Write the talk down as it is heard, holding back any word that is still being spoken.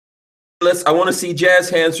I want to see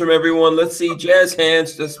jazz hands from everyone. Let's see jazz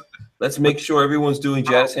hands. Let's make sure everyone's doing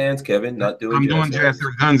jazz hands. Kevin, not doing. I'm doing jazz.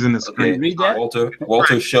 There's guns in the screen. Read that.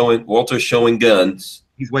 Walter's showing guns.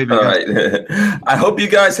 He's waving. All right. I hope you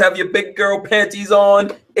guys have your big girl panties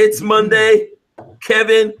on. It's Monday.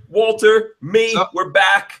 Kevin, Walter, me, we're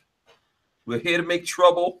back. We're here to make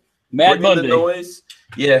trouble. Mad Monday. The noise.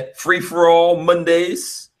 Yeah, free for all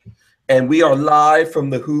Mondays. And we are live from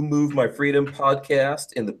the Who Moved My Freedom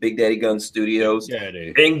podcast in the Big Daddy Gun Studios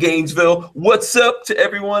in Gainesville. What's up to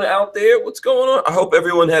everyone out there? What's going on? I hope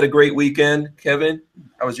everyone had a great weekend. Kevin,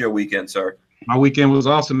 how was your weekend, sir? My weekend was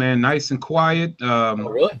awesome, man. Nice and quiet.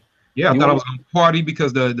 Really? Yeah, I thought I was going to party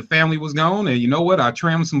because the family was gone. And you know what? I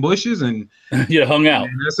trimmed some bushes and you hung out.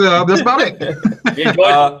 That's about it. You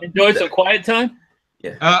enjoyed some quiet time?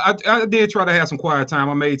 Yeah. I did try to have some quiet time.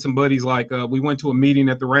 I made some buddies. Like we went to a meeting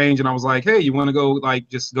at the range, and I was like, "Hey, you want to go? Like,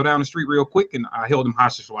 just go down the street real quick." And I held them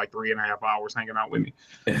hostage for like 3.5 hours, hanging out with me,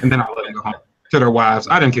 and then I let them go home to their wives.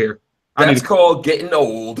 I didn't care. That's called getting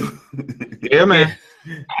old. Yeah, man.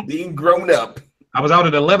 Being grown up. I was out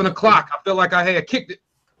at 11 o'clock. I felt like I had kicked it.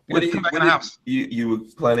 You were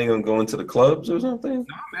planning on going to the clubs or something?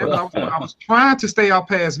 No, man. I was trying to stay out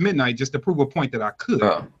past midnight just to prove a point that I could.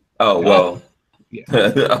 Oh well. Yeah.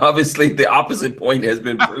 Obviously, the opposite point has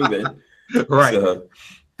been proven. Right. So,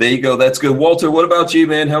 there you go. That's good. Walter, what about you,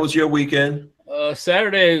 man? How was your weekend?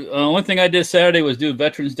 Saturday, one thing I did Saturday was do a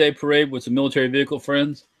Veterans Day parade with some military vehicle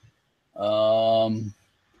friends. And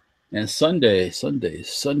Sunday,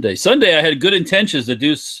 I had good intentions to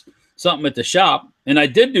do something at the shop, and I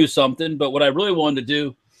did do something. But what I really wanted to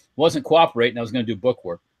do wasn't cooperate, and I was going to do book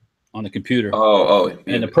work on the computer.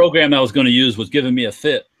 And the program I was going to use was giving me a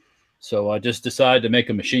fit. So I just decided to make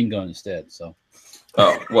a machine gun instead. So,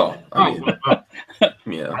 I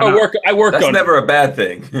mean, yeah, I worked That's on never a bad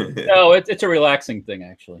thing. No, it's a relaxing thing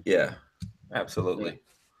actually. Yeah, absolutely. Yeah.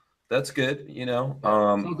 That's good. You know,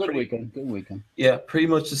 good weekend. Good weekend. Yeah, pretty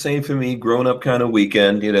much the same for me. Grown up kind of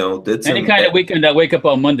weekend. You know, did some, any kind of weekend I wake up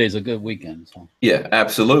on Monday is a good weekend. So. Yeah,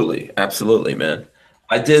 absolutely, man.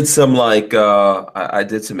 I did some I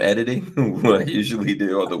did some editing. What I usually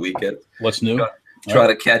do on the weekend. What's new? Try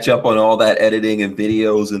to catch up on all that editing and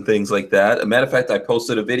videos and things like that. As a matter of fact, I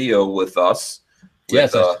posted a video with us.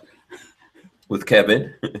 With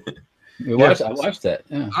Kevin. I watched that.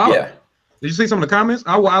 Yeah. Oh, yeah. Did you see some of the comments?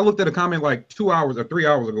 I looked at a comment like 2 hours or 3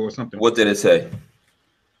 hours ago or something. What did it say?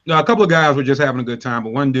 No, a couple of guys were just having a good time,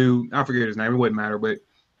 but one dude, I forget his name, it wouldn't matter, but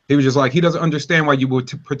he was just like, he doesn't understand why you would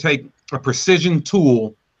take a precision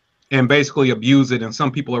tool and basically abuse it, and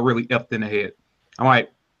some people are really effed in the head. I'm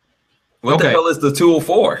like, what the hell is the tool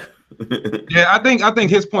for? Yeah, I think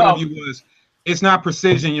his point of view was it's not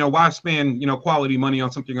precision. You know, why spend quality money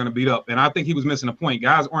on something you're going to beat up? And I think he was missing a point.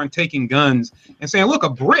 Guys aren't taking guns and saying, "Look, a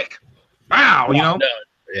brick, wow,"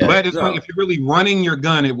 But if you're really running your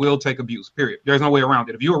gun, it will take abuse. Period. There's no way around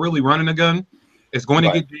it. If you are really running a gun, it's going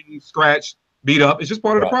to get dinged, scratched, beat up. It's just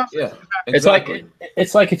part of the process. Yeah, exactly.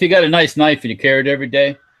 It's like if you got a nice knife and you carry it every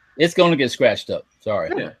day, it's going to get scratched up.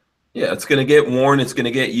 Sorry. Yeah. Yeah, it's going to get worn. It's going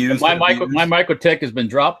to get used. My Microtech has been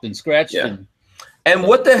dropped and scratched. Yeah. And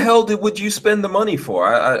what the hell would you spend the money for?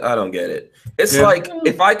 I don't get it. It's like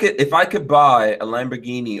if I could buy a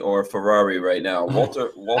Lamborghini or a Ferrari right now,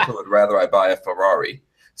 Walter would rather I buy a Ferrari.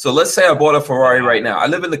 So let's say I bought a Ferrari right now. I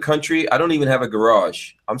live in the country. I don't even have a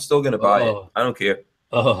garage. I'm still going to buy it. I don't care.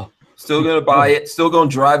 Still going to buy it. Still going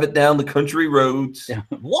to drive it down the country roads. Yeah.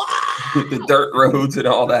 What? The dirt roads and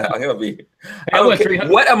all that.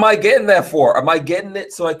 What am I getting that for? Am I getting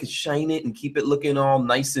it so I could shine it and keep it looking all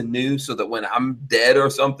nice and new so that when I'm dead or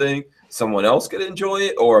something, someone else can enjoy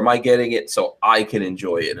it? Or am I getting it so I can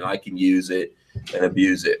enjoy it and I can use it and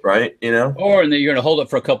abuse it, right? You know? Or and then you're going to hold it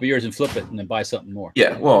for a couple of years and flip it and then buy something more.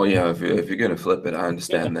 Yeah, well, yeah, if you're going to flip it, I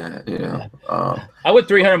understand that, you know. I went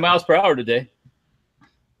 300 miles per hour today.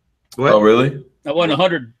 What? Oh, really? I won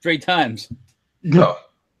 103 times. Oh,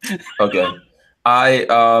 okay.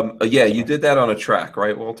 Yeah, you did that on a track,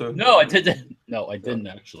 right, Walter? No, I didn't. No, I didn't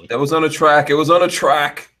actually. That was on a track. It was on a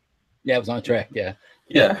track. Yeah, it was on a track. Yeah.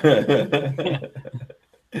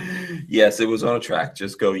 Yes, it was on a track.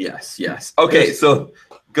 Just go. Yes. Okay, so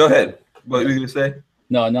go ahead. What were you gonna say?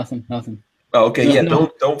 No, nothing. Oh, okay, yeah.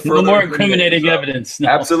 Don't further. No more incriminating evidence. No.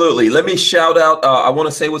 Absolutely. Let me shout out. I want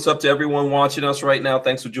to say what's up to everyone watching us right now.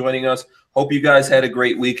 Thanks for joining us. Hope you guys had a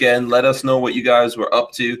great weekend. Let us know what you guys were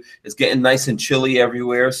up to. It's getting nice and chilly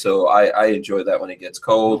everywhere, so I enjoy that when it gets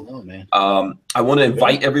cold. Oh, man. I want to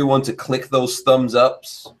invite everyone to click those thumbs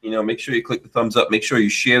ups. You know, make sure you click the thumbs up. Make sure you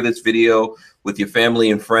share this video with your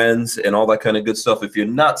family and friends and all that kind of good stuff. If you're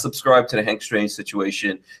not subscribed to the Hank Strange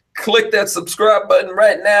Situation, click that subscribe button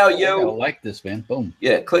right now, yo. I like this, man. Boom.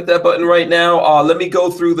 Yeah, click that button right now. Let me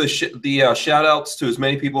go through the shout outs to as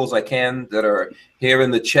many people as I can that are here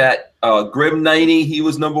in the chat. Grim90, he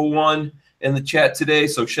was #1 in the chat today,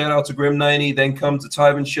 so shout out to Grim90. Then comes the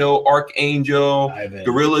Tyven Show, Archangel,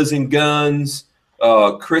 Gorillas and Guns,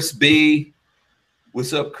 Chris B.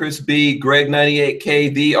 What's up, Chris B?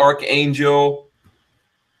 Greg98K, the Archangel.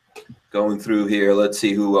 Going through here, let's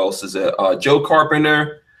see who else is there. Joe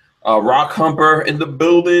Carpenter, Rock Humper in the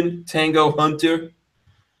building, Tango Hunter.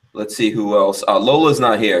 Let's see who else. Lola's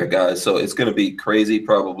not here, guys, so it's gonna be crazy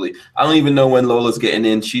probably. I don't even know when Lola's getting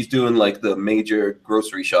in. She's doing like the major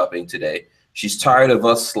grocery shopping today. She's tired of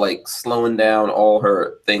us like slowing down all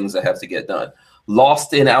her things that have to get done.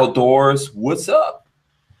 Lost in Outdoors, what's up?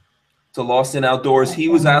 To Lost in Outdoors, he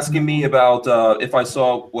was asking me about if I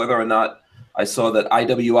saw whether or not I saw that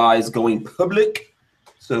IWI is going public.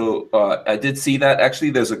 So I did see that. Actually,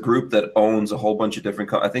 there's a group that owns a whole bunch of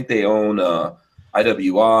different. I think they own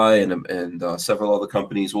IWI and several other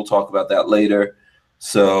companies. We'll talk about that later.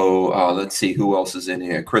 So let's see who else is in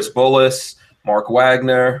here. Chris Bullis, Mark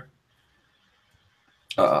Wagner.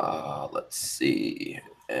 Let's see,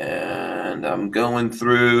 and I'm going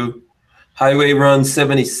through. Highway Run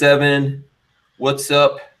 77, what's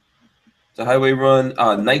up? The Highway Run,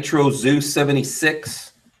 Nitro Zeus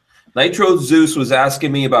 76. Nitro Zeus was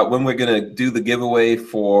asking me about when we're gonna do the giveaway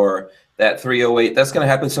for that 308. That's gonna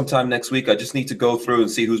happen sometime next week. I just need to go through and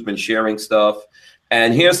see who's been sharing stuff.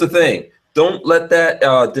 And here's the thing, don't let that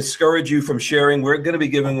discourage you from sharing. We're gonna be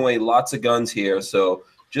giving away lots of guns here. So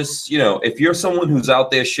just, you know, if you're someone who's out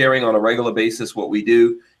there sharing on a regular basis what we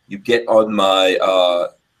do, you get on my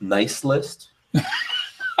nice list. Can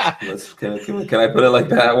I put it like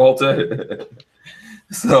that, Walter?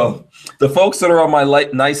 So the folks that are on my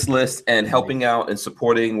nice list and helping out and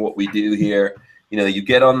supporting what we do here, you know, you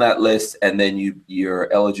get on that list and then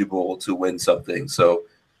you're eligible to win something. So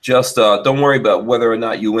just don't worry about whether or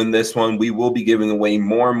not you win this one. We will be giving away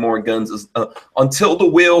more and more guns until the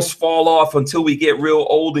wheels fall off, until we get real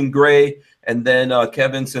old and gray. And then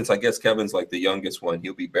Kevin, since I guess Kevin's like the youngest one,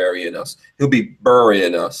 he'll be burying us. He'll be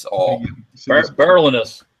burying us all. Burling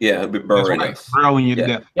us. Yeah, he'll be burying us. Burrowing you to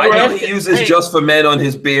death. I know he uses Just for Men on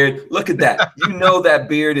his beard. Look at that. You know that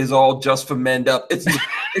beard is all Just for Men up. It's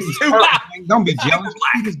too black. Don't be jealous.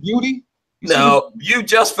 See this beauty? No, you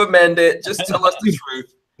Just for Men it. Just tell us the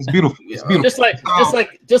truth. It's beautiful. It's beautiful.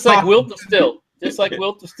 Just like Wilt of Still. Just like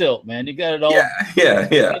Wilt of Still, man. You got it all.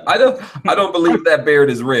 Yeah. I don't believe that beard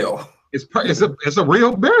is real. It's a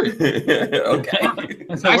real beard. Okay.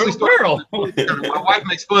 It's a real beard. My wife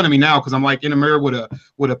makes fun of me now because I'm like in the mirror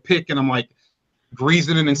with a pick and I'm like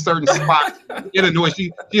greasing it in certain spots. It annoys.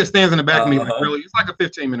 She just stands in the back of me like, really. It's like a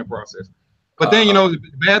 15-minute process. But then you know the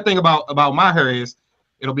bad thing about my hair is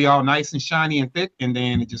it'll be all nice and shiny and thick, and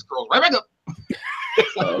then it just curls right back up.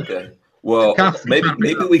 Okay. Well,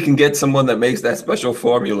 maybe we can get someone that makes that special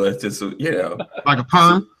formula to, you know, like a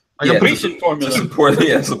perm. Formula. Support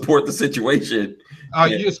the situation.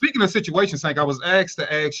 Speaking of situations, Hank, I was asked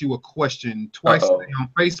to ask you a question twice today on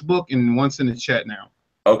Facebook and once in the chat now.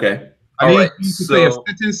 Okay. I need you to say a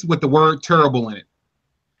sentence with the word terrible in it.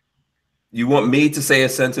 You want me to say a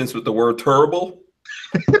sentence with the word terrible?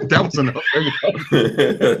 That was enough. Okay.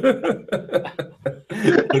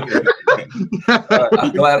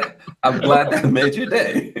 I'm glad that made your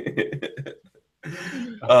day.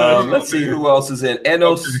 Let's see who else is in.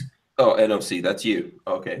 NOC. Oh, NOC, that's you.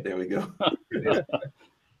 Okay, there we go.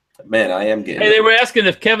 Man, I am getting. Hey, they were asking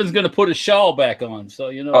if Kevin's going to put his shawl back on, so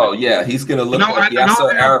you know. Oh yeah, he's going to look like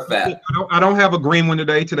Yasser Arafat. I don't have a green one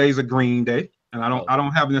today. Today's a green day, and I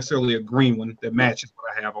don't have necessarily a green one that matches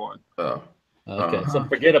what I have on. Oh. Okay, so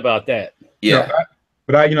forget about that. Yeah.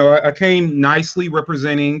 But I came nicely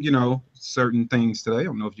representing, you know, certain things today. I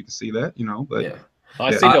don't know if you can see that, you know, but yeah.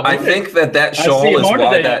 I think that shawl is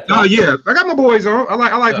why that. Oh yeah, I got my boys on. I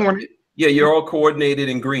like Hornady. Yeah, you're all coordinated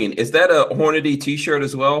in green. Is that a Hornady T-shirt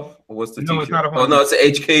as well? Or what's the T-shirt? No, it's not a Hornady. Oh no, it's a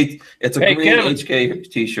HK. It's a green Kevin. HK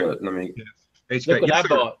T-shirt. Let me. Yes. Look what I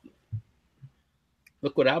bought.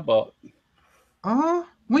 Look what I bought.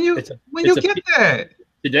 When you get that?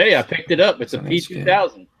 Today I picked it up. It's a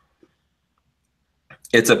P2000.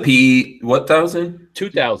 It's a P what thousand?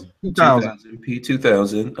 2000.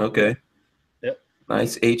 P2000. Okay. Yep.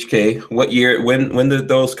 Nice HK. What year? When did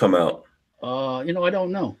those come out? You know, I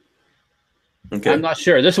don't know. Okay. I'm not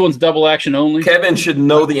sure. This one's double action only. Kevin should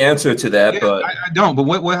know the answer to that, but I don't. But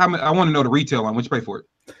how much? I want to know the retail on. What you pay for it?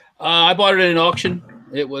 I bought it at an auction.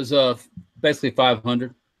 It was basically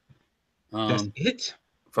 $500. That's it.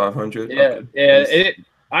 500. Yeah, Okay.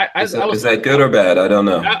 yeah. Is that good or bad? I don't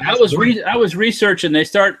know. I was researching. They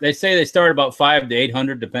say they start about 500 to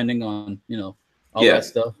 800, depending on all that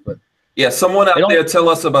stuff. But yeah, someone out there tell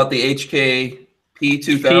us about the HK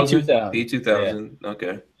P2000. P2000. Yeah.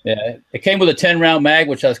 Okay. Yeah, it came with a 10-round mag,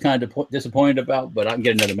 which I was kind of disappointed about, but I can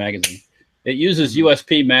get another magazine. It uses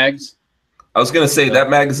USP mags. I was gonna say that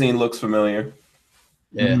magazine looks familiar.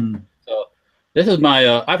 Yeah. So this is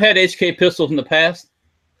my. I've had HK pistols in the past.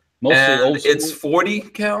 Mostly old school. It's 40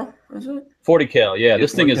 cal, is it? 40 cal. Yeah,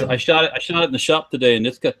 this thing is. I shot it in the shop today, and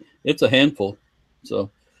it's a handful. So.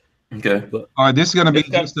 Okay. All right, this is going to be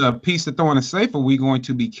just a piece to throw in a safe, or are we going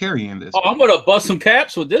to be carrying this? Oh, I'm going to bust some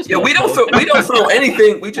caps with this. Yeah, we don't throw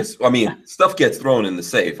anything. Stuff gets thrown in the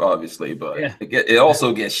safe, obviously, but it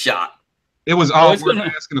also gets shot. It was all worth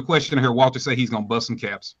asking the question here. Walter said he's going to bust some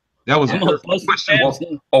caps. That was a question.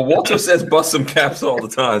 Walter says bust some caps all the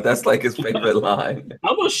time. That's like his favorite line.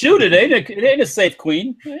 I'm gonna shoot it. It ain't a safe,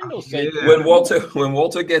 Queen. It ain't no safe. When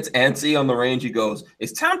Walter gets antsy on the range, he goes,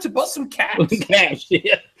 "It's time to bust some caps." Caps,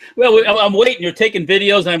 yeah. Well, I'm waiting. You're taking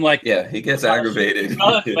videos. And I'm like, yeah, he gets aggravated.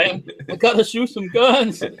 I gotta shoot some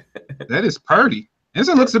guns. That is purty. This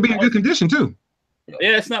one looks to be in good condition too.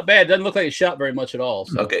 Yeah, it's not bad. It doesn't look like it shot very much at all.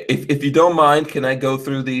 So. Okay, if you don't mind, can I go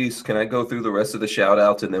through these? Can I go through the rest of the shout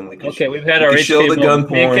outs and then we can we've had our HK show the gun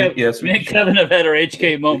porn. Yes, me and Kevin have had our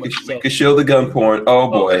HK moment. We can show the gun porn. Oh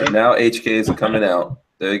boy, now HKs are coming out.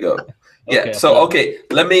 There you go. Yeah.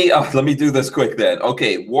 Let me do this quick then.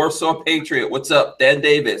 Okay, Warsaw Patriot. What's up? Dan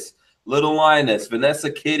Davis, Little Linus, Vanessa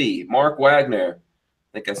Kitty, Mark Wagner. I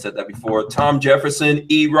think I said that before. Tom Jefferson,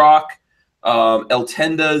 E-Rock. El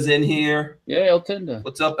Tenda is in here. Yeah, El Tenda.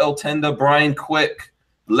 What's up, El Tenda? Brian Quick,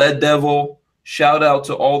 Lead Devil. Shout out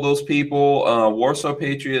to all those people. Warsaw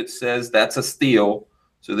Patriot says that's a steal.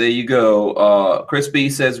 So there you go. Chris B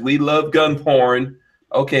says we love gun porn.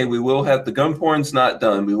 Okay, we will have the gun porn's not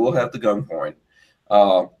done. We will have the gun porn.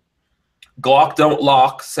 Glock Don't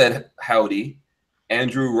Lock said howdy.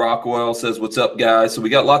 Andrew Rockwell says, what's up, guys? So we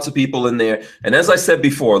got lots of people in there. And as I said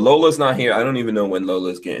before, Lola's not here. I don't even know when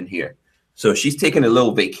Lola's getting here. So she's taking a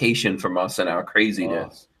little vacation from us and our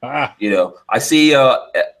craziness. I see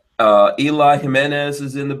Eli Jimenez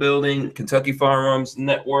is in the building. Kentucky Firearms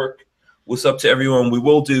Network. What's up to everyone?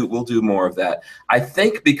 We'll do more of that. I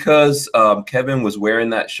think because Kevin was wearing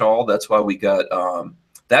that shawl, that's why we got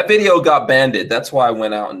that video got banded. That's why I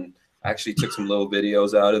went out and actually took some little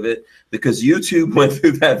videos out of it, because YouTube went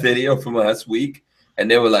through that video from last week and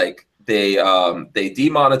they were like, they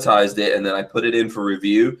demonetized it, and then I put it in for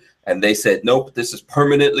review. And they said, nope, this is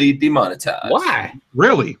permanently demonetized. Why?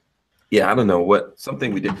 Really? Yeah, I don't know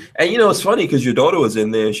something we did. And it's funny because your daughter was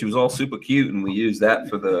in there and she was all super cute, and we used that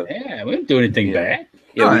for the. Yeah, we didn't do anything bad.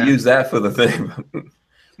 Yeah, we used that for the thing.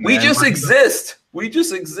 We just exist. We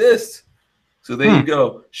just exist. So there you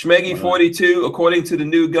go. Schmeggy42, according to the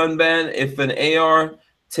new gun ban, if an AR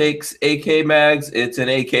takes AK mags, it's an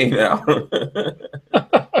AK now.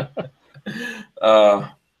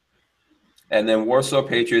 And then Warsaw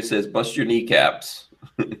Patriot says, bust your kneecaps.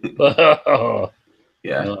 Yeah.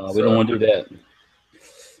 We don't want to do that.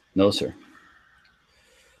 No, sir.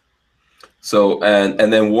 So,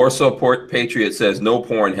 and then Warsaw Patriot says, no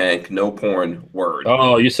porn, Hank. No porn, word.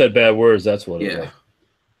 Oh, you said bad words. That's what it was.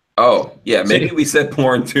 Oh, yeah. Maybe we said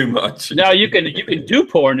porn too much. No, you can do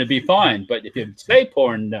porn and be fine. But if you say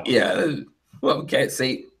porn, no. Yeah. Well, can't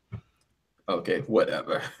say. Okay,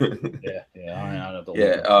 whatever.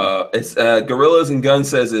 It's Gorillas and Guns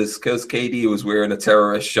says it's because KD was wearing a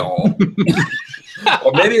terrorist shawl.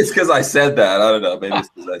 Or maybe it's because I said that. I don't know. Maybe it's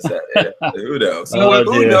because I said it. Yeah. Who knows? Who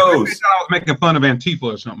knows? I was making fun of Antifa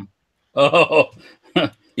or something. Oh,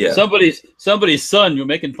 yeah. Somebody's son. You're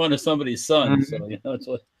making fun of somebody's son. So it's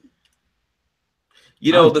what.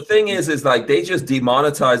 The thing is like they just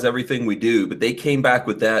demonetize everything we do, but they came back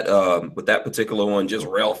with that particular one just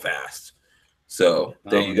real fast. So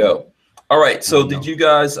there you go. All right. So did you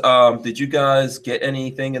guys get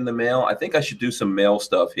anything in the mail? I think I should do some mail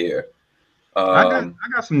stuff here. I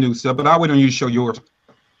got some new stuff, but I'll wait on you to show yours.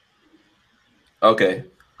 Okay.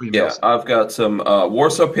 Yeah, I've got some.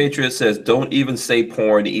 Warsaw Patriot says, don't even say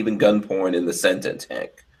porn, even gun porn in the sentence,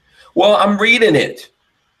 Hank. Well, I'm reading it.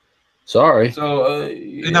 Sorry. So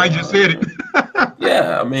and I just said it.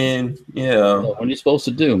 Yeah, I mean, what are you supposed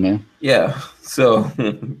to do, man? Yeah. So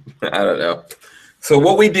I don't know. So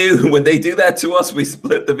what we do when they do that to us, we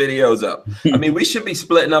split the videos up. I mean, we should be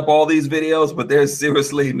splitting up all these videos, but there's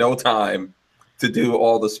seriously no time to do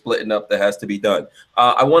all the splitting up that has to be done.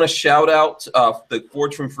 I want to shout out the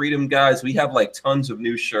Forge from Freedom guys. We have like tons of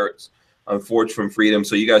new shirts. Forged from Freedom.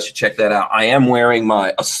 So you guys should check that out. I am wearing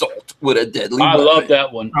my Assault with a Deadly Weapon. Love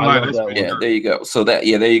that one. I love that one. Yeah, there you go. So there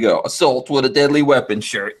you go. Assault with a Deadly Weapon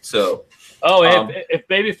shirt. So if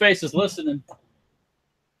Babyface is listening,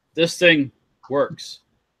 this thing works.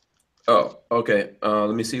 Oh, okay.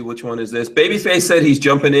 Let me see, which one is this? Babyface said he's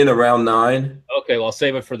jumping in around 9. Okay, well, I'll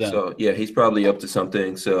save it for them. So yeah, he's probably up to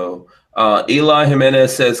something. So Eli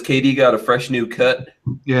Jimenez says KD got a fresh new cut.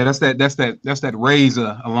 Yeah, that's that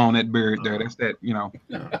razor along that beard there. That's that, you know.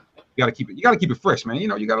 You gotta keep it fresh, man. You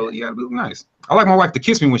know, you gotta look nice. I like my wife to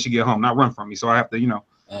kiss me when she get home, not run from me. So I have to, you know,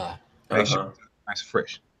 make sure it's nice and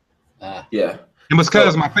fresh. Yeah. And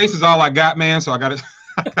because my face is all I got, man. So I gotta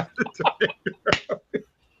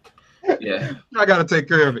yeah. I gotta take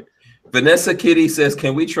care of it. Vanessa Kitty says,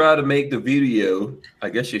 can we try to make the video? I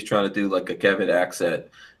guess she's trying to do like a Kevin accent,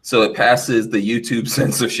 so it passes the YouTube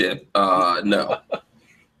censorship. No.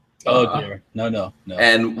 Oh dear. No.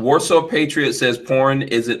 And Warsaw Patriot says porn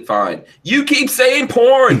isn't fine. You keep saying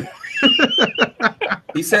porn.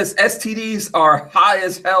 He says STDs are high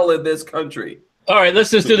as hell in this country. All right, let's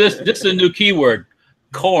just do this. This is a new keyword.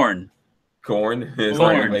 Corn. Corn is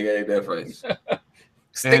not gonna make any difference.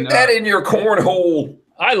 Stick that in your corn hole.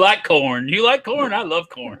 I like corn. You like corn? I love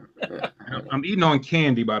corn. I'm eating on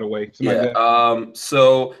candy, by the way.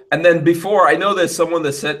 So, and then before, I know there's someone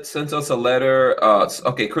that sent us a letter.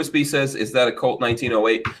 Okay, Chris B says, is that a cult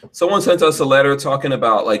 1908? Someone sent us a letter talking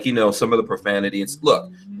about, like, you know, some of the profanity. It's,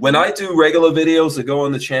 look, when I do regular videos that go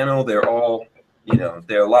on the channel, they're all, you know,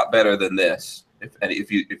 they're a lot better than this,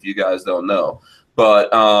 if you guys don't know.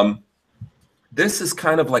 But this is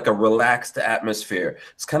kind of like a relaxed atmosphere.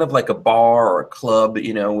 It's kind of like a bar or a club,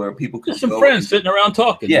 you know, where people can just some friends sitting around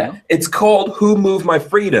talking. Yeah, you know? It's called Who Moved My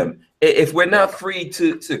Freedom? If we're not free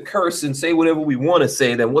to curse and say whatever we want to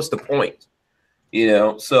say, then what's the point? You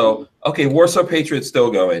know, so, okay, Warsaw Patriot's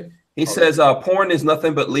still going. He says porn is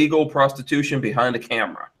nothing but legal prostitution behind a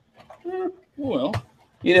camera. Well,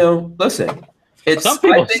 you know, listen, it's, some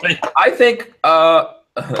people I think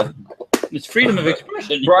it's freedom of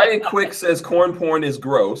expression. Brian Quick says corn porn is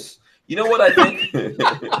gross. You know what I think?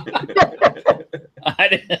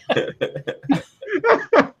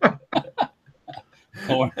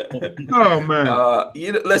 Oh man.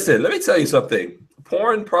 You know, listen, let me tell you something.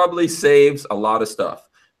 Porn probably saves a lot of stuff.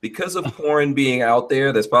 Because of porn being out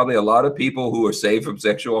there, there's probably a lot of people who are saved from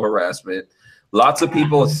sexual harassment. Lots of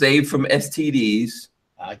people are saved from STDs.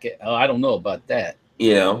 I don't know about that.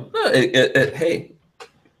 You know, hey,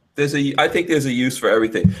 I think there's a use for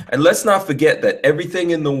everything. And let's not forget that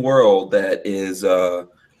everything in the world that is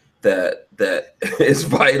that is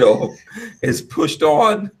vital is pushed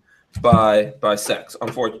on by sex.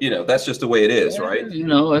 Unfortunately, you know, that's just the way it is, right? You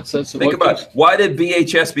know, that's think about it. Why did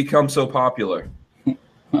VHS become so popular?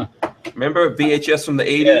 Remember VHS from the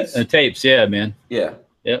 80s? Yeah, the tapes, yeah, man. Yeah.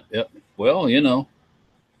 Yep. Well, you know.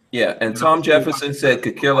 Yeah, and Tom Jefferson said,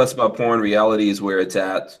 could care less about porn. Reality is where it's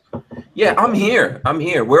at. Yeah, I'm here.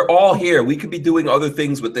 We're all here. We could be doing other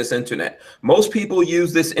things with this internet. Most people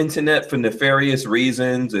use this internet for nefarious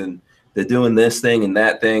reasons, and they're doing this thing and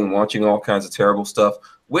that thing, watching all kinds of terrible stuff.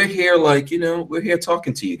 We're here, like, you know, we're here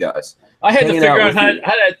talking to you guys. I had to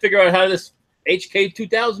figure out how this HK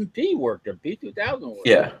 2000P worked, or P2000 worked.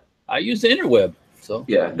 Yeah. I use the interweb. So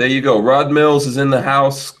yeah, there you go. Rod Mills is in the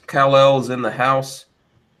house. Kal-El is in the house.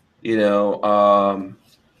 You know,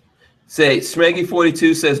 say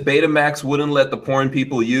Smeggy42 says Betamax wouldn't let the porn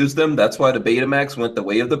people use them. That's why the Betamax went the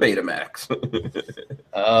way of the Betamax.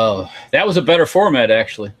 Oh, that was a better format,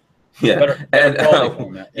 actually. Yeah, better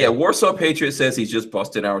format. Yeah. Warsaw Patriot says he's just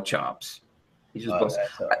busting our chops. He's just busting.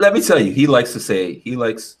 Let me tell you, he likes to say he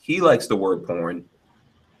likes the word porn.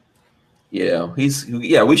 Yeah, we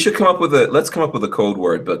should come up with let's come up with a code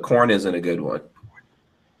word, but corn isn't a good one.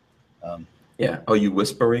 Yeah. Are you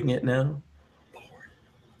whispering it now?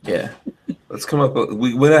 Yeah. Let's come up with,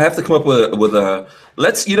 we have to come up with a,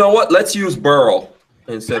 you know what? Let's use burl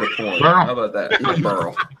instead of porn. How about that? Yeah,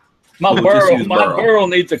 burl. My burl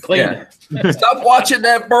needs a cleaner. Yeah. Stop watching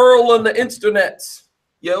that burl on the internets.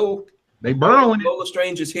 Yo. They burrowing it. Lola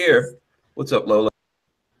Strange is here. What's up, Lola?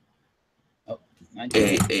 Oh,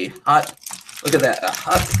 a hot, look at that, a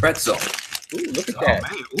hot pretzel. Ooh, look at that.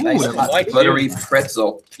 Ooh, nice hot, buttery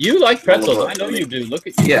pretzel. You like pretzels. I know you do. Look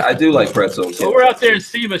at you. Yeah, I do like pretzels. So we're out there in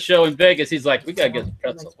SEMA show in Vegas. He's like, we got to get some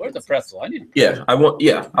pretzels. Where's the pretzel? I need I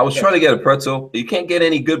was trying to get a pretzel. You can't get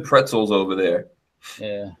any good pretzels over there.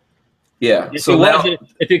 Yeah. Yeah. So now,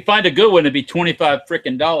 if you find a good one, it'd be $25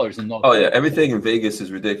 freaking and all. Oh yeah, everything in Vegas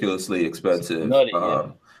is ridiculously expensive. Nutty,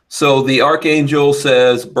 So the Archangel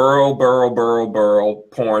says burl,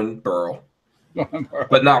 porn, burl.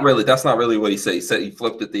 But not really. That's not really what he said. He said he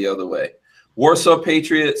flipped it the other way. Warsaw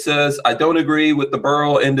Patriot says, I don't agree with the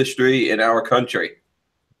burl industry in our country.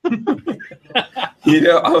 You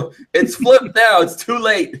know, it's flipped now. It's too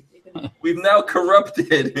late. We've now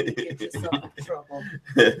corrupted.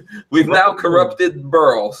 We've now corrupted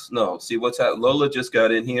burls. No, see what's happening? Lola just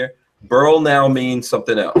got in here. Burl now means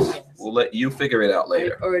something else. Yes. We'll let you figure it out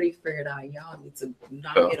later. I already figured out. Y'all need to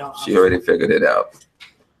knock it off. She already figured it out.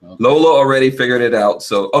 Okay. Lola already figured it out.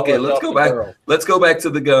 So okay, let's go back. Let's go back to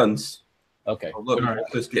the guns. Okay. Oh, look,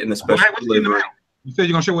 just getting a special delivery. You said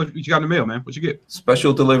you're gonna show what you got in the mail, man. What you get?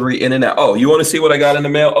 Special delivery in and out. Oh, you want to see what I got in the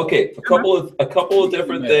mail? Okay, a couple of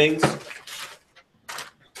different things.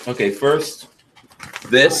 Okay, first,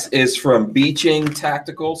 this is from Beaching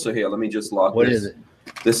Tactical. So here, let me just lock this. What is it?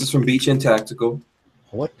 This is from Beaching Tactical.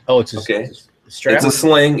 What? Oh, it's okay. Strap? It's a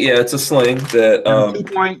sling. Yeah, it's a sling that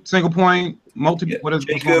 2-point, single point, multi. Yeah. What is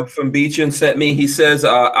Jacob from Beaching sent me? He says,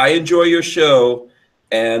 I enjoy your show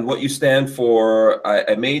and what you stand for.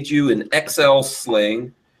 I made you an XL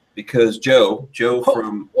sling because Joe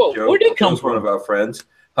from where did it come from? One of our friends,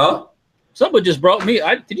 huh? Someone just brought me.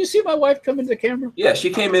 Did you see my wife come into the camera? Yeah, she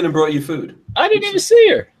came in and brought you food. I didn't even see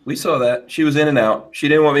her. We saw that. She was in and out. She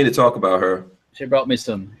didn't want me to talk about her. She brought me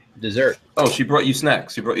some dessert. Oh, she brought you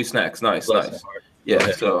snacks. She brought you snacks. Nice, nice.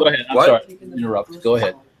 Yeah. So go ahead. I'm sorry. Interrupt. Go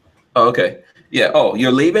ahead. Oh, okay. Yeah. Oh,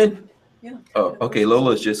 you're leaving? Yeah. Oh, okay.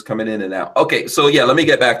 Lola's just coming in and out. Okay. So yeah, let me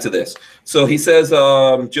get back to this. So he says,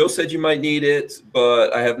 Joe said you might need it,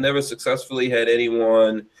 but I have never successfully had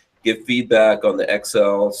anyone give feedback on the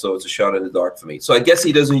XL, so it's a shot in the dark for me. So I guess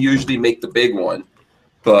he doesn't usually make the big one,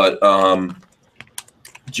 but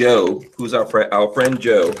Joe, who's our friend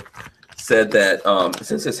Joe, said that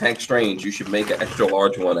since it's Hank Strange, you should make an extra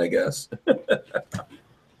large one, I guess.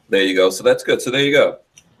 There you go. So that's good. So there you go.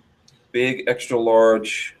 Big extra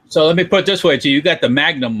large. So let me put it this way to you. You got the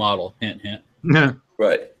Magnum model. Hint, hint. Yeah.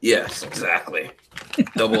 Right. Yes, exactly.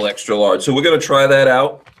 Double extra large. So we're gonna try that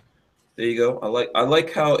out. There you go. I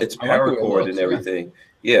like how it's paracord and everything.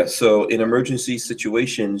 Yeah. So in emergency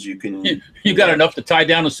situations, you can. You got enough to tie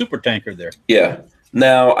down a super tanker there. Yeah.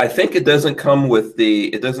 Now I think it doesn't come with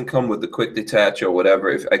the quick detach or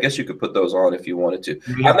whatever. I guess you could put those on if you wanted to.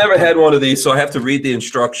 I've never had one of these, so I have to read the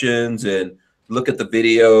instructions and look at the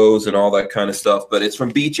videos and all that kind of stuff. But it's from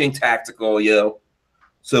Beaching Tactical, yo.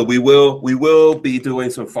 So we will be doing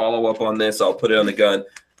some follow up on this. I'll put it on the gun.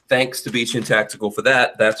 Thanks to Beaching Tactical for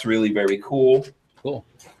that. That's really very cool. Cool.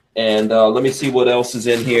 And let me see what else is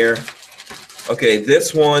in here. Okay,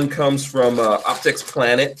 this one comes from Optics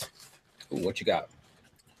Planet. Ooh, what you got?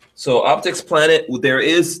 So Optics Planet, there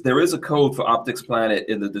is a code for Optics Planet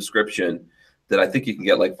in the description that I think you can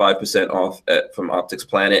get like 5% off from Optics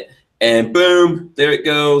Planet. And boom, there it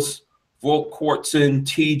goes. Volt Quartzen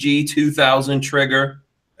TG 2000 trigger.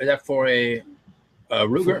 Is that for a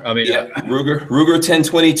Ruger? I mean, yeah, Ruger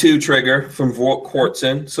 1022 trigger from Volt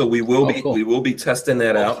Quartzen. So we will be testing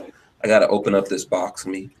that out. I gotta open up this box.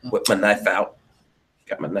 Let me whip my knife out.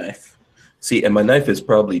 Got my knife. See, and my knife is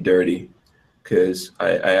probably dirty because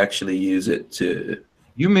I actually use it to.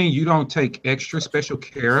 You mean you don't take extra special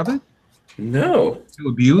care of it? No. To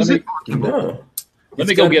abuse it? No. Let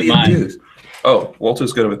me go get mine. Abused. Oh,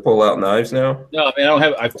 Walter's gonna pull out knives now. No, I mean I don't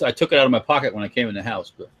have. I took it out of my pocket when I came in the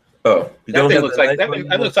house, but. Oh, you that thing looks like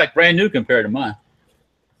that looks like brand new compared to mine.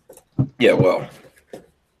 Yeah, well,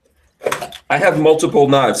 I have multiple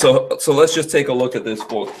knives, so let's just take a look at this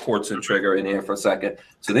Quartzen trigger in here for a second.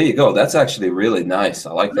 So there you go. That's actually really nice.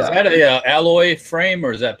 I like that. Is that a alloy frame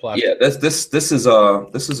or is that plastic? Yeah, this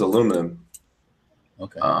is aluminum.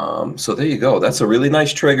 Okay. So there you go. That's a really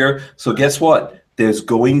nice trigger. So guess what? There's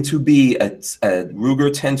going to be a Ruger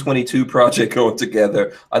 1022 project going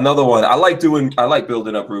together. Another one. I like building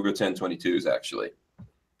up Ruger 1022s actually.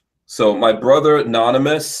 So my brother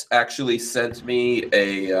Anonymous actually sent me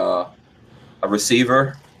a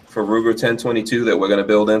receiver for Ruger 1022 that we're going to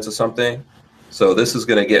build into something. So this is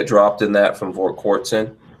going to get dropped in that from Volt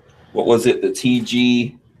Quartzen. What was it? The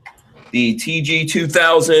TG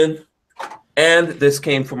 2000. And this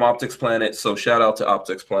came from Optics Planet. So shout out to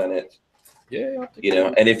Optics Planet. Yeah, you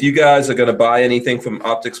know, and if you guys are going to buy anything from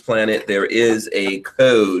Optics Planet, there is a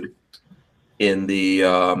code in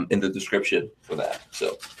the description for that.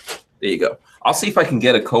 So there you go. I'll see if I can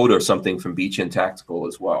get a code or something from Beaching Tactical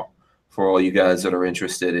as well for all you guys that are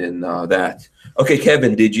interested in that. Okay,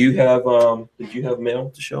 Kevin, did you have mail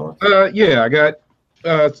to show us? Yeah, I got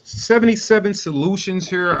 77 Solutions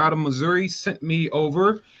here out of Missouri sent me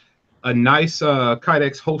over a nice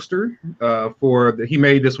Kydex holster he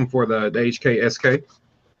made this one for the HK SK,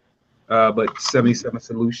 but 77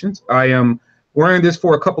 Solutions. I am wearing this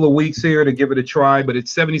for a couple of weeks here to give it a try, but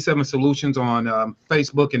it's 77 Solutions on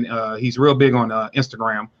Facebook, and he's real big on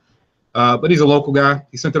Instagram. But he's a local guy.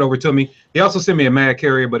 He sent it over to me. He also sent me a mag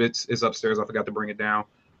carrier, but it's upstairs. I forgot to bring it down.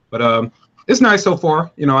 But it's nice so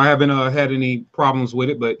far. You know, I haven't had any problems with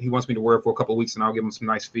it, but he wants me to wear it for a couple of weeks, and I'll give him some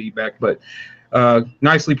nice feedback. But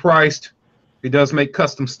nicely priced. He does make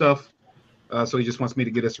custom stuff, so he just wants me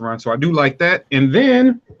to get this run. So I do like that. And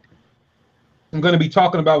then I'm going to be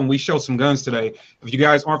talking about when we show some guns today. If you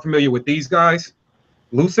guys aren't familiar with these guys,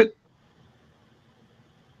 Lucid.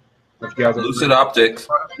 Lucid Optics.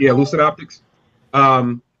 Yeah, Lucid Optics. You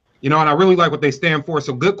know, and I really like what they stand for.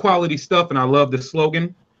 So good quality stuff, and I love the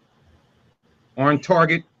slogan. On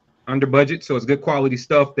target, under budget. So it's good quality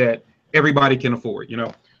stuff that everybody can afford, you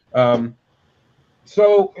know.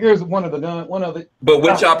 So here's one of the. But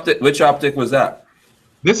which optic was that?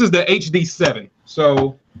 This is the HD7.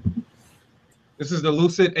 So this is the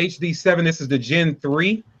Lucid HD7. This is the Gen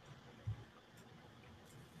 3.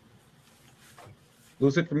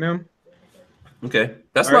 Lucid from them. Okay,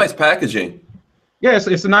 that's nice packaging. Yeah,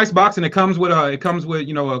 it's a nice box, and it comes with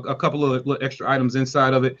you know a couple of little extra items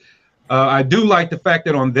inside of it. I do like the fact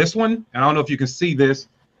that on this one, and I don't know if you can see this,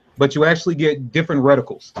 but you actually get different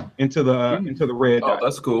reticles into the red dot. Oh,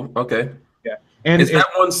 that's cool. Okay. Yeah. And is that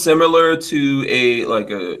one similar to a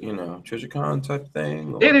TRIGICON type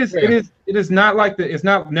thing? Or? It is not like it's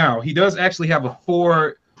not now. He does actually have a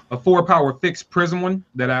four power fixed prism one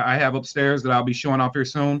that I have upstairs that I'll be showing off here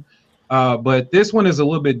soon. But this one is a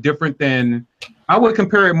little bit different than, I would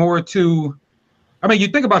compare it more to, I mean, you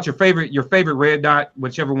think about your favorite red dot,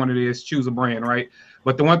 whichever one it is, choose a brand, right?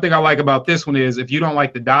 But the one thing I like about this one is if you don't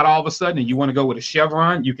like the dot all of a sudden and you want to go with a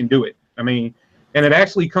chevron, you can do it. I mean, and it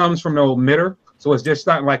actually comes from the emitter. So it's just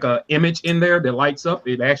not like a image in there that lights up.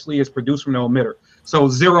 It actually is produced from the emitter. So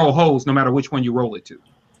 0 holes no matter which one you roll it to,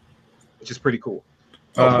 which is pretty cool.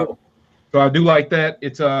 So I do like that.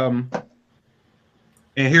 It's and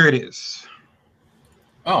here it is.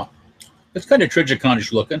 Oh, it's kind of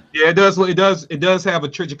TRIGICON-ish looking. Yeah, it does have a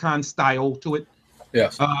TRIGICON style to it.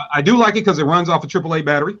 Yes. I do like it because it runs off a AAA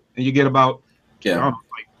battery, and you get about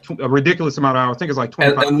a ridiculous amount of hours. I think it's like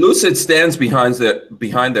 25. And Lucid stands behind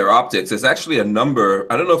their optics. There's actually a number.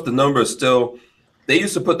 I don't know if the number is still. They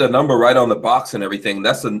used to put the number right on the box and everything.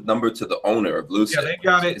 That's the number to the owner of Lucid. Yeah, they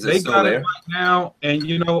got it. They got it right now. And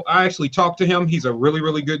you know, I actually talked to him. He's a really,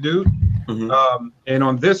 really good dude. Mm-hmm. And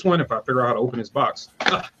on this one, if I figure out how to open his box,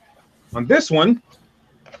 on this one,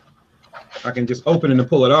 I can just open it and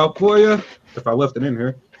pull it out for you. If I left it in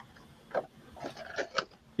here.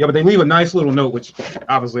 Yeah, but they leave a nice little note, which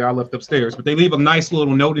obviously I left upstairs. But they leave a nice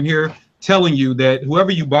little note in here telling you that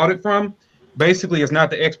whoever you bought it from basically is not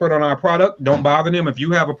the expert on our product. Don't bother them. If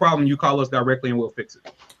you have a problem, you call us directly and we'll fix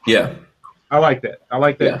it. Yeah. I like that. I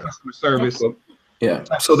like that customer service. Yeah.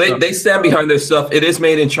 So they stand behind their stuff. It is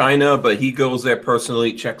made in China, but he goes there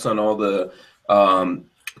personally, checks on all the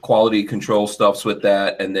quality control stuffs with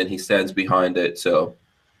that, and then he stands behind it. So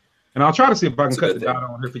and I'll try to see if I can cut the dot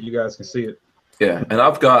on here for you guys can see it. Yeah, and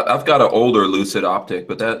I've got an older Lucid optic,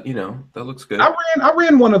 but that that looks good. I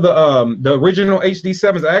ran one of the original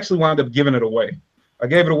HD7s. I actually wound up giving it away. I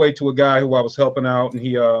gave it away to a guy who I was helping out, and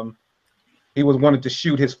he wanted to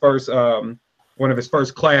shoot his first one of his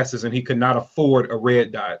first classes, and he could not afford a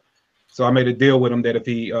red dot. So I made a deal with him that if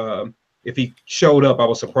he showed up, I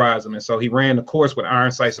would surprise him. And so he ran the course with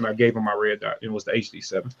iron sights, and I gave him my red dot. It was the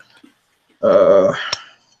HD7.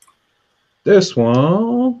 This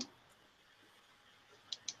one.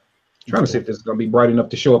 Trying to see if this is going to be bright enough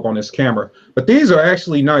to show up on this camera. But these are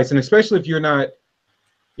actually nice, and especially if you're not,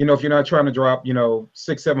 if you're not trying to drop,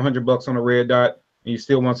 $600-700 on a red dot, and you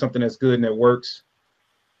still want something that's good and that works.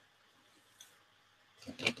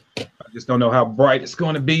 I just don't know how bright it's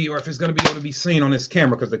going to be, or if it's going to be able to be seen on this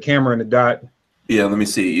camera, because the camera and the dot. Yeah, let me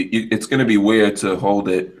see. It's going to be weird to hold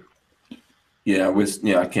it. Yeah,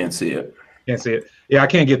 I can't see it. Can't see it. Yeah, I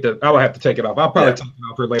can't get I will have to take it off. I'll probably take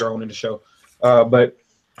it off here later on in the show. But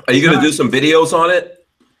are you going to do some videos on it?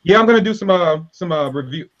 Yeah, I'm going to do some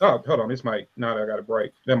review. Oh, hold on. This might, now that I got it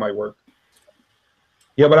bright, that might work.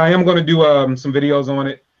 Yeah, but I am going to do some videos on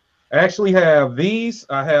it. I actually have these.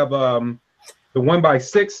 I have the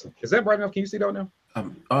 1x6. Is that bright enough? Can you see that now?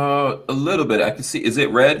 A little bit. I can see. Is it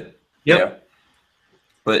red? Yep. Yeah.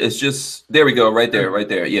 But it's just, there we go, right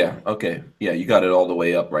there. Yeah. Okay. Yeah, you got it all the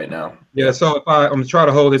way up right now. Yeah. So if I'm going to try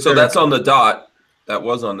to hold it. So that's on the dot. That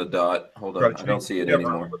was on the dot. Hold on, I don't see it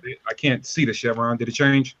anymore. I can't see the chevron. Did it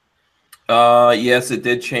change? Yes, it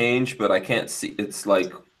did change, but I can't see. It's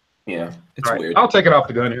like, it's weird. I'll take it off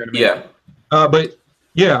the gun here in a minute. Yeah. But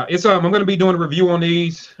yeah, it's I'm going to be doing a review on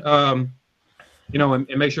these. you know, and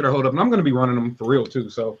make sure they hold up. And I'm going to be running them for real too.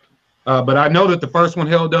 So, but I know that the first one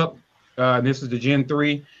held up. And this is the Gen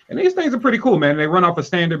 3, and these things are pretty cool, man. They run off a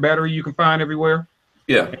standard battery you can find everywhere.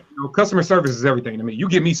 Yeah. And, you know, customer service is everything to me. You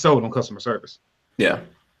get me sold on customer service. Yeah.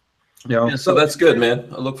 You know? Yeah, so that's good, man.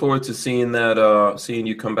 I look forward to seeing that, seeing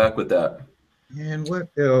you come back with that. And what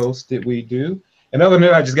else did we do? And other than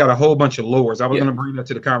that, I just got a whole bunch of lowers. I was going to bring that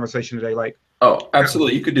to the conversation today. Like, oh,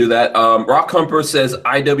 absolutely, you could do that. Rock Humper says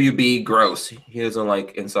IWB gross. He doesn't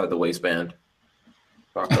like inside the waistband.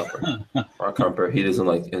 Rock Humper, he doesn't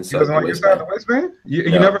like inside the waistband. Inside the waistband?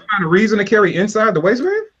 You never find a reason to carry inside the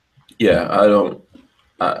waistband? Yeah, I don't.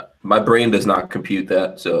 My brain does not compute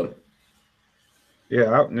that. So.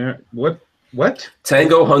 Yeah. What?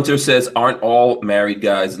 Tango Hunter says, aren't all married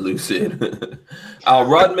guys lucid?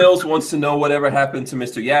 Rod Mills wants to know whatever happened to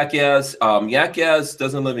Mr. Yak Yaz. Yak Yaz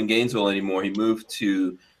doesn't live in Gainesville anymore. He moved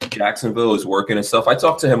to Jacksonville, is working and stuff. I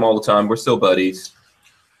talk to him all the time. We're still buddies.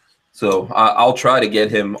 So I'll try to get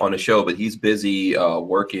him on a show, but he's busy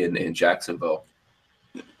working in Jacksonville.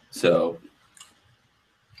 So,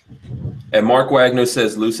 and Mark Wagner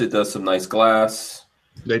says Lucid does some nice glass.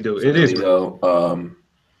 They do. So it is. You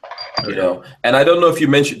know, and I don't know if you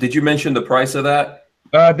mentioned. Did you mention the price of that?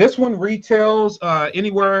 This one retails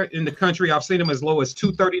anywhere in the country. I've seen them as low as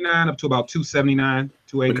 $239 up to about $279,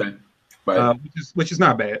 $280. Okay. Right. Which is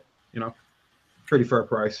not bad. You know, pretty fair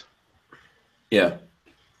price. Yeah.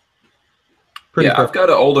 I've got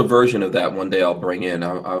an older version of that. One day I'll bring in.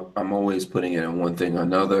 I'm always putting it in one thing or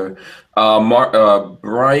another.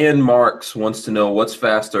 Brian Marks wants to know what's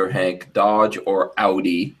faster, Hank, Dodge or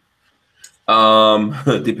Audi?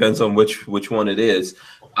 Depends on which one it is.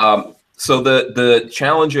 So the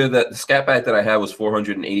Challenger, the Scat Pack that I had was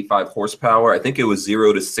 485 horsepower. I think it was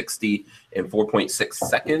 0 to 60 in 4.6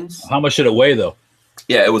 seconds. How much did it weigh though?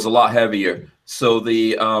 Yeah, it was a lot heavier. So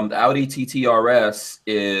the Audi TT-RS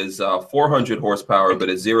is 400 horsepower, but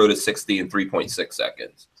it's 0 to 60 in 3.6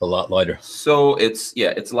 seconds. It's a lot lighter. So it's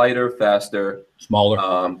lighter, faster, smaller.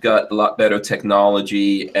 Got a lot better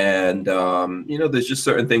technology, and you know, there's just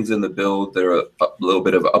certain things in the build that are a little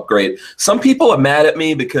bit of an upgrade. Some people are mad at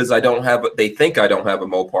me because I don't have. They think I don't have a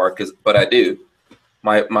Mopar, but I do.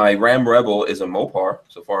 My Ram Rebel is a Mopar,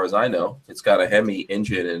 so far as I know. It's got a Hemi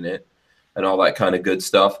engine in it, and all that kind of good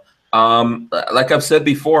stuff. Like I've said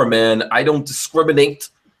before, man, I don't discriminate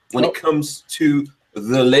when it comes to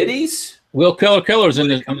the ladies. Will Killer's in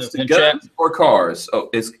the chat. Or cars.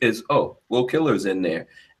 Will Killer's in there.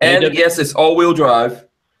 And yes, it's all-wheel drive.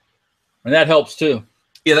 And that helps too.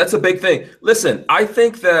 Yeah, that's a big thing. Listen, I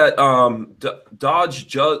think that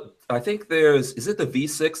Dodge, I think is it the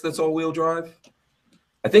V6 that's all-wheel drive?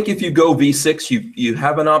 I think if you go V6, you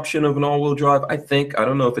have an option of an all-wheel drive. I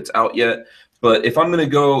don't know if it's out yet. But if I'm going to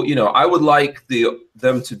go, you know, I would like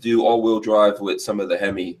them to do all-wheel drive with some of the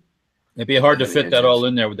Hemi. It'd be hard to fit that all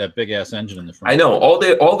in there with that big-ass engine in the front. I know.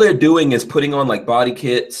 All they're doing is putting on like body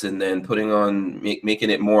kits and then putting on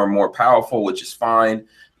making it more and more powerful, which is fine.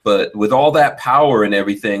 But with all that power and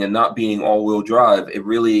everything and not being all-wheel drive, it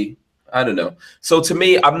really, I don't know. So to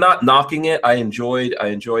me, I'm not knocking it. I enjoyed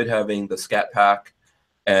having the Scat Pack.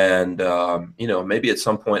 And, you know, maybe at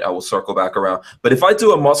some point I will circle back around. But if I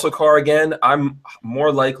do a muscle car again, I'm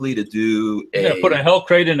more likely to do You're going to put a Hell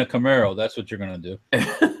Crate in a Camaro. That's what you're going to do.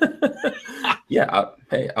 Yeah.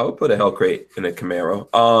 I would put a Hell Crate in a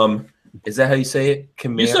Camaro. Is that how you say it?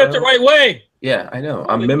 Camaro? You said it the right way. Yeah, I know.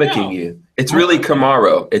 I'm mimicking you. It's really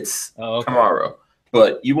Camaro. It's Camaro.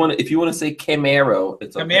 But if you want to say Camaro,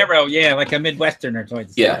 it's okay. Camaro, yeah, like a Midwesterner.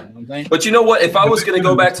 Yeah, but you know what? If I was going to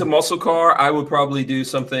go back to muscle car, I would probably do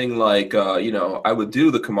something like, you know, I would do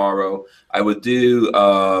the Camaro. I would do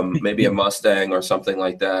maybe a Mustang or something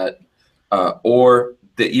like that. Or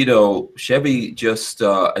the, you know, Chevy just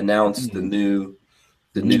announced the new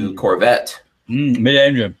Corvette.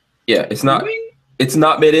 Mid-engine. Yeah, it's not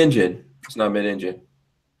mid-engine. It's not mid-engine.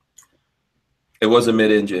 It wasn't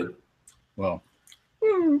mid-engine. Well.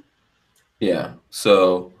 Yeah,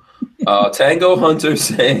 so Tango Hunter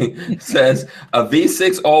says a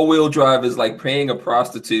V6 all-wheel drive is like paying a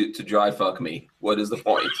prostitute to dry fuck me. What is the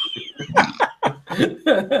point?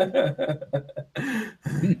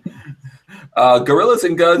 Gorillas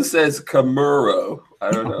and Guns says Camaro. I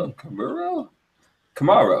don't know.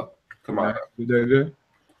 Camaro.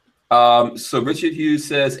 So Richard Hughes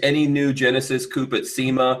says any new Genesis coupe at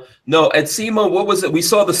SEMA? No, at SEMA, what was it? We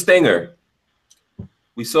saw the Stinger.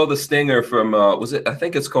 We saw the Stinger from, was it? I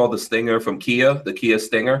think it's called the Stinger from Kia, the Kia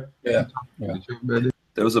Stinger. Yeah.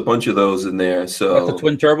 There was a bunch of those in there. So that's the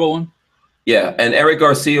twin turbo one? Yeah. And Eric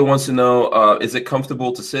Garcia wants to know, is it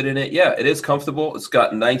comfortable to sit in it? Yeah, it is comfortable. It's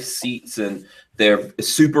got nice seats, and They're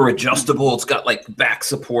super adjustable. It's got like back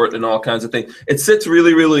support and all kinds of things. It sits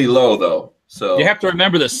really, really low though. So you have to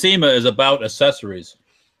remember that SEMA is about accessories.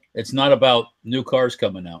 It's not about new cars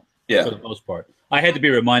coming out. Yeah, for the most part. I had to be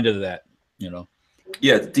reminded of that. You know.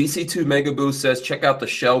 Yeah, DC2 Mega Boost says check out the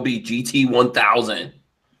Shelby GT1000.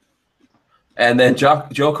 And then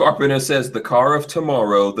Joe Carpenter says the car of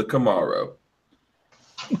tomorrow, the Camaro.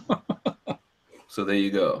 So there you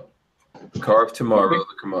go. The car of tomorrow,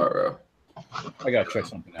 the Camaro. I gotta check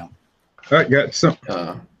something out. I got some.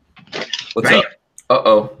 What's up?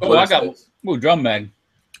 Uh-oh. Oh, I got drum mag.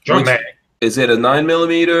 Drum mag. Is it a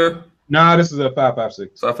 9mm? Nah, this is a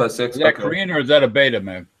 5.56. 5.56. Is that Korean or is that a Beta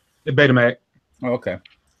mag? The Beta mag. Oh, okay.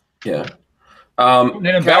 Yeah.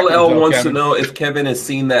 Cal L wants to know if Kevin has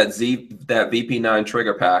seen that VP9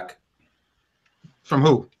 trigger pack. From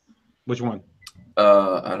who? Which one?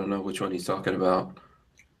 I don't know which one he's talking about.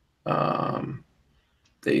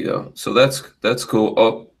 There you go. So that's cool.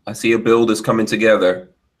 Oh, I see a build is coming together.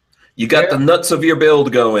 You got the nuts of your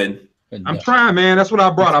build going. I'm trying, man. That's what I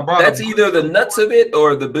brought. That's either the nuts of it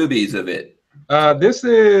or the boobies of it. This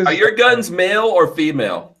is. Are your guns male or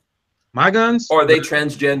female? My guns? Or are they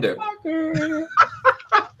transgender?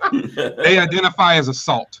 They identify as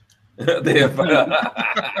assault.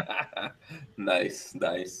 Nice.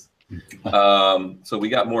 So we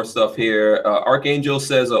got more stuff here. Archangel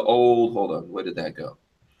says hold on, where did that go?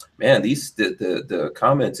 Man, the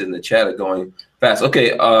comments in the chat are going fast.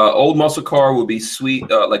 Okay, old muscle car would be sweet,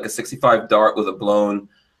 like a 65 Dart with a blown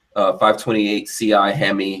 528 CI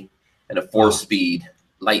Hemi and a 4-speed,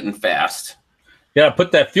 light and fast. Yeah,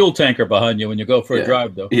 put that fuel tanker behind you when you go for a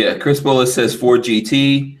drive, though. Yeah, Chris Bullis says Ford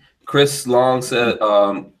GT. Chris Long says,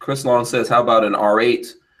 how about an R8?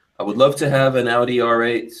 I would love to have an Audi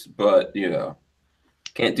R8, but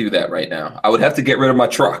can't do that right now. I would have to get rid of my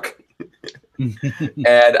truck. And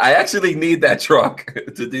I actually need that truck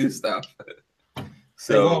to do stuff.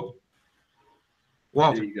 So hey,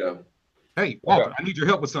 Walter. There you go. Hey, Walter, I need your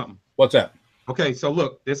help with something. What's that? Okay, so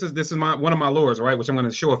look, this is one of my lures, right? Which I'm going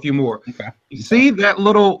to show a few more. Okay. You see that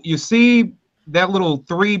little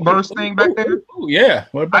 3 burst thing back there? Oh yeah.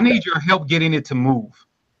 I need your help getting it to move.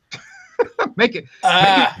 make it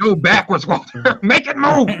go backwards, Walter. Make it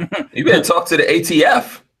move. You better talk to the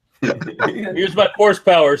ATF. Here's my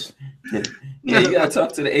horsepowers. Yeah, you gotta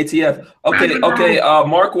talk to the ATF. Okay.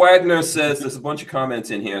 Mark Wagner says there's a bunch of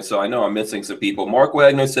comments in here, so I know I'm missing some people. Mark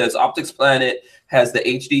Wagner says Optics Planet has the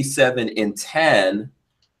HD7 in tan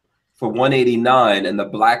for 189 and the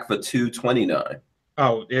black for 229.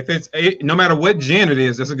 Oh, if it's no matter what gen it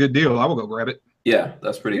is, that's a good deal. I will go grab it. Yeah,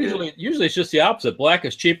 that's pretty good. Usually it's just the opposite. Black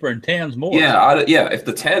is cheaper and tan's more. Yeah, if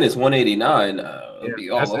the tan is 189, it'd be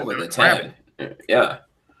all over the tan. Yeah.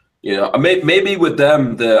 Maybe with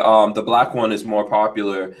them the black one is more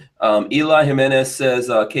popular. Eli Jimenez says,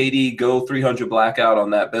 KD, go 300 blackout on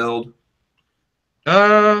that build.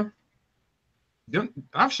 I've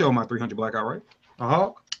shown my 300 blackout, right?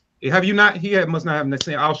 Hawk. Have you not? Must not have the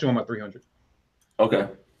same. I'll show him my 300. Okay.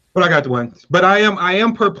 But I got the one. But I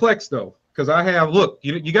am perplexed though, because I have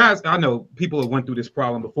you guys. I know people have went through this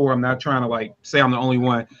problem before. I'm not trying to say I'm the only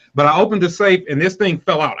one. But I opened the safe and this thing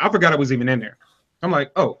fell out. I forgot it was even in there. I'm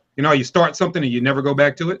like, oh. You start something and you never go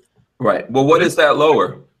back to it. Right. Well, what is that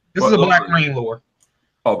lower? This is a Black Rain lure.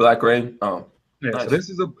 Oh, Black Rain. Oh, yeah. Nice. So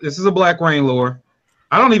this is a Black Rain lure.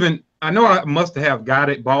 I know I must have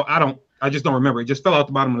got it. I just don't remember. It just fell out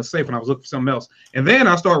the bottom of the safe when I was looking for something else. And then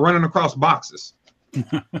I started running across boxes. So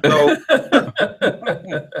then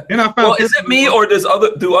I found. Well, is it me or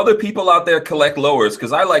do other people out there collect lowers?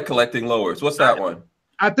 Because I like collecting lowers. What's that one?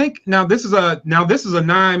 I think now this is a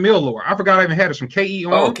 9mm lure. I forgot I even had it from KE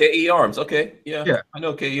Arms. Oh, KE Arms. Okay, yeah. I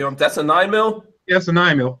know KE Arms. That's a 9mm. Yeah, it's a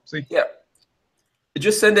 9mm. See. Yeah.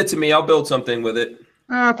 Just send it to me. I'll build something with it.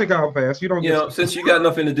 I think I'll pass. You don't. Since you got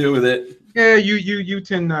nothing to do with it. Yeah, you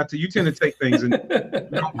tend not to. You tend to take things and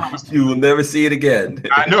you will never see it again.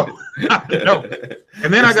 I know.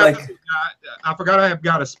 And then I forgot I have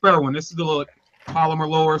got a spare one. This is the little polymer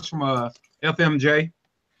lures from FMJ.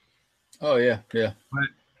 Oh yeah. But,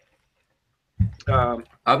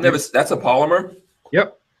 that's a polymer.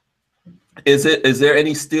 Yep. Is there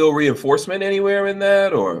any steel reinforcement anywhere in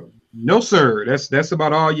that or? No, sir. That's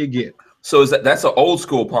about all you get. So that's an old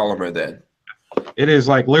school polymer then? It is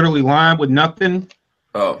literally lined with nothing.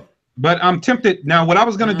 Oh. But I'm tempted. Now, what I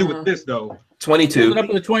was going to do with this though. 22. Up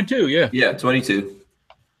to the 22, yeah. Yeah, 22.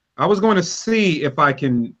 I was going to see if I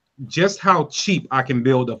can how cheap I can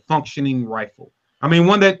build a functioning rifle. I mean,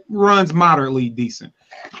 one that runs moderately decent.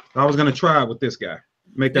 I was going to try it with this guy.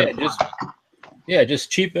 Make that.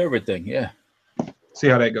 Just cheap everything. Yeah. See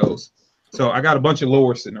how that goes. So I got a bunch of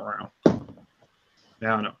lures sitting around.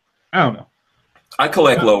 I don't know. I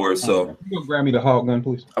collect lowers, so You go grab me the hog gun,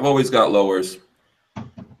 please. I've always got lowers.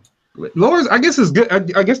 Lowers, I guess, is good.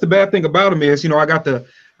 I guess the bad thing about them is,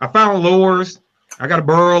 I found lowers. I got a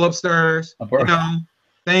burl upstairs.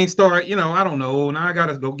 Things start, I don't know. Now I got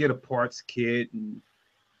to go get a parts kit.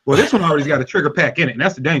 Well, this one already got a trigger pack in it, and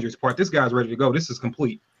that's the dangerous part. This guy's ready to go. This is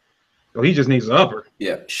complete. So he just needs an upper.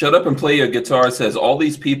 Yeah. Shut up and play your guitar says all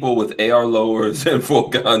these people with AR lowers and full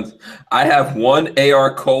guns. I have one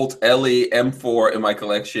AR Colt LE M4 in my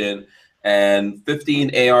collection and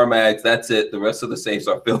 15 AR mags. That's it. The rest of the safes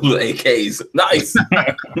are filled with AKs. Nice.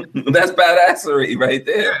 That's badassery right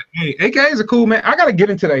there. Hey, AKs are cool, man. I gotta get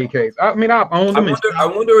into the AKs. I mean, I've owned them. I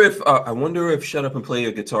wonder if Shut Up and Play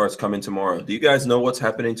Your Guitar is coming tomorrow. Do you guys know what's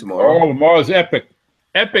happening tomorrow? Oh, tomorrow's epic.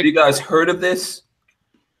 Epic. Have you guys heard of this?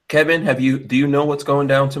 Kevin, do you know what's going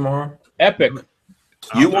down tomorrow? Epic.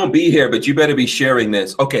 You won't be here, but you better be sharing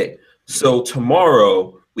this. Okay, so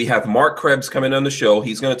tomorrow we have Mark Krebs coming on the show.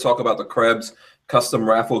 He's going to talk about the Krebs custom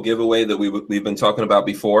raffle giveaway that we've been talking about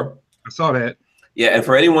before. I saw that. Yeah, and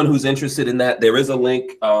for anyone who's interested in that, there is a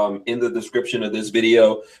link in the description of this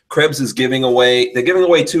video. Krebs is giving away, they're giving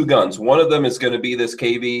away 2 guns. One of them is going to be this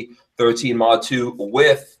KV-13 Mod 2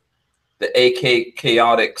 with the AK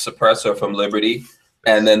Chaotic suppressor from Liberty.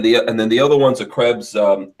 And then the other one's a Krebs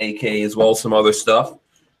AK as well, some other stuff.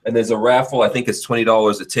 And there's a raffle. I think it's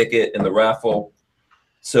 $20 a ticket in the raffle.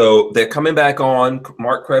 So they're coming back on.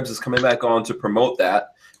 Mark Krebs is coming back on to promote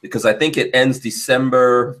that because I think it ends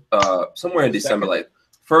December, somewhere in December, like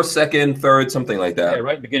 1st, 2nd, 3rd, something like that. Yeah,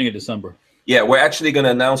 right beginning of December. Yeah, we're actually going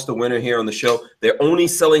to announce the winner here on the show. They're only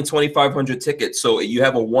selling 2,500 tickets, so you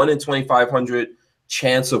have a 1 in 2,500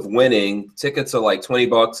 chance of winning. Tickets are like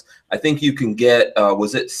 $20. I think you can get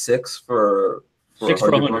was it 6 for 6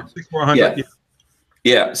 for 100? 6 for 100.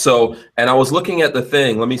 Yeah. So, and I was looking at the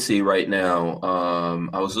thing. Let me see right now.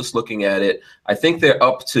 I was just looking at it. I think they're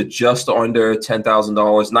up to just under $10,000,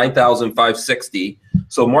 $9,560.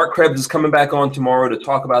 So Mark Krebs is coming back on tomorrow to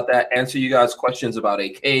talk about that, answer you guys questions about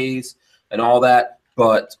AKs and all that.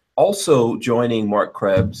 But also joining Mark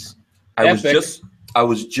Krebs, I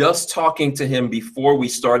was just talking to him before we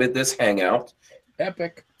started this hangout.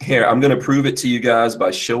 Epic. Here, I'm going to prove it to you guys by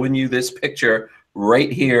showing you this picture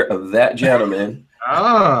right here of that gentleman.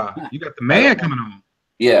 You got the man coming on.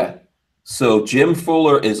 Yeah. So Jim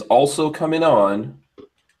Fuller is also coming on.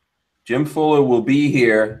 Jim Fuller will be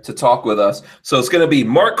here to talk with us. So it's going to be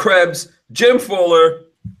Mark Krebs, Jim Fuller,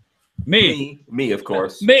 me, of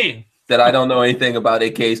course. Me. That I don't know anything about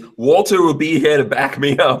AKs. Walter will be here to back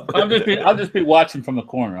me up. I'll just be watching from the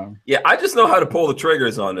corner. Yeah, I just know how to pull the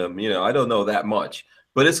triggers on them. I don't know that much.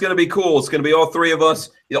 But it's going to be cool. It's going to be all 3 of us.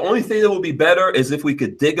 The only thing that will be better is if we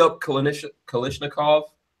could dig up Kalashnikov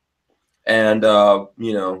and,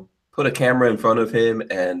 put a camera in front of him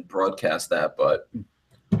and broadcast that. But,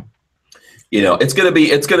 it's going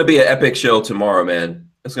to be an epic show tomorrow, man.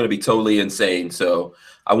 It's going to be totally insane. So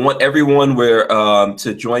I want everyone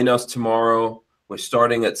to join us tomorrow. We're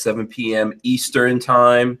starting at 7 p.m. Eastern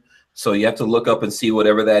time. So you have to look up and see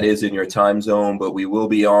whatever that is in your time zone, but we will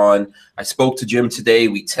be on. I spoke to Jim today.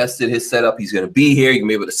 We tested his setup. He's going to be here. You can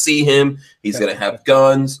be able to see him. He's going to have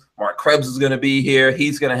guns. Mark Krebs is going to be here.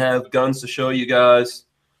 He's going to have guns to show you guys.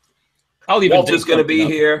 Walter's going to be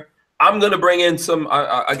here. I'm going to bring in some,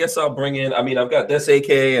 I guess I'll bring in, I've got this AK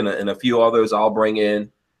and a few others I'll bring in.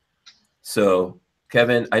 So,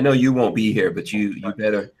 Kevin, I know you won't be here, but you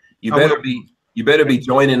better be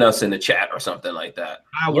joining us in the chat or something like that.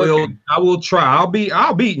 I will try. I'll be,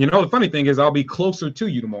 the funny thing is I'll be closer to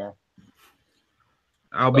you tomorrow.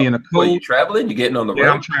 I'll be in a cold. Are you traveling? You getting on the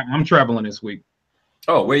road? I'm traveling this week.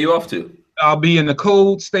 Oh, where are you off to? I'll be in the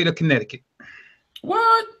cold state of Connecticut.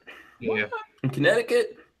 What? Yeah. In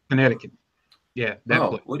Connecticut? Connecticut. Yeah.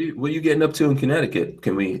 What are you getting up to in Connecticut?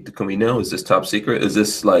 Can we know? Is this top secret? Is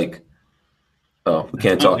this like, we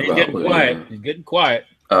can't talk about it. He's getting quiet.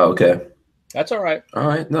 Oh, okay. That's all right. All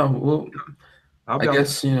right. No, well, I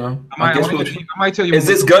guess, I might tell you. Is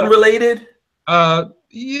this gun related? Yeah.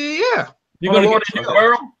 You going to get a new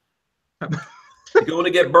barrel? You going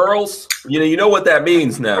to get barrels? You know what that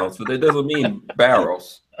means now. So that doesn't mean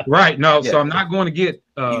barrels. Right. No. Yeah. So I'm not going to get.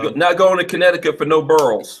 You're not going to Connecticut for no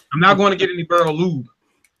barrels. I'm not going to get any barrel lube.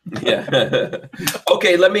 Yeah.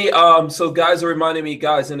 Okay. Let me. So guys are reminding me,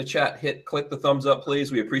 guys in the chat, click the thumbs up,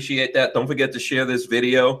 please. We appreciate that. Don't forget to share this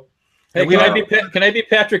video. Hey, can I be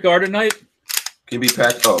Patrick R tonight? Can you be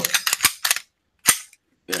Patrick? Oh.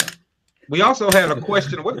 Yeah. We also had a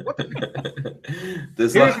question. What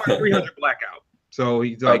here's my 300 blackout. So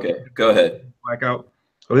he's like, okay, go ahead. Blackout.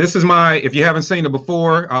 So this is if you haven't seen it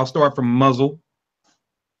before, I'll start from muzzle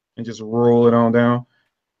and just roll it on down.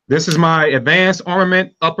 This is my advanced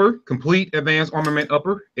armament upper, complete advanced armament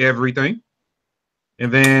upper, everything.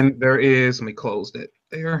 And then there is, let me close that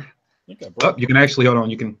there. Oh, you can actually, hold on,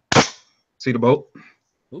 you can see the bolt.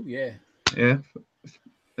 Oh, yeah. Yeah.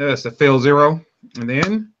 That's the fail 0. And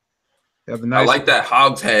then have the nice. I like that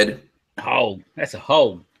hog's head. Hog. That's a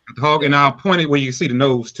hog. The hog, and I'll point it where you can see the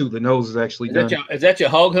nose too. The nose is actually done. Is that your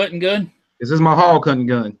hog hunting gun? This is my hog hunting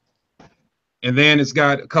gun. And then it's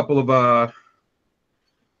got a couple of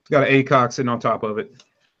it's got an ACOG sitting on top of it.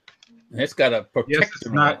 It's got a protector. Yes,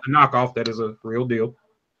 it's not a knockoff. That is a real deal.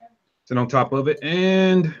 Sitting on top of it,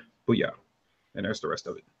 and booyah. And there's the rest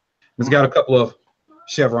of it. It's got a couple of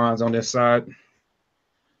chevrons on this side.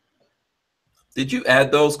 Did you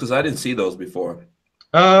add those? Because I didn't see those before.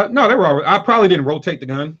 No, they were all. I probably didn't rotate the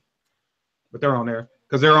gun, but they're on there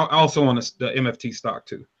because they're also on the MFT stock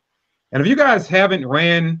too. And if you guys haven't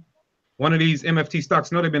ran one of these MFT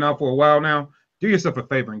stocks, I know they've been out for a while now. Do yourself a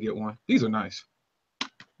favor and get one. These are nice.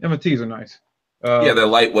 MFTs are nice. Yeah, they're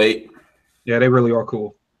lightweight. Yeah, they really are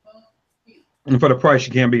cool. And for the price,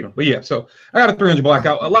 you can't beat them. But yeah, so I got a 300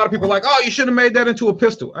 blackout. A lot of people are like, oh, you should have made that into a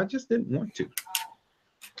pistol. I just didn't want to.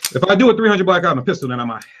 If I do a 300 blackout in a pistol, then I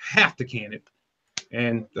might have to can it.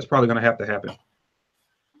 And that's probably going to have to happen.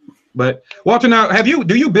 But Walter, now,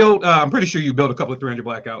 do you build, I'm pretty sure you built a couple of 300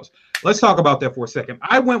 blackouts. Let's talk about that for a second.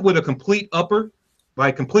 I went with a complete upper,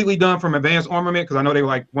 like completely done from advanced armament, because I know they were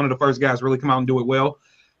like one of the first guys really come out and do it well.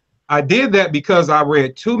 I did that because I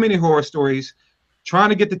read too many horror stories trying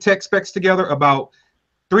to get the tech specs together about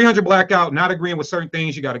 300 blackout, not agreeing with certain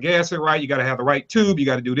things. You got to gas it right. You got to have the right tube. You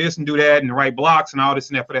got to do this and do that and the right blocks and all this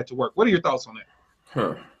and that for that to work. What are your thoughts on that?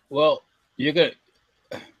 Huh. Well,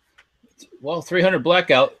 300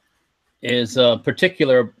 blackout is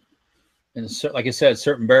particular, in like I said,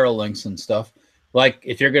 certain barrel lengths and stuff. Like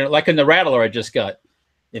if you're gonna, like in the Rattler I just got,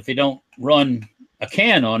 if you don't run a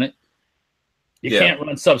can on it, you can't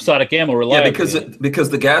run subsonic ammo reliably. Yeah, because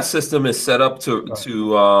the gas system is set up to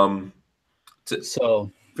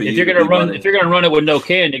so if you're gonna run it with no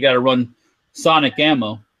can, you got to run sonic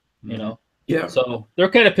ammo. You know. Yeah. So they're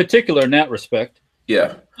kind of particular in that respect.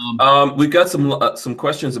 Yeah. We've got some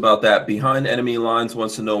questions about that. Behind Enemy Lines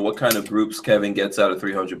wants to know what kind of groups Kevin gets out of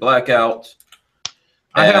 300 blackout.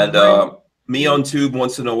 And Me on Tube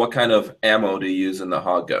wants to know what kind of ammo to use in the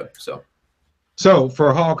hog gun. So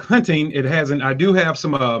for hog hunting, it hasn't. I do have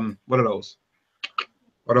some. What are those?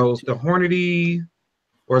 Are those the Hornady,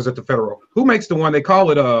 or is it the Federal? Who makes the one? They call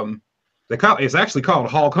it. It's actually called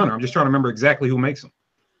Hog Hunter. I'm just trying to remember exactly who makes them.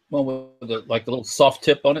 Well, with the little soft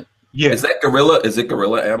tip on it. Yeah. Is that Gorilla? Is it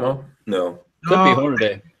Gorilla ammo? No. Could be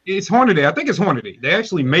Hornady. It's Hornady. I think it's Hornady. They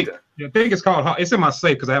actually make it. I think it's called. It's in my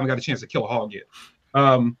safe because I haven't got a chance to kill a hog yet.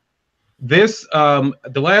 The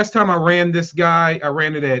last time I ran this guy, I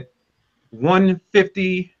ran it at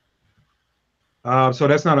 150. So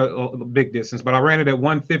that's not a big distance, but I ran it at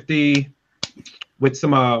 150 with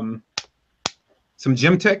some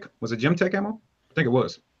Gemtech. Was it Gemtech ammo? I think it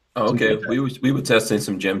was. Oh, okay. We were testing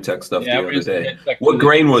some Gemtech stuff the other day. What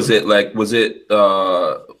grain was it? Like was it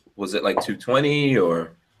like 220 or? I'm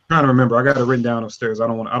trying to remember. I got it written down upstairs. I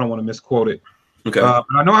don't want to misquote it. Okay. But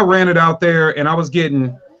I know I ran it out there and I was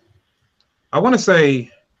getting, I want to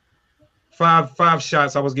say five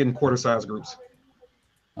shots. I was getting quarter-size groups.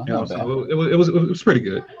 So it was pretty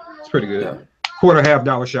good. It's pretty good. Yeah. Quarter,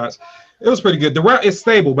 $half shots. It was pretty good. The route is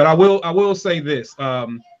stable, but I will say this.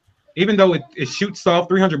 Even though it shoots soft,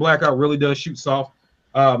 300 blackout really does shoot soft.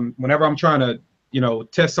 Whenever I'm trying to,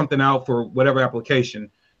 test something out for whatever application,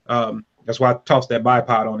 that's why I tossed that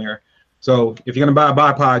bipod on there. So if you're gonna buy a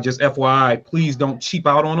bipod, just FYI, please don't cheap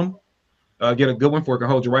out on them. Get a good one for it can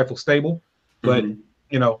hold your rifle stable. But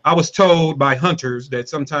I was told by hunters that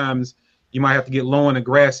sometimes you might have to get low in a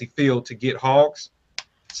grassy field to get hogs.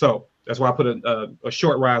 So that's why I put a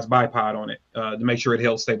short rise bipod on it to make sure it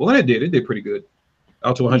held stable, and it did. It did pretty good.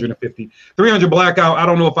 Out to 150. 300 blackout, I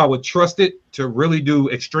don't know if I would trust it to really do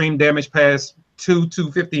extreme damage past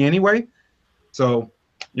 250 anyway. So,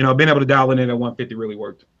 being able to dial it in at 150 really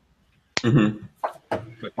worked. Mm-hmm.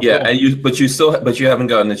 Yeah, but you haven't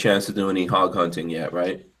gotten the chance to do any hog hunting yet,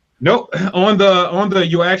 right? Nope. On the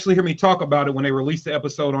you actually hear me talk about it when they released the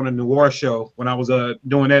episode on the Noir show when I was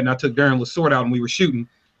doing that, and I took Darren Lasorte out and we were shooting,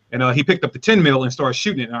 and he picked up the 10 mil and started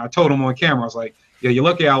shooting it, and I told him on camera, I was like, yeah, you're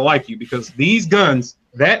lucky I like you, because these guns,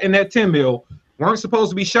 that and that 10 mil, weren't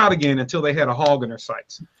supposed to be shot again until they had a hog in their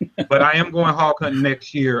sights. But I am going hog hunting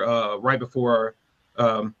next year, right before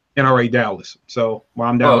NRA Dallas. So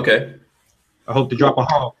while I'm down, okay. I hope to drop a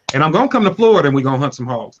hog, and I'm gonna come to Florida and we're gonna hunt some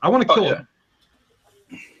hogs. I want to kill them.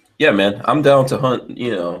 Yeah, man, I'm down to hunt.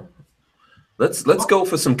 Let's go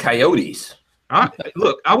for some coyotes.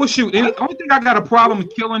 Look, I would shoot any. Only thing I got a problem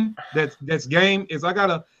with killing that's game is I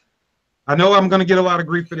know I'm gonna get a lot of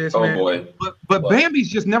grief for this, man. Boy. But Bambi's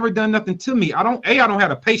just never done nothing to me. I don't have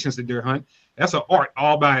the patience to deer hunt. That's an art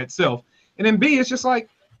all by itself. And then B, it's just like,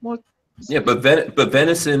 well, yeah, but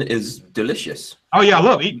venison is delicious. Oh yeah,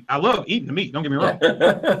 I love eating the meat. Don't get me wrong.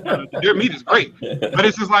 The deer meat is great, but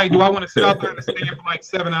it's just like, do I want to sit out there and stand for like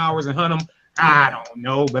 7 hours and hunt them? I don't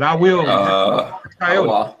know, but I will. Coyote.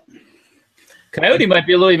 Well. Coyote might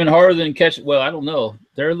be a little even harder than catch. Well, I don't know.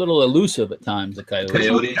 They're a little elusive at times. The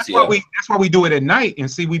coyotes. That's why we do it at night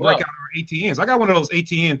and see. We break out our ATNs. I got one of those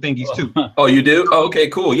ATN thingies too. Oh, you do? Oh, okay,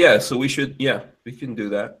 cool. Yeah, so we should. Yeah, we can do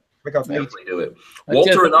that. Definitely do it.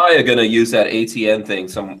 Walter and I are gonna use that ATN thing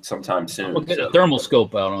sometime soon. We'll get a thermal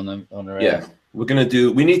scope out on them on their ass. We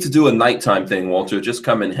need to do a nighttime thing, Walter. Just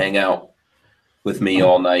come and hang out with me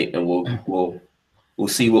all night, and we'll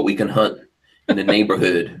see what we can hunt in the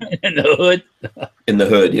neighborhood. In the hood. In the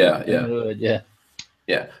hood, yeah. In the hood, yeah.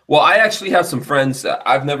 Yeah. Well, I actually have some friends.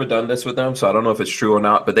 I've never done this with them, so I don't know if it's true or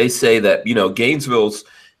not. But they say that Gainesville's.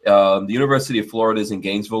 The University of Florida is in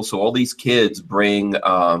Gainesville, so all these kids bring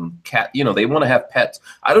cat. They want to have pets.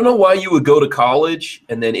 I don't know why you would go to college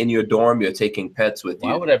and then in your dorm you're taking pets with you.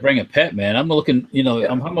 Why would I bring a pet, man? I'm looking.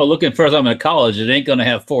 I'm looking first. I'm in college. It ain't gonna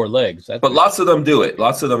have 4 legs. But lots of them do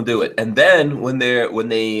it. And then when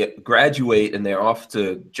they graduate and they're off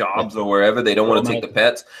to jobs or wherever, they don't want to take the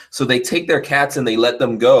pets, so they take their cats and they let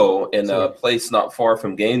them go in a place not far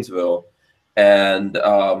from Gainesville. And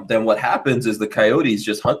then what happens is the coyotes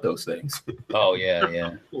just hunt those things. Oh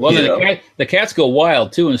yeah. Well, the cats go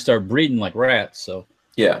wild too and start breeding like rats. So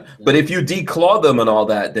yeah, but if you declaw them and all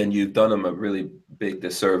that, then you've done them a really big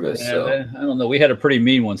disservice. Yeah, so. I don't know. We had a pretty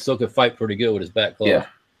mean one. Still could fight pretty good with his back claw. Yeah.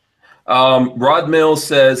 Rod Mills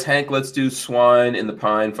says, Hank, let's do swine in the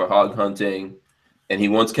pine for hog hunting, and he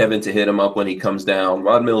wants Kevin to hit him up when he comes down.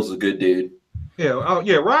 Rod Mills is a good dude.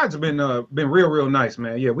 Yeah, Rod's been real nice,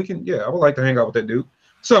 man. Yeah, we can. Yeah, I would like to hang out with that dude.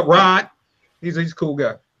 What's up, Rod? He's a cool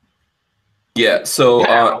guy. Yeah.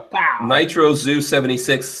 So Nitro Zoo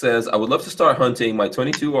 76 says, I would love to start hunting. My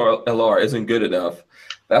 22 LR isn't good enough.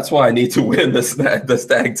 That's why I need to win the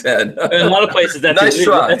Stag 10. In a lot of places, that's nice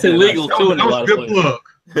illegal. try. That's illegal too. In a lot of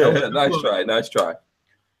Nice places. Nice try.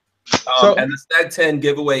 And the Stag 10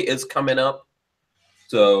 giveaway is coming up.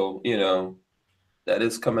 So that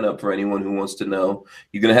is coming up for anyone who wants to know.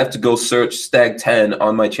 You're going to have to go search Stag 10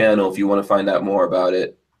 on my channel if you want to find out more about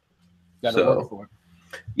it. Work for it.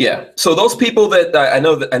 Yeah. So those people that I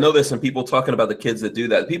know there's some people talking about the kids that do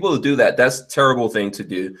that. People that do that, that's a terrible thing to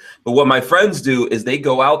do. But what my friends do is they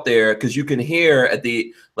go out there, because you can hear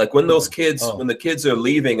when those kids, when the kids are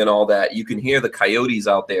leaving and all that, you can hear the coyotes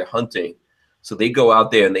out there hunting. So they go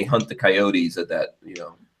out there and they hunt the coyotes at that,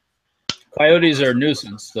 Coyotes are a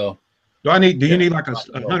nuisance, though. Do you need like a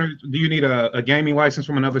hunter? Do you need a gaming license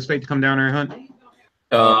from another state to come down there and hunt?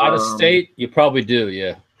 Out of state, you probably do,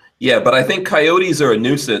 yeah. Yeah, but I think coyotes are a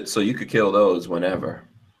nuisance, so you could kill those whenever.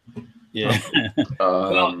 Yeah.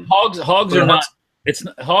 Well, hogs are not.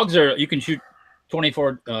 Hogs are, you can shoot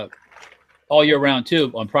 24 all year round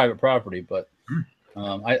too on private property, but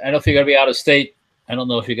I don't know if you got to be out of state. I don't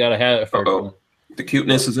know if you got to have it for. The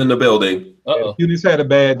cuteness is in the building. Cuteness had a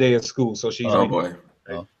bad day at school, so she's. Oh boy.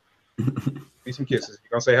 Need some kisses. You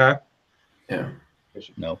gonna say hi? Yeah.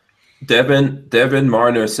 No. Devin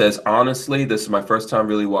Marner says, honestly, this is my first time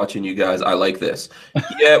really watching you guys. I like this.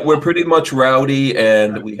 Yeah, we're pretty much rowdy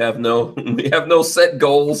and we have no set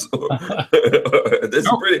goals. This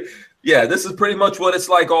is pretty much what it's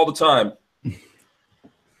like all the time.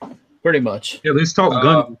 Pretty much. Yeah, let's talk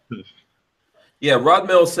guns. Yeah, Rod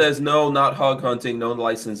Mill says no, not hog hunting, no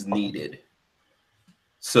license needed.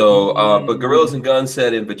 So, but Gorillas and Guns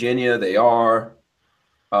said in Virginia they are.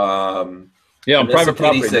 Yeah, on private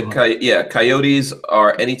property. Said, coyotes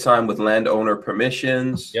are anytime with landowner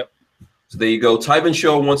permissions. Yep. So there you go. Tyven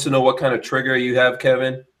Show wants to know what kind of trigger you have,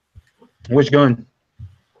 Kevin. Which gun?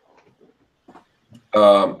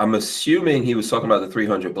 I'm assuming he was talking about the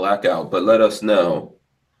 300 Blackout, but let us know.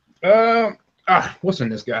 What's in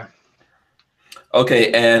this guy?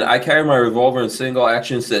 Okay, and I carry my revolver in single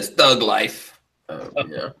action. Says Thug Life.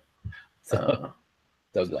 Yeah. Thug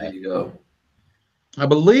Life. There you go. I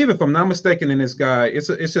believe, if I'm not mistaken, in this guy, it's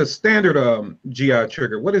a standard GI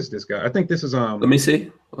trigger. What is this guy? I think this is Let me see.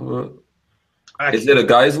 Is it a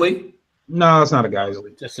Geisley? No, it's not a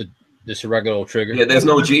Geisley. Just a regular old trigger. Yeah, there's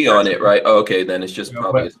no G on it, right? Oh, okay, then it's just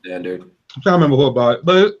probably a standard. I'm trying to remember who about it,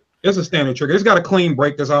 but it's a standard trigger. It's got a clean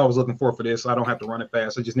break. That's all I was looking for this. I don't have to run it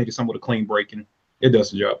fast. I just needed something with a clean break, and it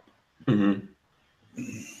does the job.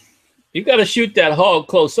 You got to shoot that hog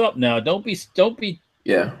close up now. Don't be.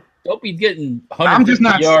 Yeah. Don't be getting I'm just 150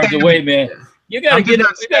 not yards stabbing. away, man. You gotta I'm get it.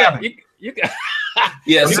 just not You got.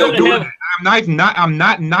 Yeah, You so gotta have- I'm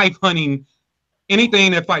not knife hunting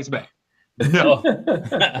anything that fights back. No,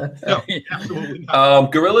 no, absolutely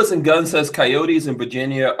not. Gorillas and Guns says coyotes in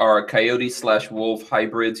Virginia are coyote/wolf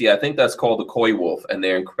hybrids. Yeah, I think that's called a coy wolf, and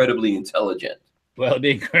they're incredibly intelligent. Well,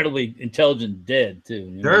 be incredibly intelligent dead too.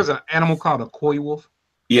 You know? There's an animal called a coy wolf.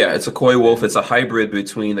 Yeah, it's a coy wolf. It's a hybrid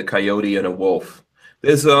between a coyote and a wolf.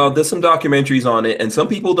 There's some documentaries on it, and some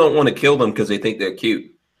people don't want to kill them because they think they're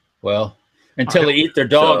cute. Well, until they eat their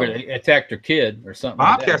dog or they attack their kid or something.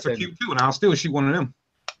 Bobcats like are cute too, and I'll still shoot one of them.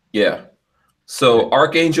 Yeah. So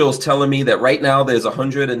Archangel is telling me that right now there's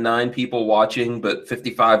 109 people watching, but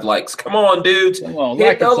 55 likes. Come on, dudes. Come on,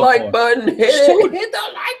 hit the like button. Hit it. Hit the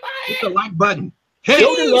like button. Hit the like button.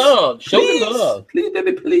 Show the love. Show the love. Please,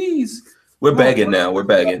 baby, please. We're begging now. We're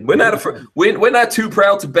begging. We're not too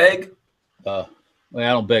proud to beg. Well, I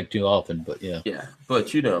don't beg too often, but yeah. Yeah,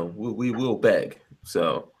 but you know, we will beg.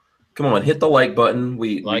 So come on, hit the like button.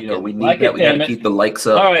 We need that. We got to keep the likes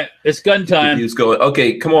up. All right, it's gun time. Views going.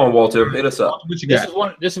 Okay, come on, Walter, hit us up. What you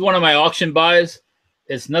got? This is one of my auction buys.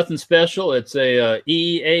 It's nothing special. It's a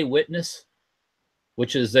EEA Witness,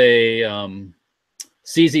 which is a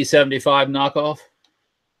CZ75 knockoff,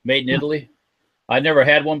 made in Italy. I never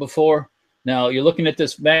had one before. Now you're looking at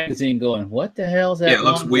this magazine, going, "What the hell is that?" Yeah, it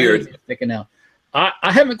looks weird. Sticking out. I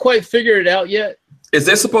haven't quite figured it out yet. Is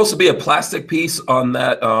there supposed to be a plastic piece on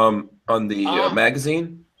that on the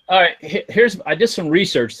magazine? All right, I did some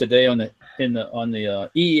research today on the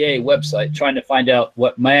EEA website, trying to find out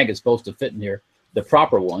what mag is supposed to fit in here, the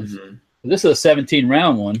proper ones. Mm-hmm. This is a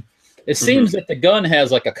 17-round one. It seems that the gun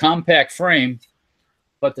has like a compact frame,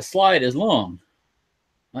 but the slide is long.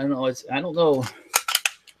 I don't know.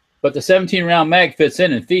 But the 17-round mag fits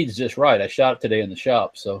in and feeds just right. I shot it today in the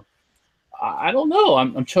shop, so I don't know.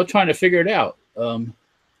 I'm trying to figure it out.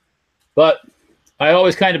 But I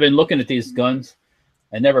always kind of been looking at these guns.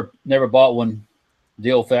 I never bought one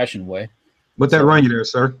the old-fashioned way. What that run you there,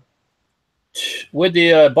 sir? With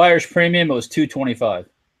the buyer's premium, it was $225.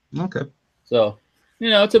 Okay. So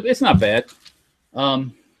it's not bad.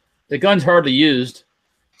 The gun's hardly used,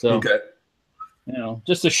 so okay.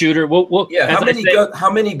 Just a shooter. We'll yeah.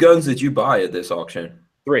 How many guns did you buy at this auction?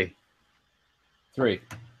 Three.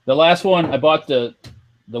 The last one I bought the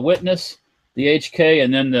Witness, the HK,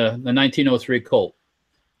 and then the 1903 Colt,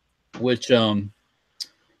 which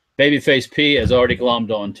Babyface P has already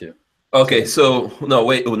glommed onto. Okay, so no,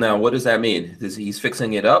 wait. Now, what does that mean? He's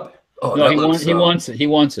fixing it up? Oh, no, he wants it. He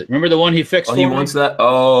wants it. Remember the one he fixed? Oh, he wants that.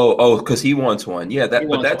 Oh, because he wants one. Yeah,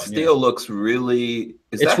 that still looks really.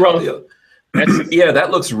 It's rough. Yeah,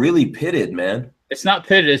 that looks really pitted, man. It's not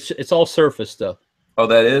pitted. It's all surface stuff. Oh,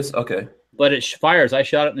 that is okay. But it fires. I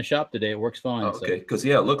shot it in the shop today. It works fine. Oh, okay, because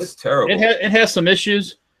it looks terrible. It has some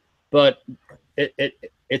issues, but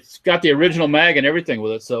it's got the original mag and everything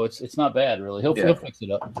with it, so it's not bad really. He'll fix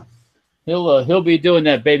it up. He'll be doing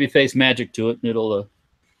that babyface magic to it, and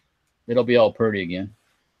it'll be all pretty again.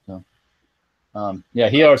 So yeah,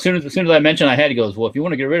 as soon as I mentioned I had, he goes, well, if you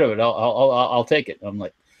want to get rid of it, I'll take it. I'm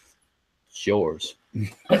like, it's yours.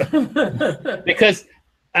 Because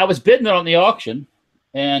I was bidding it on the auction,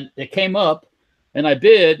 and it came up, and I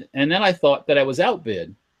bid, and then I thought that I was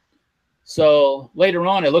outbid. So later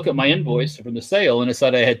on, I look at my invoice from the sale, and it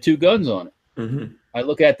said I had 2 guns on it. Mm-hmm. I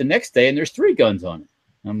look at the next day, and there's 3 guns on it.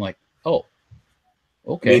 I'm like, oh,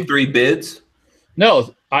 okay. You made 3 bids?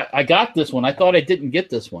 No, I got this one. I thought I didn't get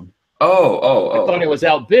this one. I thought I was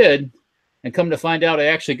outbid, and come to find out I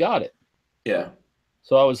actually got it. Yeah.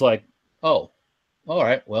 So I was like, oh, all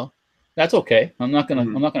right, well, that's okay. I'm not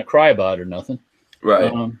gonna cry about it or nothing.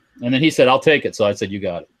 Right. And then he said, I'll take it. So I said, you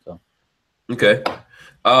got it. So. Okay.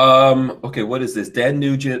 Okay, what is this? Dan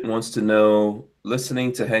Nugent wants to know,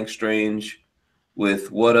 listening to Hank Strange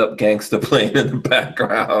with What Up Gangsta playing in the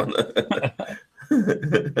background.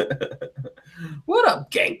 What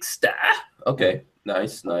up, gangsta? Okay,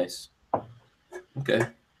 nice. Okay.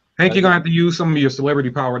 Hank, you're going to have to use some of your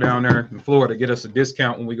celebrity power down there in Florida to get us a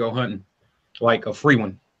discount when we go hunting, like a free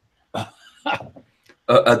one.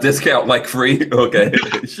 A discount, like free? Okay,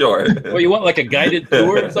 sure. Well, you want like a guided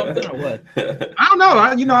tour or something, or what? I don't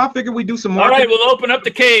know. I figured we do some more. All right, we'll open up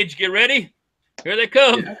the cage. Get ready. Here they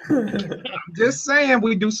come. Yeah. I'm just saying,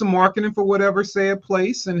 we do some marketing for whatever said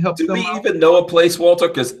place and help them. Do we even know a place, Walter?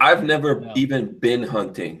 Because I've never even been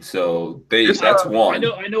hunting, so that's one.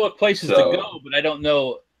 I know of places to go, but I don't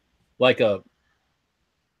know like a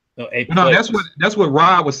place. No, that's what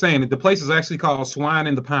Rod was saying. The place is actually called Swine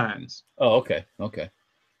in the Pines. Oh, okay.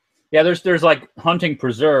 Yeah, there's like hunting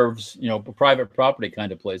preserves, private property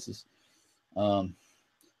kind of places.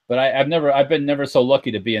 But but I've been never so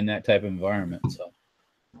lucky to be in that type of environment. So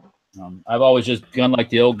I've always just gone like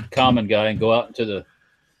the old common guy and go out into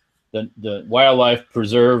the wildlife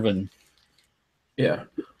preserve and get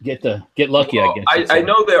lucky. Well, I guess I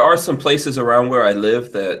know there are some places around where I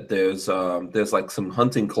live that there's like some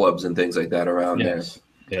hunting clubs and things like that around there.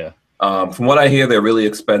 Yeah. From what I hear, they're really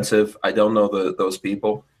expensive. I don't know those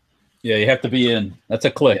people. Yeah, you have to be in. That's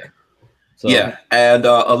a click. So. Yeah, and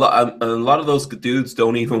a lot of those dudes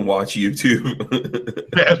don't even watch YouTube.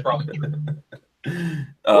 That's probably true.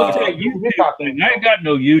 What's that YouTube thing? I ain't got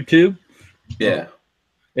no YouTube. Yeah.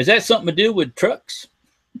 Is that something to do with trucks?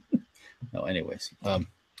 No, anyways.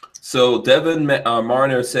 So Devin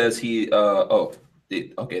Marner says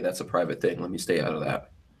okay, that's a private thing. Let me stay out of that.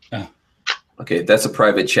 Okay, that's a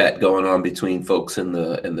private chat going on between folks in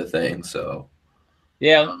the thing. So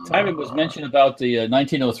yeah, Tyler was mentioning about the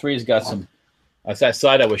 1903's got some. That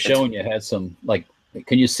side I was showing you had some like.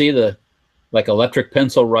 Can you see the like electric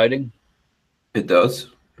pencil writing? It does.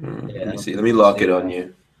 Yeah. Let me see. Let me lock it on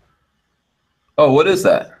you. Oh, what is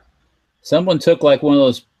that? Someone took like one of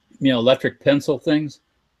those, electric pencil things.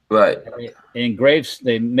 Right. And engraved.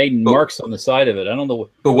 They made marks on the side of it. I don't know.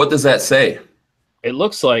 But what does that say? It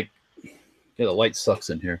looks like. Yeah, the light sucks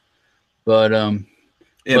in here, but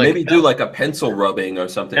yeah, like, maybe do like a pencil rubbing or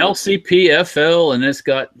something. LCPFL, and it's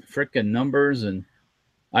got freaking numbers, and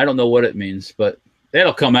I don't know what it means, but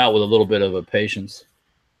that'll come out with a little bit of a patience.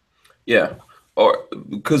 Yeah, or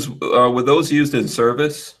because were those used in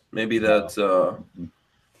service? Maybe that's no.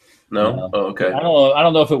 Oh, okay. I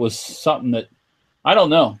don't know if it was something that I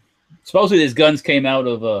don't know. Supposedly these guns came out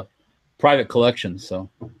of private collections, so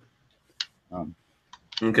okay.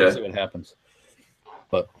 We'll see what happens.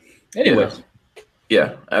 But anyways.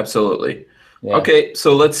 Yeah, absolutely. Yeah. Okay,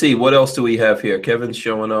 so let's see. What else do we have here? Kevin's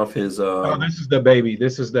showing off his. Oh, this is the baby.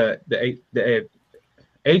 This is the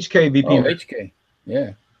HK VP. Oh, HK.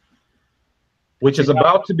 Yeah. Which is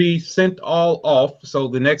about to be sent all off. So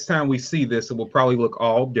the next time we see this, it will probably look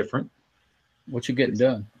all different. What you getting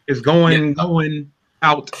done? It's going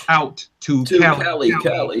out to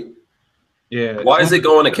Cali. Yeah. Why is it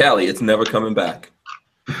going to Cali? It's never coming back.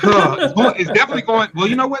 It's definitely going. Well,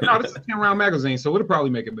 you know what? No, this is a 10-round magazine, so it'll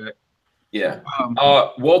probably make it back. Yeah.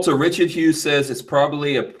 Walter Richard Hughes says it's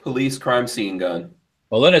probably a police crime scene gun.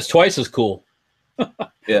 Well, then it's twice as cool.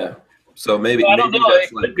 Yeah. So maybe I don't know. That's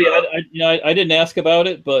it could be. I didn't ask about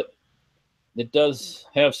it, but it does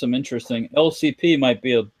have some interesting. LCP might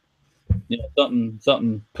be a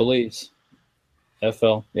something police.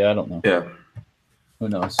 FL. Yeah, I don't know. Yeah. Who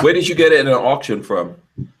knows? Where did you get it in an auction from?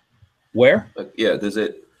 Where? Yeah, does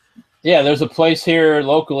it? Yeah, there's a place here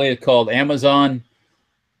locally called Amazon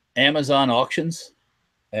Auctions,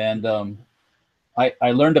 and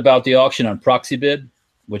I learned about the auction on ProxyBid,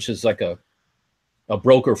 which is like a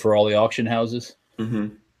broker for all the auction houses,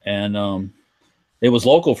 and it was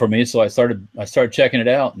local for me, so I started checking it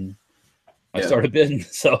out, and I started bidding.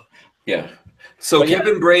 So yeah. So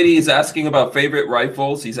Kevin Brady is asking about favorite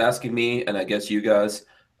rifles. He's asking me, and I guess you guys.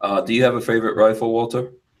 Do you have a favorite rifle,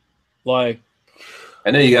 Walter? Like, I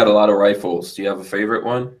know you got a lot of rifles. Do you have a favorite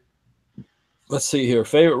one? Let's see here.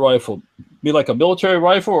 Favorite rifle. Be like a military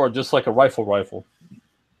rifle or just like a rifle? Well,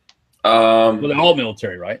 they're all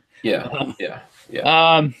military, right? Yeah.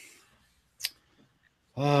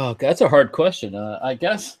 Oh, that's a hard question. I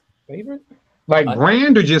guess favorite? Like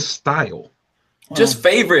brand or just style? Just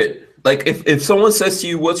favorite. Like if someone says to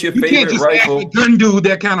you, "What's your favorite can't just rifle?" Ask a gun dude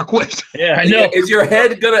that kind of question. Yeah, I know. Is your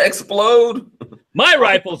head gonna explode? My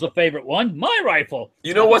rifle's a favorite one. My rifle.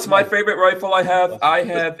 You know what's my favorite rifle I have? I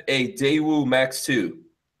have a Daewoo Max 2.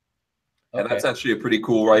 And that's actually a pretty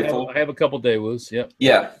cool rifle. I have a couple Daewoos, yep.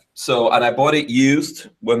 Yeah. So, and I bought it used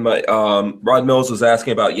when my Rod Mills was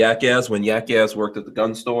asking about Yak Yaz when Yak Yaz worked at the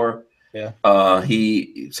gun store. Yeah.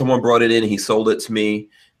 Someone brought it in, he sold it to me,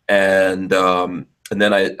 and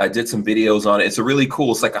then I did some videos on it. It's a really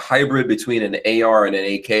cool, it's like a hybrid between an AR and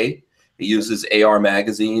an AK. It uses AR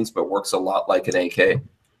magazines, but works a lot like an AK.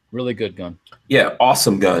 Really good gun. Yeah,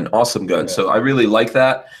 awesome gun. Yeah. So I really like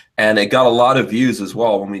that. And it got a lot of views as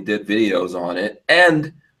well when we did videos on it.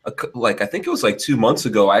 And I think it was like 2 months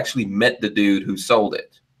ago, I actually met the dude who sold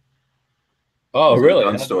it. Oh, really?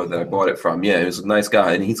 The gun store that I bought it from. Yeah, he was a nice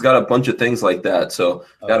guy. And he's got a bunch of things like that. So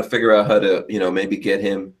got to figure out how to, maybe get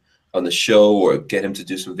him on the show or get him to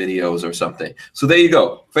do some videos or something. So there you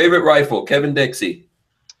go. Favorite rifle, Kevin Dixie.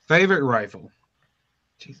 Favorite rifle.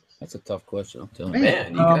 Jesus, that's a tough question. I'm telling you.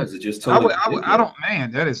 Man, you guys are just totally. I don't.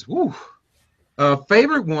 Man, that is. Woo.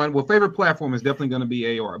 Favorite one. Well, favorite platform is definitely going to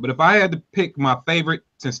be AR. But if I had to pick my favorite,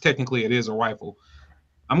 since technically it is a rifle,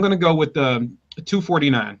 I'm going to go with the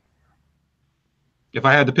 249. If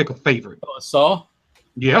I had to pick a favorite. Oh, a saw?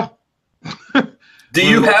 Yeah. Do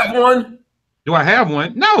you have one? Do I have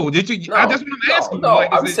one? No. Did you? No, That's what I'm asking. No,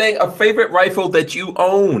 Like, I'm saying a favorite rifle that you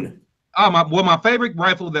own. My favorite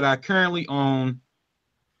rifle that I currently own,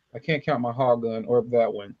 I can't count my hog gun or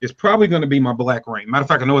that one. It's probably going to be my Black Rain. Matter of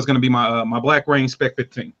fact, I know it's going to be my my Black Rain Spec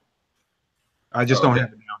 15. I just don't have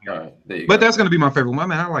it down here. All right, but that's going to be my favorite one. I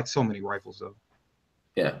mean, I like so many rifles though.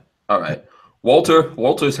 Yeah. All right.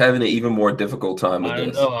 Walter's having an even more difficult time with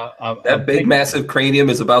this. That big, massive cranium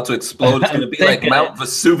is about to explode. It's going to be like Mount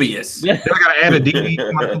Vesuvius. I got to add a DD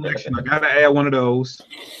to my collection. I got to add one of those.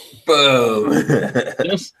 Boom.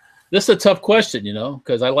 This is a tough question, you know,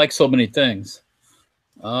 because I like so many things.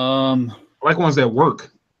 I like ones that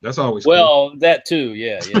work. That's always cool. That too.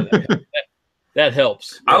 Yeah. That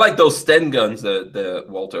helps. I like those Sten guns that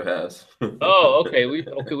Walter has. Oh, okay. We're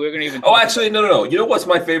gonna even. Oh, actually, no. You know what's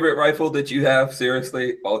my favorite rifle that you have?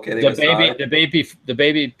 Seriously, all kidding aside. The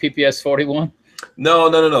baby PPS 41.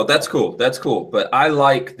 No. That's cool. But I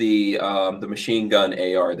like the machine gun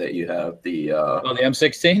AR that you have. The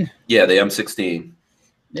M16. Yeah, the M16.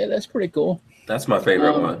 Yeah, that's pretty cool. That's my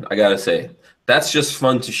favorite one. I gotta say, that's just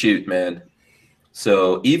fun to shoot, man.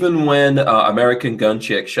 So even when American Gun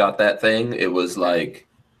Chick shot that thing, it was like,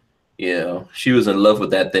 you know, she was in love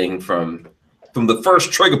with that thing from the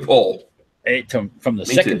first trigger pull. From the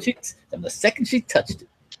second she touched it.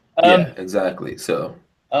 Yeah, exactly. So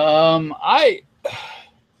I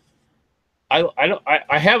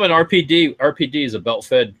have an RPD. RPD is a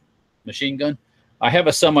belt-fed machine gun. I have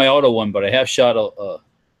a semi-auto one, but I have shot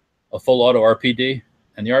a full auto RPD,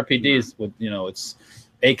 and the RPD is with, you know, it's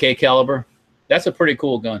AK caliber. That's a pretty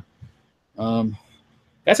cool gun.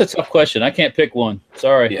 That's a tough question. I can't pick one.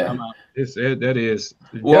 Sorry. Yeah. That is.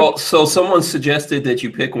 Well, so someone suggested that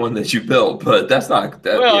you pick one that you built, but that's not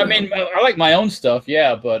that. Well, I mean, I like my own stuff,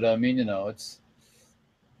 yeah, but I mean, you know, it's.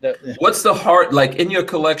 What's the hard, like in your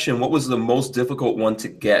collection, what was the most difficult one to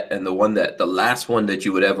get, and the last one that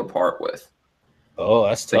you would ever part with? Oh,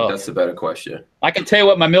 that's tough. I think that's a better question. I can tell you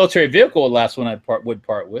what my military vehicle, the last one I would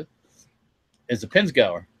part with, is a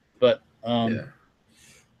Pinsgauer, but. Yeah.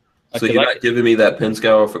 So you're not giving me that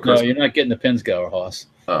Pinsgauer for Christmas? No, you're not getting the Pinsgauer, Hoss.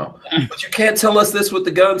 Oh, but you can't tell us this with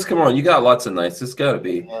the guns. Come on, you got lots of nice. It's got to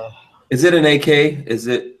be. Is it an AK? Is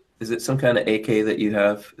it some kind of AK that you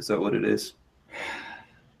have? Is that what it is?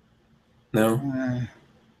 No.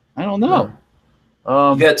 I don't know.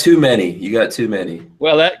 No. You got too many. You got too many.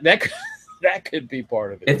 Well, that could be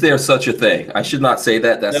part of it. If there's such a thing, I should not say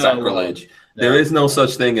that. That's sacrilege. No. There is no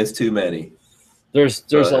such thing as too many. There's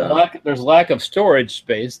lack of storage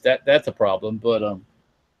space. That's a problem. But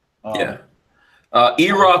yeah.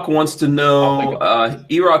 E-Rock wants to know.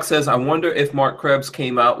 E-Rock says, "I wonder if Mark Krebs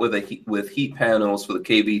came out with heat panels for the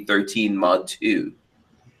KV-13 Mod 2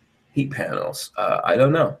 heat panels. I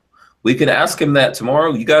don't know. We can ask him that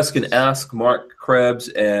tomorrow. You guys can ask Mark Krebs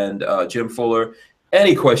and Jim Fuller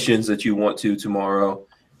any questions that you want to tomorrow.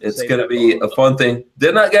 It's going to be a fun thing.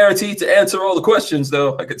 They're not guaranteed to answer all the questions,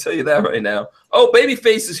 though. I can tell you that right now. Oh,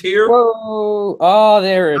 Babyface is here. Whoa. Oh,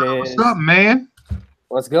 there it is. What's up, man?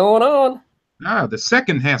 What's going on? The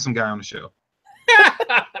second handsome guy on the show.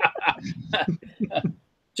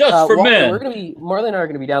 Just for Walther, men. Marley and I are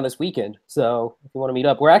going to be down this weekend. So if you want to meet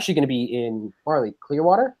up, we're actually going to be in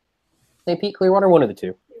Clearwater? St. Pete, Clearwater? One of the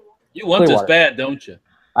two. You want this bad, don't you?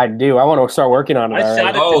 I do. I want to start working on it.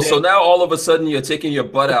 So now all of a sudden you're taking your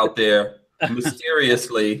butt out there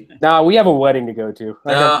mysteriously. No, we have a wedding to go to.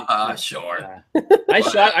 Sure. I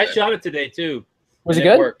shot it today too. Was it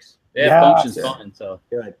good? Works. Yeah, functions fine. So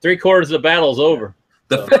good. 3/4 of the battle's over.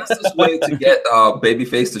 The fastest way to get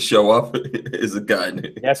Babyface to show up is a gun.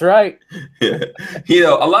 That's right. Yeah. You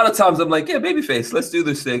know, a lot of times I'm like, yeah, Babyface, let's do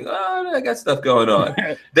this thing. I got stuff going on.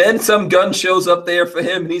 Then some gun shows up there for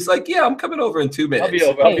him, and he's like, yeah, I'm coming over in 2 minutes. I'll be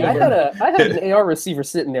over. I had an AR receiver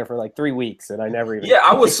sitting there for like 3 weeks, and I never even. Yeah,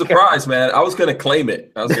 I was surprised, man. I was gonna claim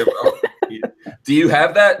it. I was gonna. Do you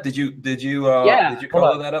have that? Did you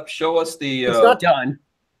color that up? Show us the. It's not done.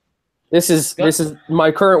 This is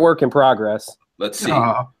my current work in progress. Let's see.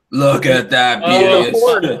 Look at that beauty.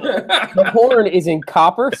 The horn is in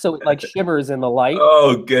copper, so it like shimmers in the light.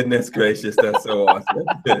 Oh, goodness gracious. That's so awesome.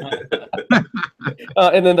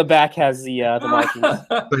 And then the back has the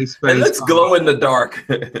markings. And let's glow in the dark.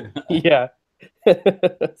 Yeah.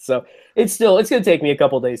 So it's going to take me a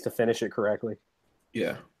couple days to finish it correctly.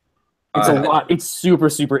 Yeah. It's a lot. It's super,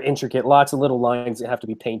 super intricate. Lots of little lines that have to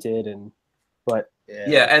be painted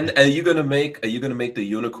Yeah, and are you gonna make the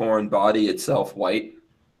unicorn body itself white?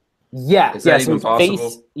 Yeah, is that even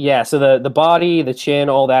possible? So the body, the chin,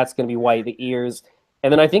 all that's gonna be white. The ears,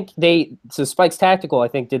 and then I think Spike's Tactical, I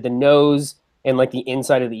think, did the nose and like the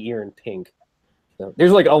inside of the ear in pink. So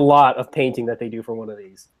there's like a lot of painting that they do for one of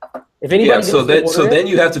these. If anybody, yeah. So then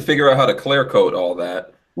you have to figure out how to clear coat all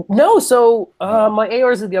that. No, so my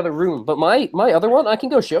AR's in the other room, but my other one I can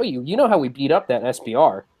go show you. You know how we beat up that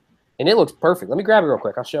SPR, and it looks perfect. Let me grab it real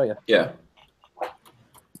quick. I'll show you. Yeah.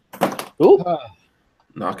 Ooh.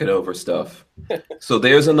 Knock it over stuff. So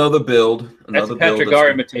there's another build. That's a Patrick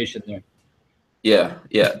R imitation there. Yeah,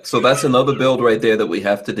 yeah. So that's another build right there that we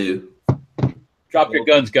have to do. Drop your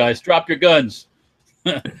guns, guys. Drop your guns.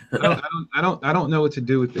 I don't know what to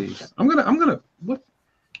do with these. I'm gonna what?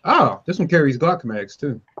 Oh, this one carries Glock mags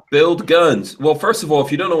too. Build guns. Well, first of all,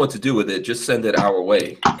 if you don't know what to do with it, just send it our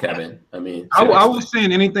way, Kevin. I mean, I was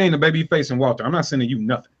saying anything to Babyface and Walter. I'm not sending you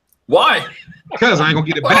nothing. Why? Because I ain't gonna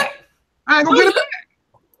get it back. I ain't gonna get it back.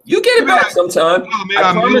 You get it back sometime. Oh, man,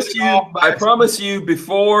 I promise you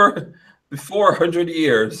before 100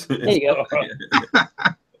 years. There you go.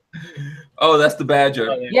 Oh, that's the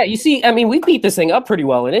Badger. Yeah, you see, I mean, we beat this thing up pretty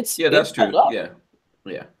well, and it's that's true. Up. Yeah,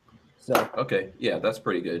 yeah. So okay, yeah, that's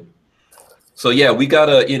pretty good. So yeah, we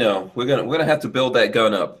gotta, we're gonna have to build that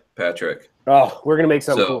gun up, Patrick. Oh, we're gonna make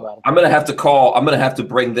something cool about it. I'm gonna have to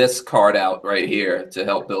bring this card out right here to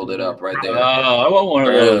help build it up right there. Oh, I want one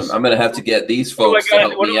of those. I'm gonna have to get these folks to help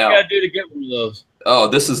me out. What do I gotta do to get one of those? Oh,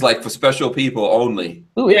 this is like for special people only.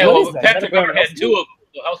 Ooh, yeah, well, Patrick already had 2 of them.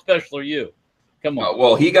 So how special are you? Come on.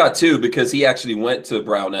 Well, he got 2 because he actually went to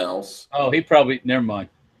Barnauls. Oh, he probably never mind.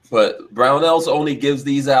 But Barnauls only gives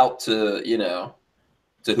these out to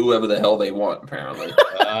to whoever the hell they want, apparently.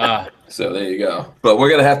 So there you go. But we're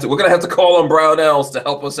gonna have to call on Barnauls to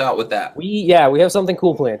help us out with that. We have something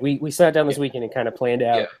cool planned. We sat down this weekend and kind of planned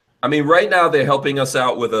out. Yeah. I mean, right now they're helping us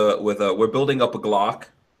out with we're building up a Glock.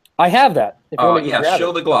 I have that. Yeah,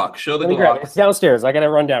 show the Glock. Show the Glock. It's downstairs. I gotta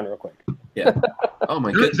run down real quick. Yeah. Oh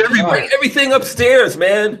my goodness. Everything upstairs,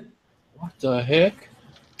 man. What the heck?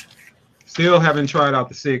 Still haven't tried out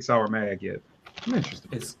the 6-hour mag yet. I'm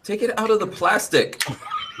interested. Take it out of the plastic.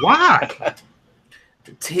 Why?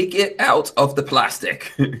 Take it out of the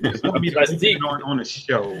plastic. on a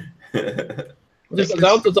show. This is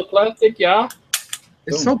out of the plastic, yeah.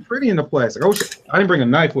 It's so pretty in the plastic. I didn't bring a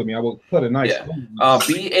knife with me. I will put a knife. Yeah.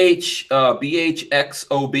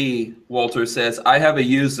 BHXOB Walter says, I have a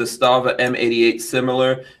used Zastava M88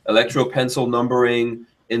 similar electro pencil numbering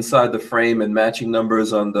inside the frame and matching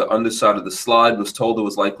numbers on the underside of the slide. Was told it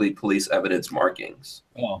was likely police evidence markings.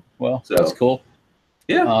 Oh, well, that's cool.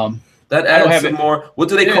 Yeah. That adds some more. What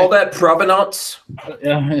do they call that? Provenance?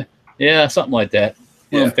 Yeah, something like that.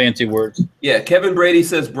 Fancy words. Yeah, Kevin Brady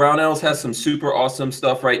says Brownells has some super awesome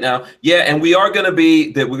stuff right now. Yeah, and we are gonna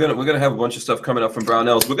be we're gonna have a bunch of stuff coming up from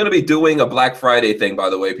Brownells. We're gonna be doing a Black Friday thing, by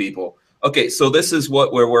the way, people. Okay, so this is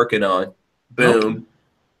what we're working on. Boom.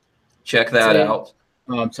 Check that out.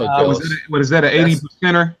 Oh, I'm so jealous. What is that? An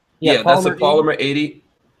 80%er? Yeah, that's a polymer 80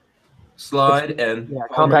 slide and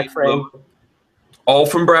compact frame. All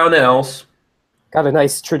from Brownells. Got a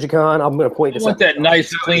nice Trigicon. I'm going to point this out. I want that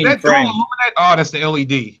nice clean frame. Oh, that's the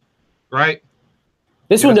LED, right?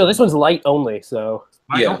 This one, no, this one's light only. So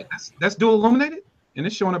yeah, that's dual illuminated, and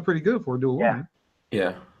it's showing up pretty good for a dual illuminated.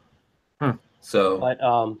 Yeah. Huh. So, but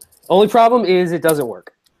only problem is it doesn't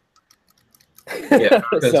work. Yeah,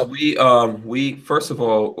 because we first of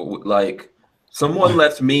all, like, someone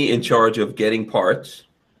left me in charge of getting parts,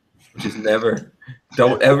 which is never.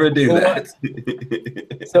 Don't ever do that.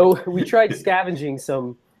 So we tried scavenging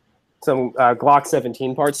some Glock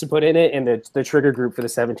 17 parts to put in it, and the trigger group for the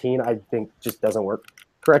 17 I think just doesn't work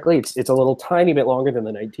correctly. It's a little tiny bit longer than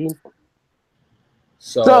the 19.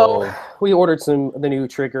 So we ordered the new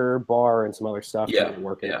trigger bar and some other stuff. Yeah,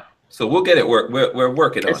 yeah. So we'll get it work. We're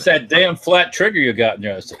working on it. It's that damn flat trigger you got in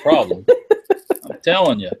there. That's the problem. I'm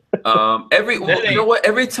telling you. You know what?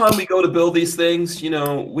 Every time we go to build these things,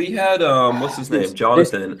 we had what's his name,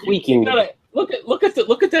 Jonathan. Tweaking. Look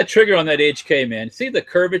at that trigger on that HK, man. See the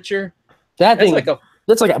curvature? That's like a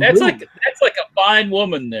fine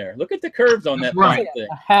woman there. Look at the curves on that fine thing.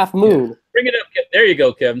 A half moon. Yeah. Bring it up. There you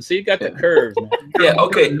go, Kevin. See, you got the curves, man. Yeah,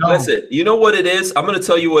 okay. Listen, you know what it is? I'm going to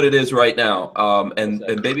tell you what it is right now. And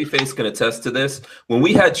Babyface can attest to this. When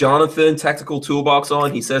we had Jonathan Tactical Toolbox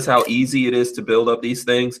on, he says how easy it is to build up these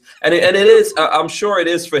things. And it is, I'm sure it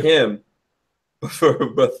is for him. But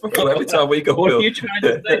for every time we go what are you trying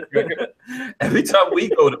to say, every time we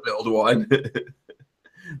go to build one,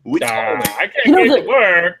 I can't get it to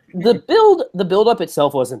work. The build up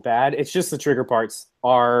itself wasn't bad. It's just the trigger parts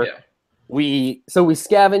are we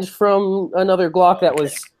scavenged from another Glock that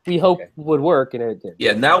we hoped would work, and it did.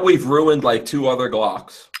 Yeah, now we've ruined like 2 other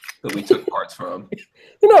Glocks that we took parts from.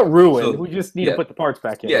 They're not ruined. We just need to put the parts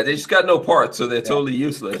back in. Yeah, they just got no parts, so they're totally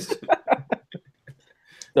useless.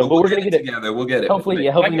 So, but we'll we're gonna get it together. We'll get it. Hopefully,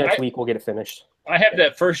 hopefully next week we'll get it finished. I have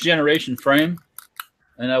that first generation frame,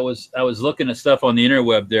 and I was looking at stuff on the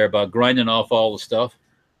interweb there about grinding off all the stuff.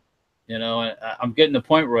 You know, and I'm getting to the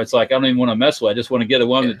point where it's like I don't even want to mess with it. I just want to get a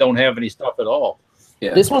one that don't have any stuff at all.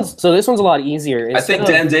 Yeah. This one's a lot easier. I think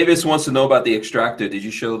Dan Davis wants to know about the extractor. Did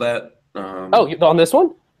you show that? On this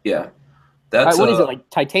one? Yeah. That's what is it, like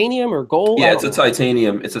titanium or gold? Yeah, it's a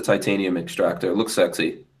titanium. It's a titanium extractor. It looks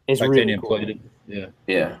sexy. It's titanium really cool. plated. Yeah.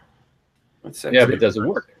 Yeah. That's sexy. Yeah, but does it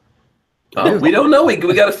work? We don't know. We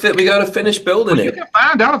gotta finish building it. You can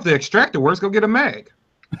find out if the extractor works. Go get a mag.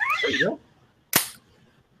 There you go.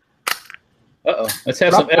 Uh-oh. Let's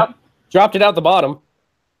have some. Dropped it out the bottom.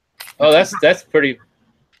 Oh, that's pretty.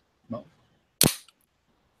 No.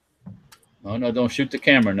 Oh no! Don't shoot the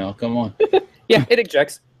camera now. Come on. Yeah, it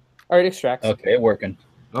ejects. All right, extracts. Okay, working.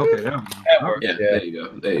 Okay, That worked. Yeah, there you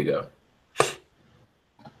go. There you go.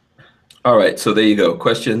 All right, so there you go.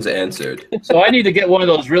 Questions answered. So I need to get one of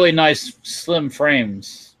those really nice slim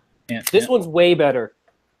frames. This one's way better.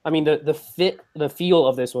 I mean, the feel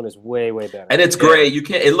of this one is way better. And it's gray. You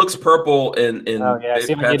can't. It looks purple in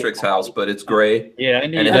Patrick's house, but it's gray. Yeah, I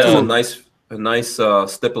need and it has a nice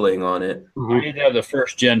stippling on it. I need to have the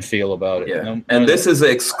first gen feel about it. Yeah, and this is an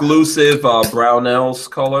exclusive Barnauls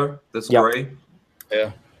color. This gray.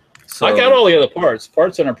 Yeah. So, I got all the other parts.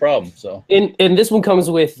 Parts aren't a problem. So. And this one comes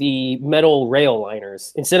with the metal rail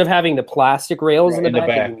liners instead of having the plastic rails in the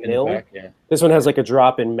back. Yeah. This one has like a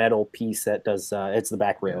drop-in metal piece that does. It's the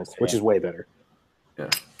back rails, which is way better. Yeah.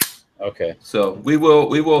 Okay. So we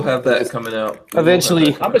will have that coming out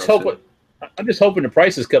eventually. I'm just hoping the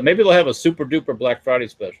prices cut. Maybe they'll have a super duper Black Friday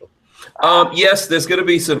special. Yes, there's going to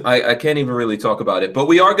be some. I can't even really talk about it, but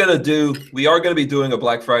we are going to be doing a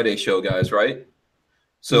Black Friday show, guys. Right?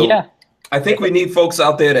 So yeah. I think we need folks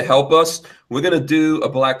out there to help us. We're going to do a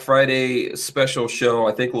Black Friday special show.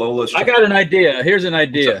 I think Lola's. I got an idea. Here's an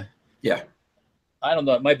idea. Yeah. I don't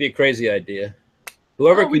know. It might be a crazy idea.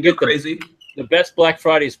 Whoever can get the best Black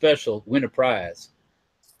Friday special win a prize.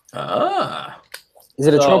 Is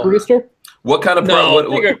it a Trump rooster? What kind of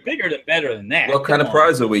prize? Bigger than better than that. What kind of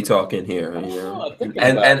prize are we talking here? You know?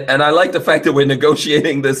 And I like the fact that we're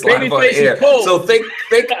negotiating this live on air. So think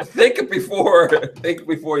before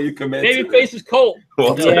you commit. Babyface is cold.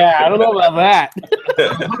 Yeah, I don't know about that.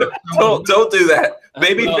 don't do that.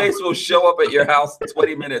 Babyface will show up at your house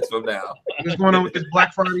 20 minutes from now. What's going on with this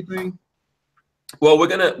Black Friday thing? Well, we're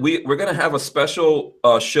gonna have a special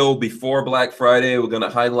show before Black Friday. We're gonna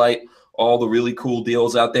highlight all the really cool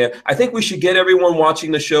deals out there. I think we should get everyone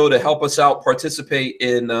watching the show to help us out, participate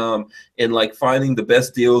in like finding the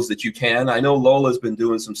best deals that you can. I know Lola's been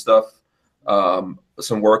doing some stuff,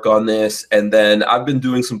 some work on this, and then I've been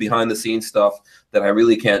doing some behind the scenes stuff that I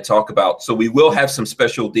really can't talk about. So we will have some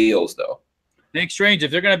special deals though. Nick Strange,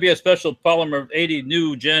 if they're going to be a special Polymer 80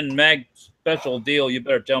 new gen mag special deal, you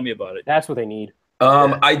better tell me about it. That's what they need.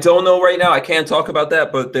 I don't know right now. I can't talk about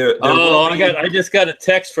that, but I just got a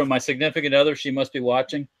text from my significant other. She must be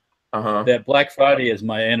watching. That Black Friday is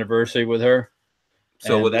my anniversary with her.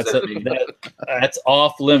 So what does that mean? That's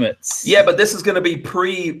off limits. Yeah, but this is going to be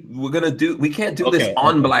we can't do this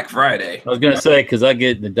on Black Friday. I was going to say, because I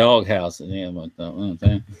get in the doghouse. No,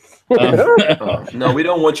 we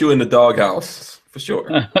don't want you in the doghouse for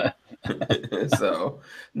sure. So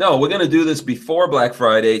no, we're going to do this before Black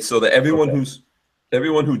Friday so that everyone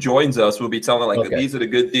who joins us will be telling these are the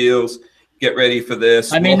good deals. Get ready for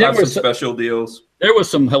this. We'll have some special deals. There was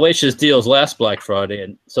some hellacious deals last Black Friday,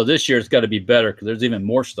 and so this year it's got to be better because there's even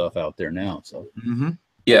more stuff out there now. So.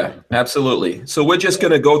 Yeah, absolutely. So we're just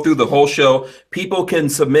going to go through the whole show. People can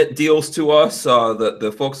submit deals to us.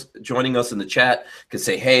 The folks joining us in the chat can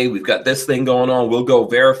say, hey, we've got this thing going on. We'll go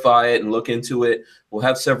verify it and look into it. We'll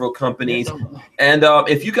have several companies. And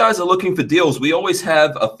if you guys are looking for deals, we always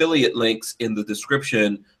have affiliate links in the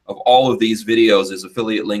description of all of these videos. There's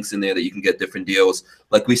affiliate links in there that you can get different deals.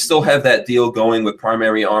 Like we still have that deal going with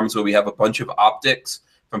Primary Arms where we have a bunch of optics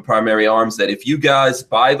from Primary Arms that if you guys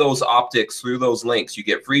buy those optics through those links, you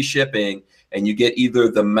get free shipping and you get either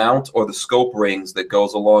the mount or the scope rings that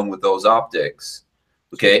goes along with those optics.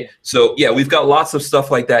 Okay, so yeah, we've got lots of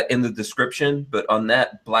stuff like that in the description, but on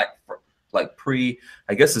that I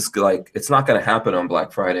guess it's not going to happen on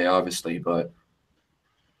Black Friday, obviously, but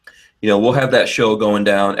we'll have that show going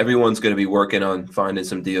down. Everyone's going to be working on finding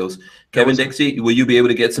some deals. Kevin Dixie, will you be able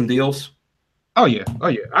to get some deals? Oh yeah.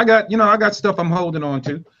 I got stuff I'm holding on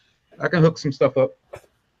to. I can hook some stuff up.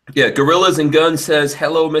 Yeah, Gorillas and Guns says,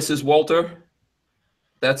 hello, Mrs. Walter.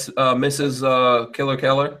 That's Mrs. Killer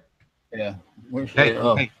Keller. Yeah. Hey,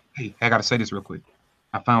 I got to say this real quick.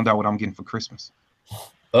 I found out what I'm getting for Christmas.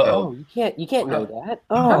 Oh, you can't know that.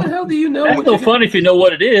 How the Oh, hell do you know? That's no fun if you know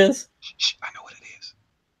what it is. Shh, I know what it is.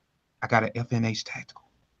 I got an FNH tactical.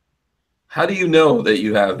 How do you know that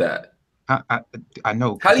you have that? I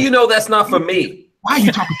know. How do you know that's not for me? Why are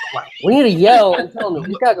you talking so loud? we need to yell and tell them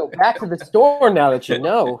you gotta go back to the store now that you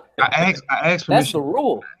know. I asked permission. That's the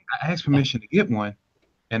rule. I asked permission to get one,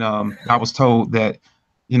 and I was told that,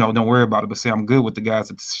 don't worry about it, but say I'm good with the guys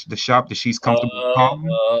at the shop that she's comfortable calling.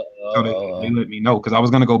 So they let me know, because I was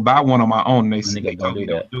gonna go buy one on my own. And they told me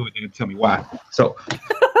don't do it. They didn't tell me why. So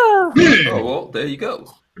oh well, there you go.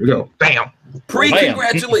 There we go. Bam.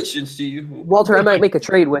 Congratulations to you, Walter. I might make a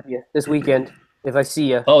trade with you this weekend if I see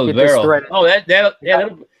you. Oh, the barrel. Thread. Oh,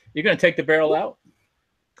 you're gonna take the barrel out?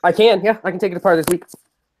 I can. Yeah, I can take it apart this week.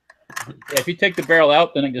 Yeah, if you take the barrel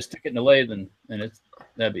out, then I can just stick it in the lathe, and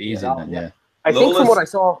that'd be easy. I think from what I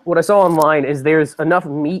saw online is there's enough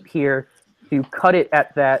meat here to cut it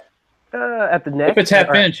at that at the neck. If it's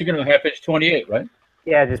half inch, you're gonna half inch 28, right?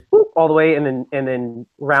 Yeah, just boop, all the way, and then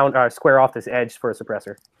round square off this edge for a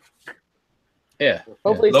suppressor. Yeah.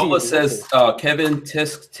 Hopefully, Lola says, Kevin,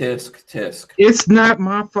 tisk. It's not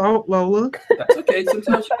my fault, Lola. That's okay.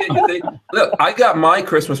 Sometimes you get your thing. Look, I got my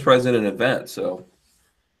Christmas present in advance, so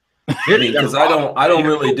because I don't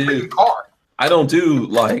really do. I don't do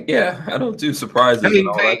surprises and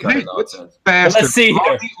all that kind of nonsense. Faster, let's see here.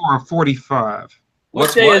 Aldi or 45?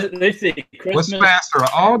 What day is it? They see Christmas. What's faster,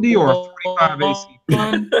 Aldi or 45 AC?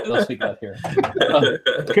 What else we got here?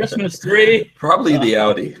 Christmas 3. Probably the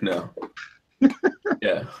Audi. No.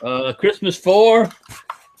 Yeah. Christmas 4.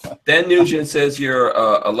 Dan Nugent says you're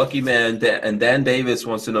a lucky man, and Dan Davis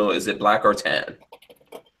wants to know, is it black or tan?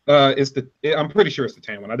 I'm pretty sure it's the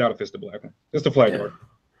tan one. I doubt if it's the black one. It's the flag guard.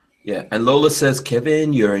 Yeah. And Lola says,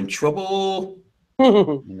 Kevin, you're in trouble. I'm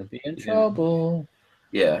gonna be in trouble.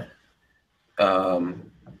 Yeah.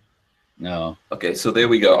 No. Okay, so there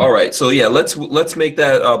we go. All right. So yeah, let's make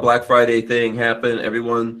that Black Friday thing happen.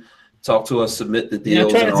 Everyone talk to us, submit the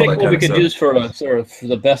deals. I'm trying to think what we could use for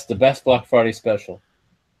the best Black Friday special.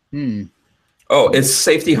 Oh, is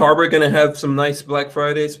Safety Harbor going to have some nice Black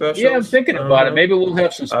Friday specials? Yeah, I'm thinking about it. Maybe we'll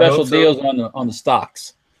have some special deals on the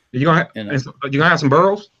stocks. You gonna have some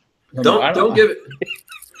burrows? Don't give it.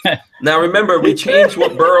 Now remember, we changed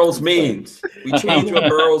what burls means. We changed what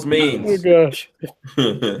burls means. Oh gosh.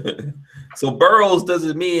 So burls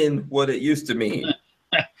doesn't mean what it used to mean.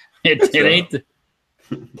 It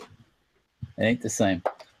ain't the same.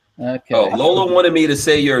 Okay. Oh, Lola wanted me to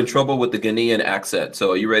say you're in trouble with the Ghanaian accent.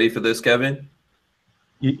 So are you ready for this, Kevin?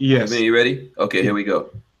 Yes. Kevin, you ready? Okay, here we go.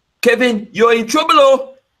 Kevin, you're in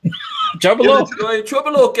trouble. You're in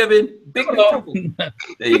trouble, Kevin. Big trouble.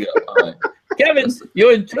 There you go. All right. Kevin,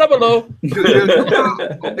 you're in trouble.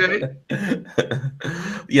 Okay.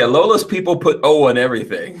 Yeah, Lola's people put O on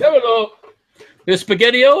everything. Trouble. The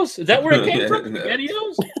SpaghettiOs? Is that where it came from?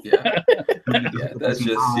 SpaghettiOs? Yeah,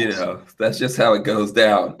 that's just how it goes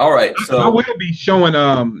down. All right, so I will be showing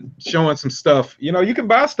some stuff. You can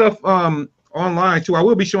buy stuff online too. I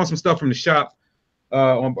will be showing some stuff from the shop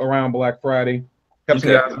around Black Friday. Help some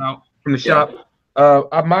guys out from the shop.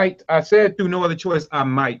 I said through no other choice, I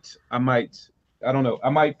might, I don't know. I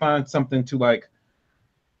might find something to I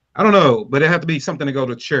don't know, but it have to be something to go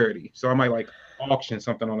to charity. So I might auction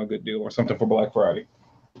something on a good deal or something for Black Friday.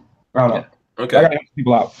 I don't know. Okay. I gotta help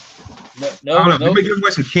people out. I don't know. Maybe give away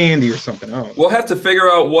some candy or something. I don't know. We'll have to figure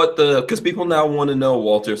out because people now want to know,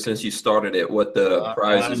 Walter, since you started it, what the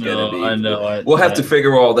prize is going to be. I know. We'll have to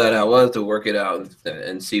figure all that out. We'll have to work it out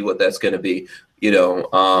and see what that's going to be.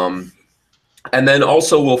 And then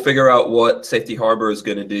also we'll figure out what Safety Harbor is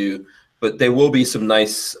going to do. But there will be some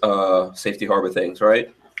nice Safety Harbor things,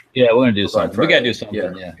 right? Yeah, we're gonna do something. We gotta do something.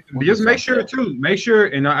 Yeah. Just make sure,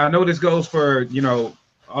 and I know this goes for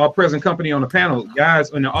all present company on the panel,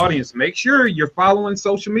 guys in the audience. Make sure you're following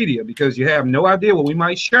social media, because you have no idea what we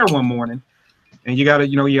might share one morning, and you gotta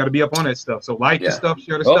be up on that stuff. So the stuff,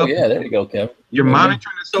 share the stuff. Oh yeah, there you go, Kevin. You're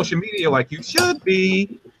monitoring the social media like you should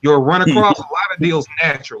be. You'll run across a lot of deals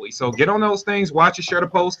naturally. So get on those things, watch it, share the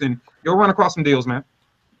post, and you'll run across some deals, man.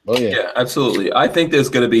 Oh yeah. Yeah, absolutely. I think there's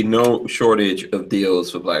going to be no shortage of deals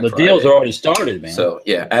for Black Friday. The deals are already started, man. So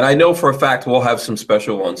yeah, and I know for a fact we'll have some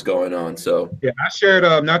special ones going on. So yeah, I shared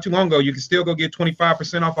not too long ago. You can still go get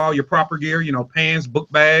 25% off all your proper gear. Pans,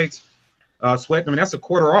 book bags, sweat. I mean, that's a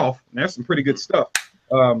quarter off. That's some pretty good stuff.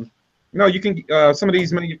 You can. Some of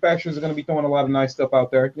these manufacturers are going to be throwing a lot of nice stuff out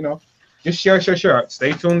there. Just share.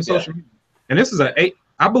 Stay tuned to social media. And this is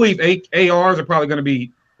I believe ARs are probably going to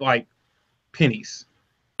be like pennies.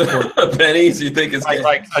 Pennies? You think it's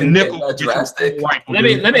like a nickel? Drastic.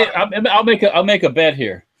 I'll make a bet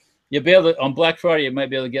here. you'll be able to, on Black Friday, you might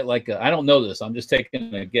be able to get like I don't know this. I'm just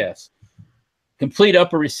taking a guess. Complete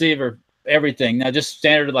upper receiver, everything. Now just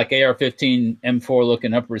standard like AR-15 M4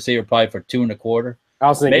 looking upper receiver, probably for $225. I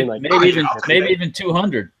was thinking maybe even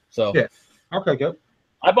 200. So yeah, okay, good.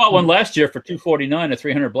 I bought one last year for $249, a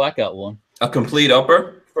 300 blackout one. A complete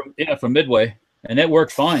upper? From Midway, and it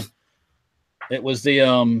worked fine. It was the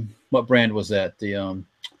what brand was that? The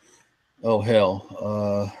oh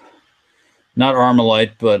hell, not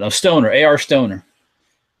Armalite, but a Stoner, AR Stoner.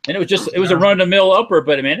 And it was a run of the mill upper,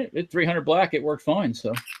 but I mean, it 300 black, it worked fine.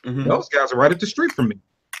 So those guys are right up the street from me.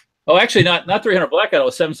 Oh, actually, not 300 blackout. It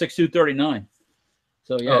was 76239.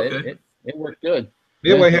 So yeah, it worked good.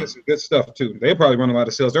 Midway has some good stuff too. They probably run a lot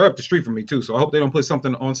of sales. They're up the street from me too, so I hope they don't put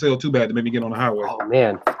something on sale too bad to make me get on the highway. Oh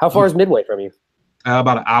man, how far is Midway from you?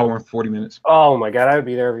 About an hour and 40 minutes. Oh my god, I would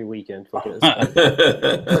be there every weekend.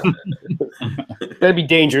 That'd be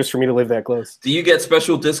dangerous for me to live that close. Do you get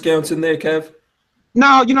special discounts in there, Kev?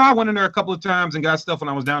 No, I went in there a couple of times and got stuff when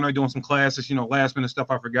I was down there doing some classes, last minute stuff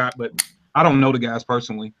I forgot, but I don't know the guys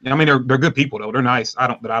personally. I mean, they're good people though. They're nice. I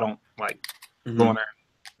don't like go in there,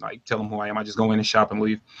 like tell them who I am. I just go in and shop and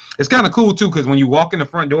leave. It's kind of cool too, because when you walk in the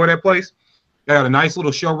front door of that place, they got a nice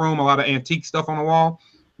little showroom, a lot of antique stuff on the wall.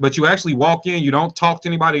 But you actually walk in, you don't talk to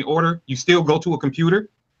anybody and order. You still go to a computer,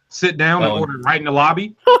 sit down and order right in the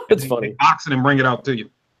lobby. That's funny. They box it and bring it out to you.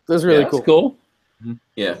 That's really cool. That's cool.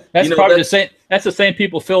 Yeah, that's probably the same. That's the same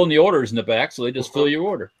people filling the orders in the back, so they just fill your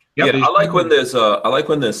order. Yeah, I like when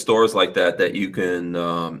there's stores like that you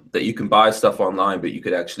can buy stuff online, but you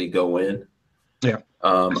could actually go in. Yeah.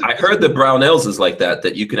 I heard the Barnauls is like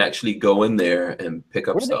that you can actually go in there and pick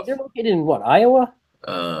up stuff. They're located in what, Iowa?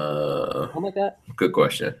 Something like that. Good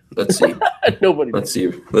question. Let's see. Nobody. Let's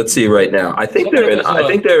see right now. I think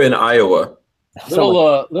they're in Iowa.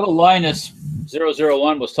 Little Linus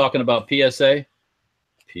 001 was talking about PSA.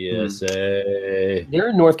 PSA. They're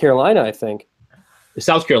in North Carolina, I think.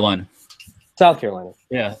 South Carolina. South Carolina.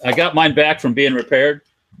 Yeah, I got mine back from being repaired.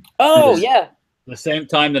 Oh yeah. The same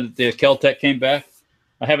time that the Keltec came back.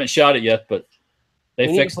 I haven't shot it yet, but they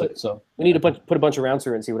fixed it. So we need to put a bunch of rounds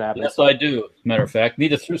through and see what happens. Yes, I do. As a matter of fact,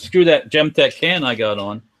 need to screw that Gemtech can I got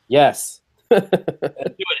on. Yes. Do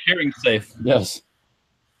it hearing safe. Yes.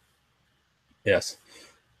 Yes.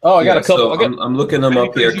 Oh, I got a couple. So I'm looking them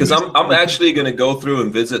up here because I'm actually going to go through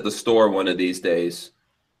and visit the store one of these days.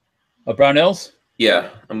 Brownells? Yeah,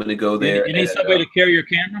 I'm going to go there. You need somebody to carry your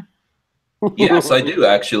camera? Yes, I do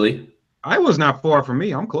actually. Iowa's not far from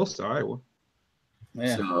me. I'm close to Iowa.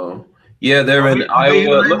 Yeah. So yeah, they're in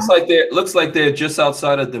Iowa. Looks like they're just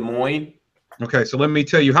outside of Des Moines. Okay, so let me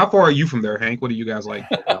tell you, how far are you from there, Hank? What do you guys like?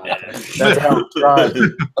 That's how it's drive.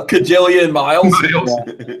 A cajillion miles.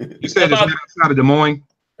 You said it's outside of Des Moines.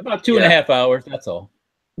 About 2.5 hours. That's all.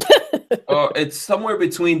 Oh, it's somewhere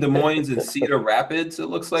between Des Moines and Cedar Rapids. It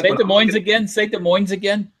looks like. Say Des Moines again. Say Des Moines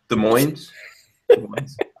again. Des Moines.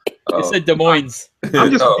 I said Des Moines.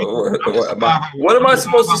 I'm just, what am I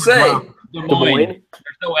supposed to say? Des Moines.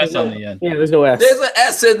 There's no S on the end. Yeah, there's no S. There's an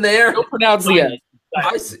S in there. Don't pronounce the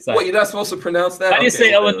S. Wait, you're not supposed to pronounce that? How do you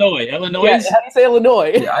say Illinois? Illinois? Yeah, how do you say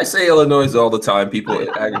Illinois? Yeah, I say Illinois all the time. People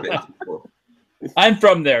aggravate people. I'm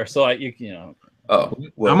from there, so you know. Oh,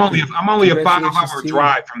 well, I'm only a 5-hour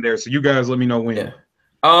drive from there, so you guys let me know when.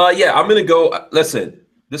 Yeah, I'm gonna go. Listen,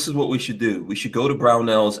 this is what we should do. We should go to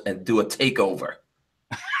Brownells and do a takeover.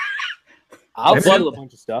 I'll bundle a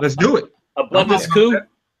bunch of stuff. Let's do it. A bundle coup?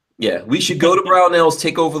 Yeah, we should go to Brownells,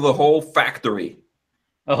 take over the whole factory.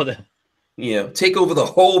 Oh, take over the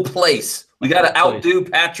whole place. We got to outdo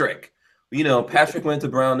Patrick. Patrick went to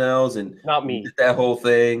Brownells and not me. Did that whole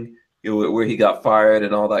thing. Where he got fired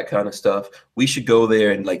and all that kind of stuff. We should go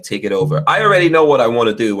there and take it over. I already know what I want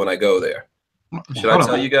to do when I go there. Should I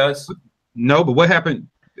tell you guys? No, but what happened?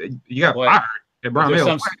 You got fired at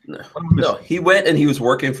Brownells. No, he went and he was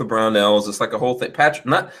working for Brownells. It's like a whole thing. Patrick,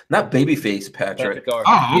 not babyface Patrick.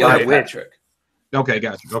 Patrick. Okay,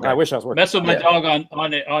 gotcha. Okay. I wish I was working. Mess with my dog on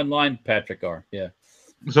online, Patrick R. Yeah.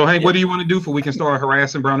 So, Hank, what do you want to do for we can start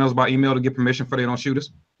harassing Brownells by email to get permission for they don't shoot us?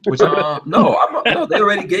 No, they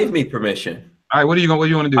already gave me permission. All right, what do you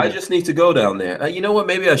want to do? I just need to go down there. You know what?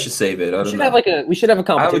 Maybe I should save it. We should have a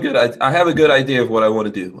competition. I have a good idea of what I want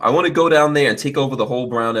to do. I want to go down there and take over the whole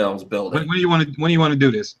Brownells building. When do you want to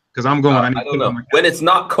do this? Because I'm going. I don't know. When it's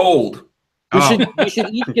not cold. We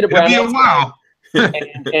should each get a Brownells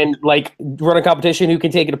and run a competition. Who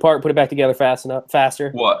can take it apart, put it back together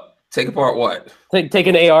faster? What? Take apart what? Take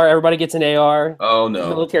an AR. Everybody gets an AR. Oh no!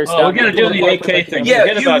 Military stuff. We're gonna do the AK thing. Yeah,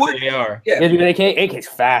 Forget about the AR. Yeah, do an AK. AK's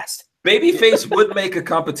fast. Babyface would make a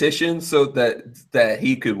competition so that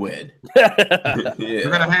he could win. Yeah. We're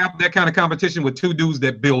gonna have that kind of competition with two dudes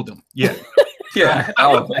that build them. Yeah. Yeah,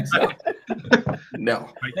 I don't think so. No.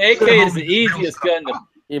 The AK is the easiest gun to.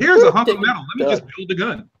 Here's a hunk of metal. Let me just build the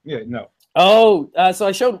gun. Yeah, no. Oh, so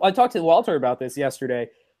I talked to Walter about this yesterday.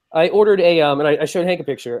 I ordered a and I showed Hank a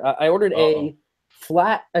picture. I ordered an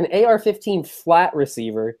AR-15 flat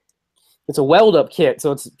receiver. It's a weld up kit,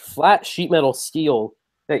 so it's flat sheet metal steel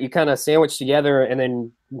that you kind of sandwich together and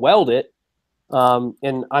then weld it.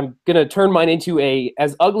 And I'm gonna turn mine into a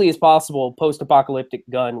as ugly as possible post-apocalyptic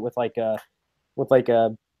gun with like a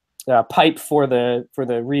pipe for the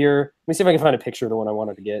rear. Let me see if I can find a picture of the one I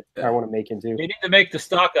wanted to get. I want to make into. You need to make the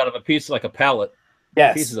stock out of a piece like a pallet.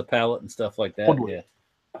 Yes. Pieces of pallet and stuff like that. Yeah.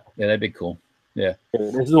 Yeah, that'd be cool. Yeah.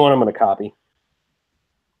 This is the one I'm going to copy.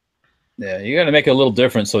 Yeah, you got to make it a little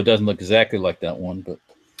different so it doesn't look exactly like that one. But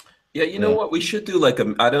yeah, you know what? We should do like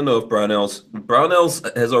I don't know if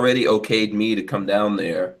Barnauls has already okayed me to come down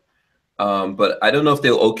there. But I don't know if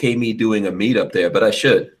they'll okay me doing a meetup there, but I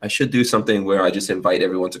should do something where I just invite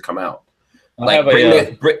everyone to come out. Like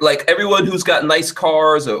like everyone who's got nice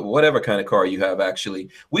cars or whatever kind of car you have, actually.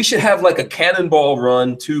 We should have like a cannonball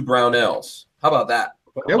run to Brownells. How about that?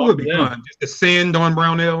 That would be fun. Just descend on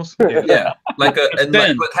Brownells. Yeah. Like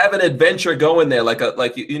have an adventure going there.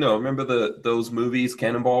 Like you know, remember those movies,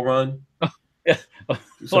 Cannonball Run? Yeah.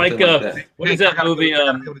 Like that. What is that movie?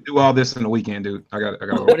 Do all this in the weekend, dude. I got.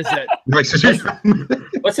 What is that?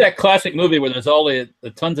 What's that classic movie where there's all the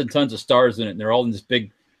tons and tons of stars in it, and they're all in this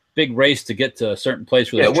big race to get to a certain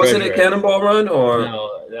place? Where wasn't it Cannonball Run or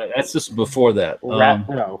no? That's just before that.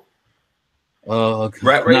 No.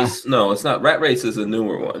 Rat Race? No, it's not. Rat Race is a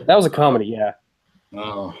newer one. That was a comedy, yeah.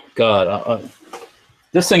 Oh God,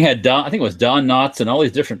 this thing had I think it was Don Knotts and all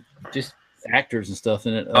these different just actors and stuff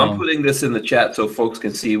in it. I'm putting this in the chat so folks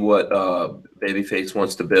can see what Babyface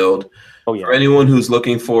wants to build. Oh yeah. For anyone who's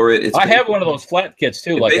looking for it, I have one of those flat kits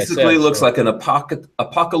too. It basically looks like an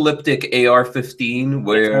apocalyptic AR-15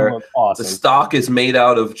 where the stock is made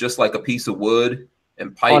out of just like a piece of wood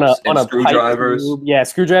and pipes and screwdrivers.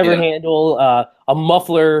 Screwdriver handle, a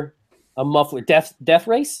muffler, death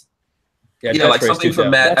race. Yeah, like something from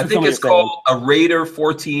Matt. I think it's called a Raider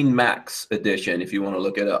 14 Max edition. If you want to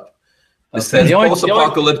look it up. It says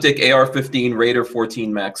post-apocalyptic AR-15 Raider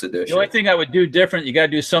 14 Max edition. The only thing I would do different, you got to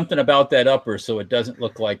do something about that upper so it doesn't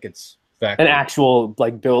look like it's factory. An actual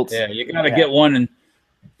like built. Yeah, you got to get one and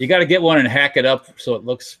hack it up so it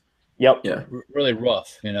looks really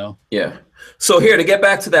rough, you know. Yeah. So here, to get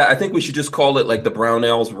back to that, I think we should just call it like the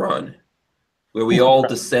Brownells Run, where we all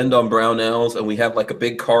descend on Brownells and we have like a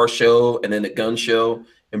big car show and then a gun show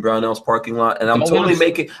in Brownell's parking lot, and I'm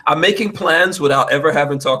making plans without ever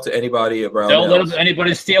having talked to anybody at Brownell's. Don't let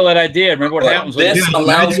anybody steal that idea. Remember what happens?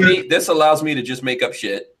 This allows me to just make up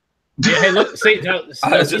shit. Yeah, hey, look, see,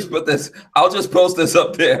 I'll just post this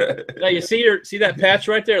up there. Now you see that patch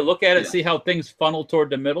right there? Look at it, see how things funnel toward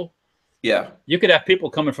the middle. Yeah, you could have people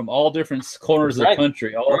coming from all different corners of the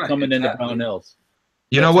country, all coming into Brownell's.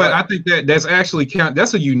 You know what? I think that's actually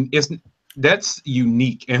that's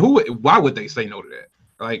unique. And why would they say no to that?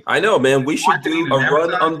 Like, I know, man. We should do a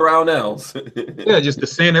run on Brownells. Yeah,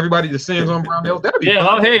 just everybody descends on Brownells. That'd be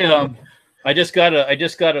fun. Hey, I just got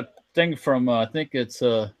a thing from I think it's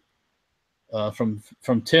from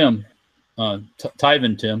Tim,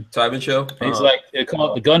 Tyven Tim. Tyven show. He's like they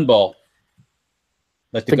call it the gun ball.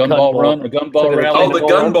 Like the gun ball run, or gun ball rally. Oh,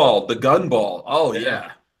 the gun ball. Oh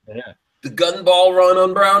yeah. The gun ball run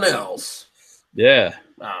on Brownells. Yeah.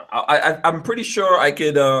 I'm pretty sure I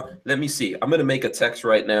could. Let me see. I'm gonna make a text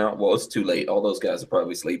right now. Well, it's too late. All those guys are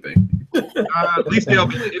probably sleeping. At least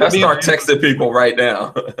I'll start texting people right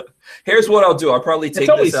now. Here's what I'll do. I'll probably take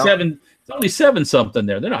this out. It's only 7 something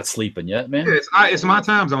there. They're not sleeping yet, man. Yeah, it's my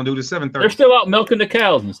time zone, dude. It's 7:30. They're still out milking the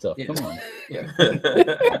cows and stuff. Yeah. Come on. Yeah.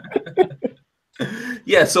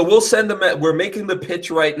 Yeah, so we'll send them. We're making the pitch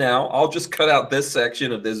right now. I'll just cut out this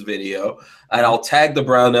section of this video, and I'll tag the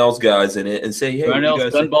Brownells guys in it and say, "Hey, Brownells you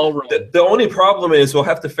guys, gun ball run." The only problem is we'll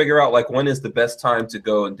have to figure out like when is the best time to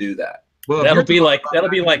go and do that. Well, that'll be like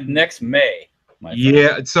next May.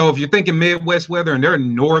 Yeah, so if you're thinking Midwest weather and they're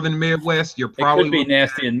northern Midwest, you're probably it could be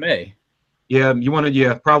nasty in May. Yeah, you want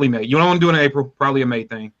to probably May. You don't want to do it in April, probably a May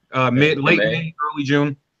thing. Late May, early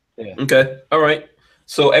June. Yeah. Okay. All right.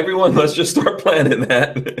 So everyone, let's just start planning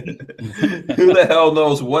that. Who the hell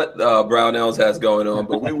knows what Brownells has going on,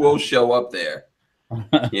 but we will show up there.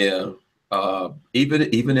 Yeah. Even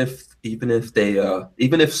if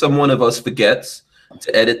someone of us forgets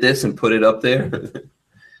to edit this and put it up there,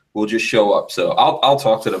 we'll just show up. So I'll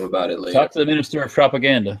talk to them about it later. Talk to the Minister of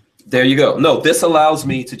Propaganda. There you go. No, this allows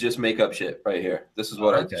me to just make up shit right here. This is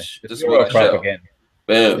what this is what I show.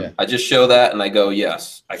 Boom. Yeah. I just show that and I go,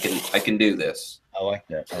 yes, I can do this. I like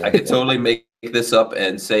that. I can totally make this up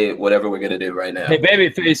and say whatever we're gonna do right now. Hey,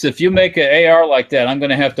 Babyface, if you make an AR like that, I'm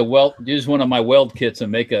gonna have to use one of my weld kits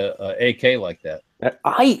and make a AK like that.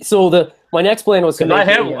 My next plan was to make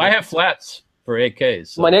I have flats for AKs.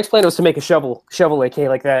 So. My next plan was to make a shovel AK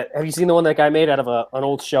like that. Have you seen the one that guy made out of an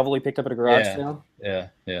old shovel he picked up at a garage sale? Yeah.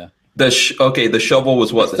 The shovel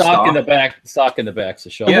was what? The stock in the back. The stock in the back's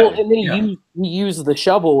the shovel. Yeah. Well, and then he used the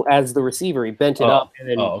shovel as the receiver. He bent it up and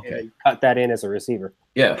then and cut that in as a receiver.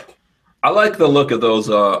 Yeah. I like the look of those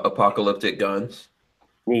apocalyptic guns.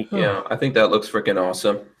 Neat. Yeah, I think that looks freaking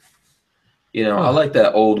awesome. You know, I like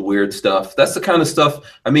that old weird stuff. That's the kind of stuff.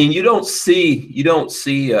 I mean, you don't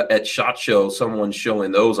see at SHOT Show someone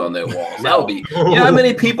showing those on their walls. That would be. You know how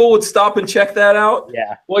many people would stop and check that out?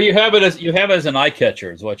 Yeah. Well, you have it as an eye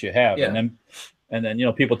catcher is what you have, and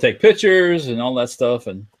then people take pictures and all that stuff,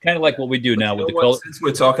 and kind of like what we do now with the color. Since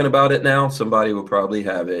we're talking about it now, somebody will probably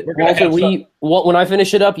have it. When I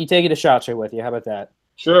finish it up, you take it to SHOT Show with you. How about that?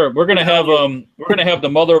 Sure. We're gonna have the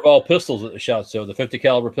mother of all pistols at the SHOT Show, the 50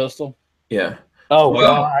 caliber pistol. Yeah. Oh,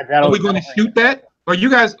 God. Are we going to shoot that? Are we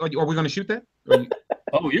going to shoot that?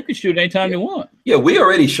 You can shoot anytime you want. Yeah, we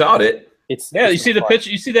already shot it. You see the picture?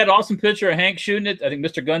 You see that awesome picture of Hank shooting it? I think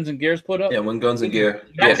Mr. Guns and Gear's put up. Yeah, when Guns and Gear.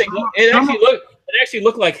 It actually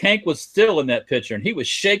looked like Hank was still in that picture, and he was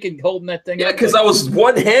shaking, holding that thing. Yeah, because I was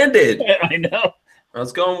one-handed. I know. I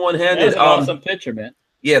was going one-handed. That's an awesome picture, man.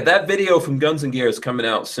 Yeah, that video from Guns and Gear is coming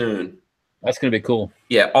out soon. That's gonna be cool.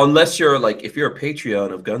 Yeah, unless you're if you're a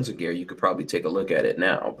Patreon of Guns and Gear, you could probably take a look at it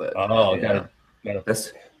now. But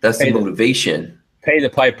that's the motivation. Pay the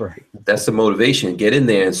piper. That's the motivation. Get in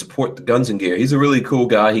there and support the Guns and Gear. He's a really cool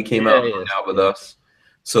guy. He came out with us.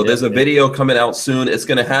 So there's a video coming out soon. It's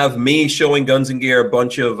gonna have me showing Guns and Gear a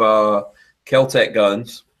bunch of Kel-Tec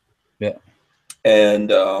guns. Yeah. And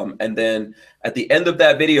then at the end of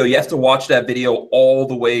that video, you have to watch that video all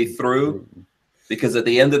the way through. Because at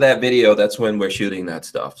the end of that video, that's when we're shooting that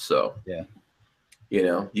stuff. So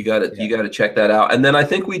you gotta check that out. And then I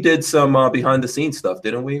think we did some behind the scenes stuff,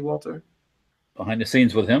 didn't we, Walter? Behind the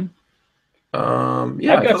scenes with him?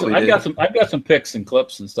 Yeah, I've got some pics and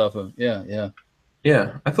clips and stuff. Yeah,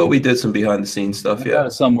 I thought we did some behind the scenes stuff. I've got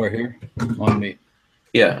it somewhere here on me.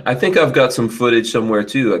 Yeah, I think I've got some footage somewhere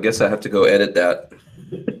too. I guess I have to go edit that.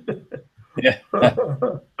 Yeah,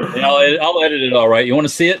 I'll edit it all right. You want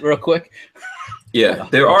to see it real quick? Yeah,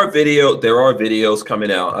 there are videos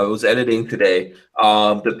coming out. I was editing today.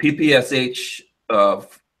 The PPSH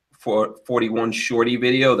 41 shorty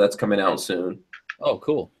video that's coming out soon. Oh,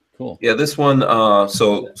 cool. Yeah, this one.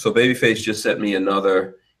 So Babyface just sent me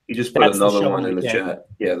another. He just put another one in the chat.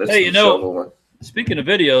 Yeah, that's the shovel one. Speaking of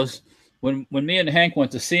videos, when me and Hank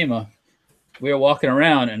went to SEMA, we were walking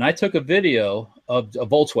around, and I took a video of a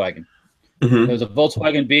Volkswagen. Mm-hmm. It was a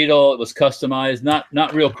Volkswagen Beetle. It was customized,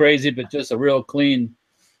 not real crazy, but just a real clean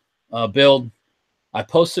build. I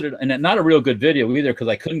posted it, and not a real good video either because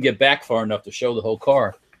I couldn't get back far enough to show the whole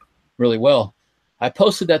car really well. I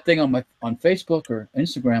posted that thing on Facebook or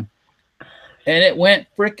Instagram, and it went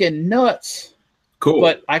freaking nuts. Cool.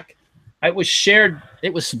 But I was shared.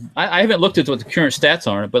 It was I haven't looked at what the current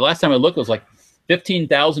stats are, but last time I looked, it was like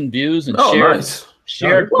 15,000 views and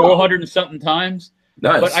shared 400 and something times.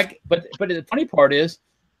 Nice. But the funny part is,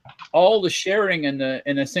 all the sharing and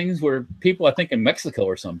the things were people I think in Mexico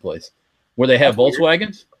or someplace where they have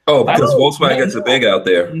Volkswagens. Oh, because Volkswagens are big out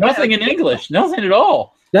there. Nothing in English, nothing at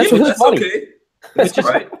all. That's funny. Okay. That's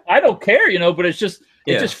right. I don't care, but it just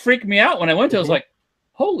freaked me out when I went to. I was like,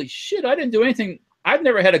 holy shit! I didn't do anything. I've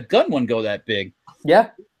never had a gun one go that big. Yeah.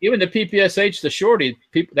 Even the PPSH, the shorty,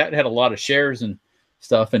 people that had a lot of shares and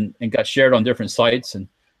stuff, and got shared on different sites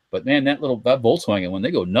But man, that Volkswagen one,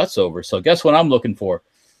 they go nuts over. So guess what I'm looking for?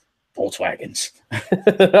 Volkswagens.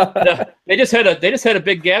 They just had a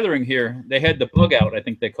big gathering here. They had the bug out, I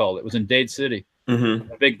think they called it. It was in Dade City.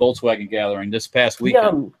 Mm-hmm. A big Volkswagen gathering this past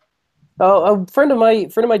weekend. A friend of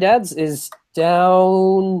my dad's is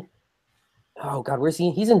down. Oh God, where's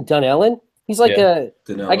he? He's in Dunellen. He's like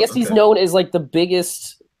I guess he's known as like the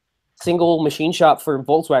biggest single machine shop for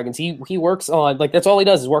Volkswagens. He works on that's all he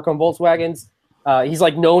does is work on Volkswagens. He's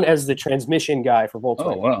like known as the transmission guy for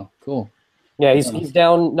Volkswagen. Oh wow, cool. Yeah, he's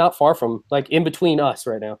down not far from in between us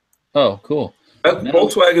right now. Oh, cool.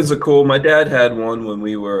 Volkswagens are cool. My dad had one when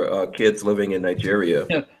we were kids living in Nigeria.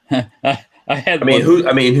 I had. Who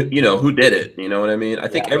did it? You know what I mean? I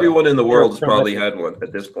think everyone in the world has probably had one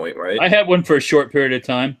at this point, right? I had one for a short period of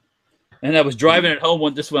time, and I was driving it home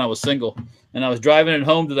when I was single, and I was driving it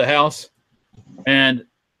home to the house, and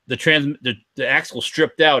the axle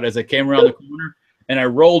stripped out as I came around the corner, and I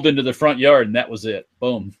rolled into the front yard, and that was it.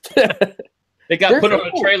 Boom. It got put on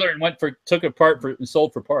a trailer and took it apart and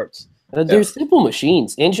sold for parts. They're simple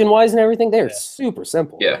machines, engine-wise and everything. They're super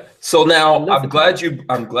simple. Yeah. So now I'm glad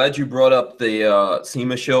you brought up the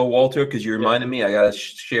SEMA show, Walter, because you reminded me. I gotta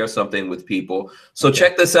share something with people. So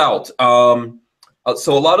check this out.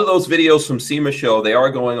 So a lot of those videos from SEMA show, they are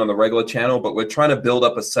going on the regular channel, but we're trying to build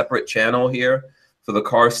up a separate channel here for the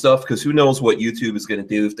car stuff, because who knows what YouTube is going to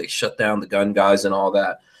do if they shut down the gun guys and all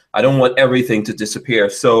that. I don't want everything to disappear.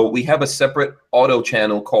 So we have a separate auto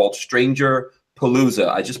channel called Stranger Palooza.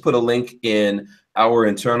 I just put a link in our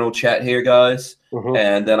internal chat here, guys.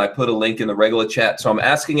 And then I put a link in the regular chat. So I'm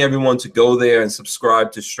asking everyone to go there and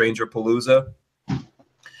subscribe to Stranger Palooza.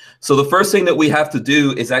 So the first thing that we have to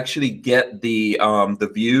do is actually get the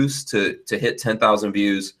views to hit 10,000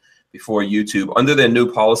 views before YouTube. Under their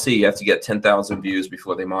new policy, you have to get 10,000 views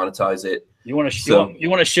before they monetize it. You want to share?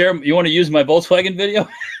 You want to use my Volkswagen video?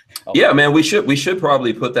 Yeah, man, we should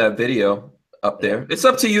probably put that video up there. It's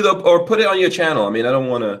up to you though, or put it on your channel. I mean, I don't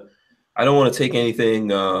want to take anything.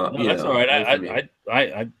 No, that's all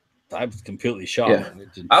right. I was completely shocked. Yeah.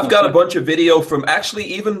 I've got a bunch of video from actually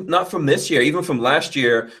even not from this year, even from last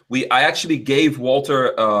year. I actually gave Walter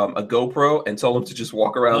a GoPro and told him to just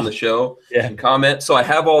walk around the show and comment. So I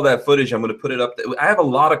have all that footage. I'm going to put it up. I have a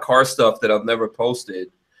lot of car stuff that I've never posted,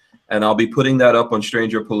 and I'll be putting that up on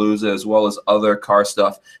Stranger Palooza as well as other car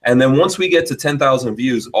stuff. And then once we get to 10,000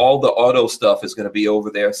 views, all the auto stuff is going to be over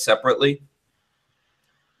there separately.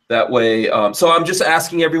 That way, so I'm just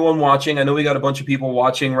asking everyone watching. I know we got a bunch of people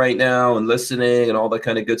watching right now and listening and all that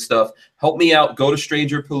kind of good stuff. Help me out. Go to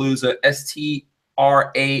Stranger Palooza,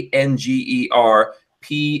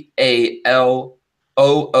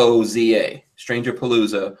 STRANGERPALOOZA, Stranger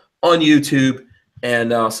Palooza on YouTube,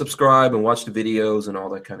 and subscribe and watch the videos and all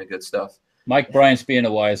that kind of good stuff. Mike Bryant's being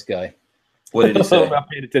a wise guy. What did he say? I'm not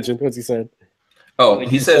paying attention. What's he saying? Oh,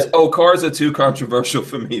 he says, "Oh, cars are too controversial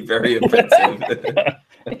for me. Very offensive."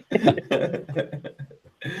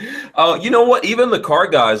 You know what? Even the car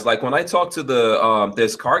guys, like when I talk to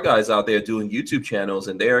there's car guys out there doing YouTube channels,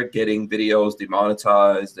 and they're getting videos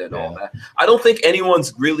demonetized and all that. I don't think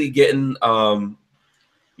anyone's really getting,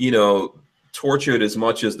 tortured as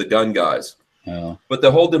much as the gun guys. But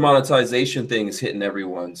the whole demonetization thing is hitting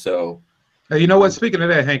everyone. So, hey, you know what? Speaking of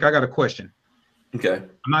that, Hank, I got a question. Okay.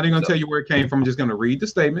 I'm not even going to tell you where it came from. I'm just going to read the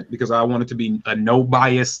statement because I want it to be a no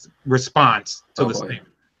bias response to the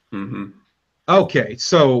statement. Okay,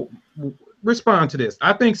 so respond to this.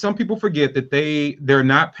 I think some people forget that they're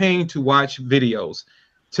not paying to watch videos.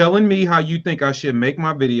 Telling me how you think I should make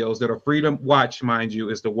my videos that are free to watch, mind you,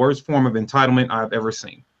 is the worst form of entitlement I've ever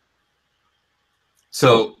seen.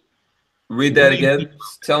 So read that again.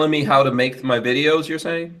 Telling me how to make my videos, you're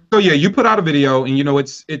saying? So yeah, you put out a video and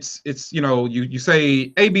it's you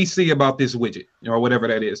say ABC about this widget or whatever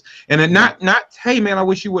that is. And then not hey man, I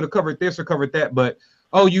wish you would have covered this or covered that, but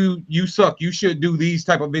oh, you suck. You should do these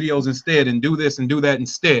type of videos instead and do this and do that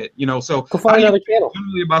instead. So go find another channel.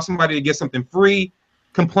 About somebody to get something free,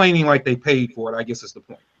 complaining like they paid for it, I guess is the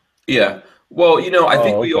point. Yeah. Well, I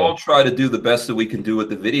think we all try to do the best that we can do with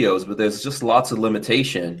the videos, but there's just lots of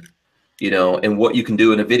limitation, in what you can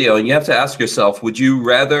do in a video. And you have to ask yourself, would you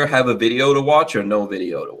rather have a video to watch or no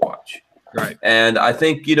video to watch? Right. And I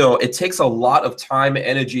think, it takes a lot of time,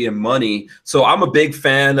 energy, and money. So I'm a big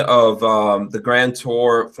fan of the Grand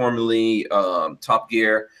Tour, formerly Top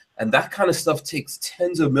Gear. And that kind of stuff takes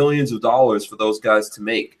tens of millions of dollars for those guys to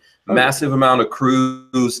make. Massive amount of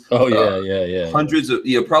crews. Hundreds of,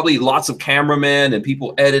 probably lots of cameramen and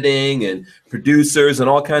people editing and producers and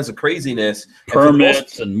all kinds of craziness.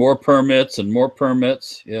 Permits and more permits and more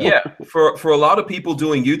permits. Yeah. For a lot of people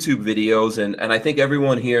doing YouTube videos, and I think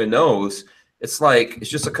everyone here knows, it's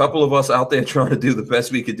just a couple of us out there trying to do the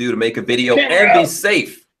best we could do to make a video and be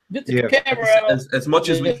safe. Get the camera as much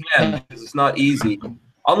as we can, because it's not easy.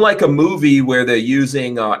 Unlike a movie where they're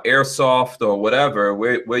using airsoft or whatever,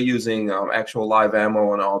 we're using actual live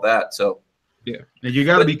ammo and all that. So yeah, and you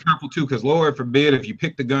got to be careful too, because Lord forbid if you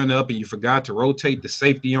pick the gun up and you forgot to rotate the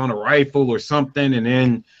safety on a rifle or something, and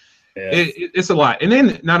then it's a lot. And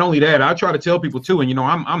then not only that, I try to tell people too, and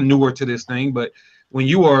I'm newer to this thing, but when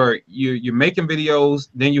you're making videos,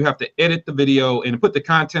 then you have to edit the video and put the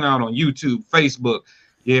content out on YouTube, Facebook.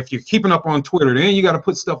 If you're keeping up on Twitter, then you got to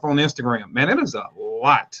put stuff on Instagram. Man, it is a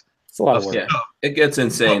lot. It's a lot of work. Yeah, it gets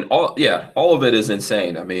insane. All of it is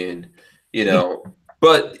insane. I mean,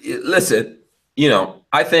 but listen,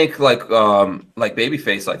 I think like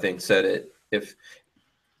Babyface, I think said it. If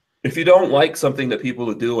you don't like something that people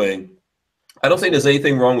are doing, I don't think there's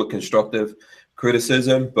anything wrong with constructive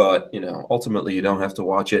criticism, but you know, ultimately you don't have to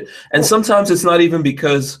watch it. And sometimes it's not even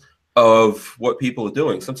because of what people are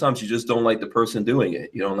doing. Sometimes you just don't like the person doing it.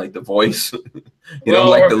 You don't like the voice. You don't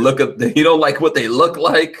like the look of. You don't like what they look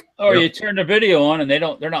like. Or you turn the video on and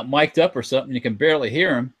they're not mic'd up or something. You can barely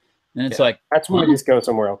hear them, and it's like that's when you just go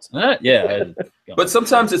somewhere else. Yeah. But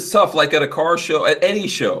sometimes it's tough, like at a car show, at any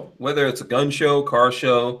show, whether it's a gun show, car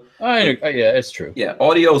show. Yeah, it's true. Yeah,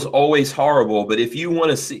 audio is always horrible. But if you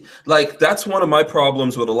want to see, like, that's one of my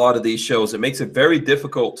problems with a lot of these shows. It makes it very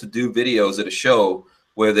difficult to do videos at a show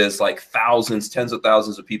where there's like thousands, tens of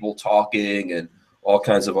thousands of people talking and all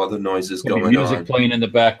kinds of other noises going on. Music playing in the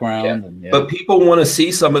background. Yeah. And, But people want to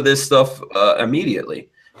see some of this stuff immediately.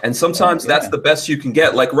 And sometimes that's the best you can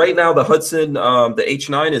get. Like right now, the Hudson, the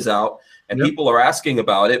H9 is out and people are asking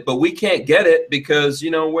about it, but we can't get it because,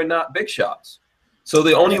 you know, we're not big shots. So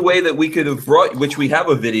the only way that we could have brought, which we have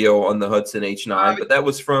a video on the Hudson H9, but that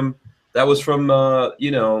was from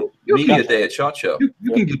you know, media day at SHOT Show. You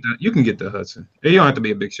can get that. You can get the Hudson. You don't have to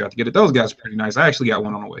be a big shot to get it. Those guys are pretty nice. I actually got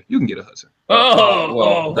one on the way. You can get a Hudson.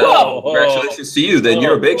 Congratulations to you. Then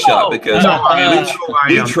you're a big shot because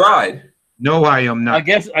we tried. No, I am not. I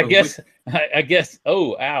guess.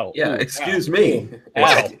 Oh, ow. Yeah, excuse me.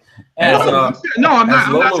 Ow. No, I'm not.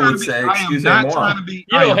 As Lola would say, excuse me. You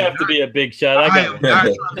don't have to be a big shot.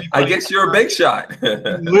 I guess you're a big shot.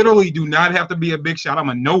 Literally do not have to be a big shot. I'm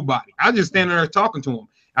a nobody. I just stand there talking to him.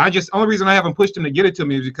 Only reason I haven't pushed him to get it to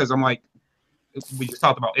me is because I'm like, we just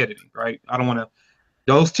talked about editing, right? I don't want to.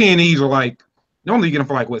 Those TNEs are like, normally you get them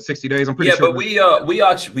for like what, 60 days. I'm pretty sure. Yeah, but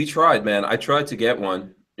we tried, man. I tried to get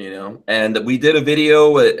one, you know, and we did a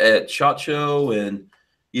video at SHOT Show, and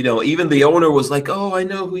you know, even the owner was like, "Oh, I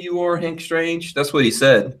know who you are, Hank Strange." That's what he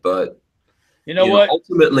said, but you know what?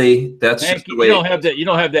 Ultimately, that's Hank, just the way. You don't have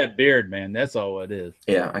that beard, man. That's all it is.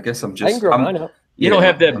 Yeah, I guess I'm just. I can grow mine up. You don't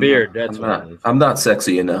have that beard. That's what it is. I'm not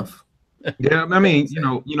sexy enough. Yeah, I mean, you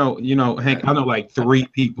know, Hank. I know like 3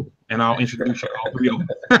 people, and I'll introduce you all 3 of them.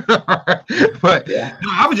 But yeah, no,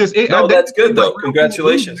 I was just. That's good though.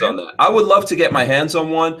 Congratulations on that. I would love to get my hands on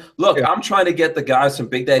one. Look, I'm trying to get the guys from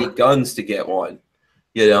Big Daddy Guns to get one.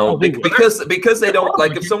 You know, because they don't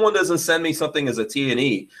like, if someone doesn't send me something as a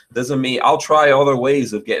T&E, doesn't mean I'll try other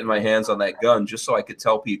ways of getting my hands on that gun just so I could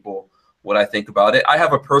tell people what I think about it. I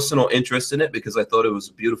have a personal interest in it because I thought it was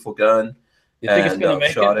a beautiful gun. You think it's gonna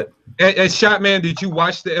make it? At Shot Man, did you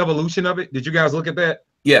watch the evolution of it? Did you guys look at that?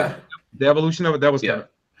 Yeah. The evolution of it, that was good.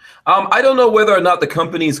 I don't know whether or not the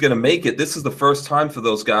company is going to make it. This is the first time for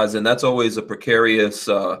those guys, and that's always a precarious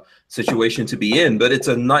situation to be in. But it's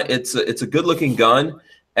a good looking gun,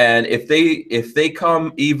 and if they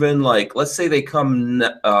come even like, let's say they come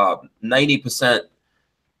 90%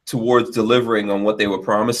 towards delivering on what they were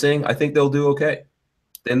promising, I think they'll do okay.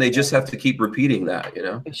 Then they just have to keep repeating that, you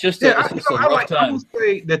know. It's just I would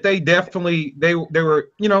say that they definitely they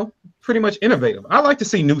were, you know, pretty much innovative. I like to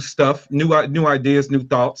see new stuff, new ideas, new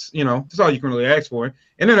thoughts. You know, that's all you can really ask for.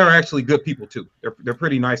 And then they're actually good people too. They're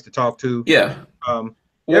pretty nice to talk to. Yeah.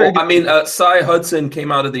 Well, I mean, Cy Hudson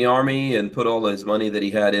came out of the Army and put all his money that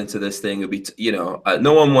he had into this thing. It'd be, you know,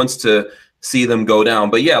 no one wants to see them go down.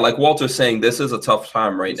 But yeah, like Walter's saying, this is a tough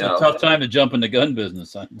time right now. It's a tough time to jump in the gun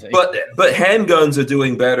business. But handguns are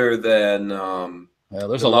doing better than.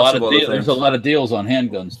 There's a lot of deals. There's a lot of deals on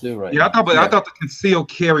handguns too, right? Yeah, I thought the concealed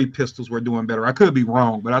carry pistols were doing better. I could be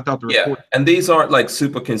wrong, but I thought the report. And these aren't like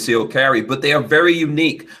super concealed carry, but they are very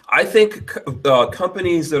unique. I think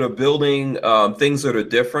companies that are building things that are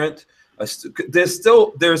different.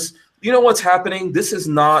 There's you know what's happening. This is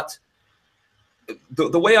not.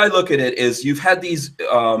 The way I look at it is you've had these,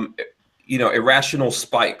 you know, irrational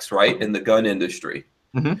spikes, right, in the gun industry.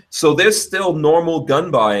 Mm-hmm. So there's still normal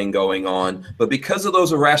gun buying going on, but because of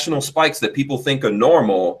those irrational spikes that people think are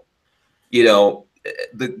normal, you know,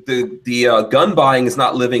 the gun buying is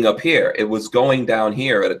not living up here. It was going down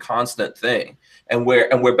here at a constant thing, and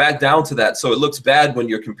we're back down to that. So it looks bad when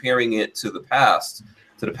you're comparing it to the past.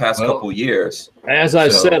 Couple of years. As I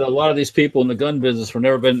said, a lot of these people in the gun business were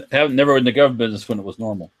never in the gun business when it was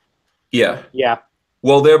normal. Yeah. Yeah.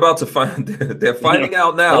 Well, they're about to find. They're finding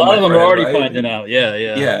out now. A lot of them are already finding out.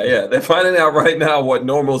 Yeah. They're finding out right now what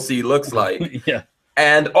normalcy looks like. Yeah.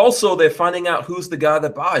 And also, they're finding out who's the guy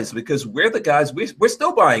that buys, because we're the guys. We're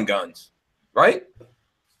still buying guns, right?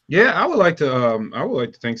 Yeah, I would like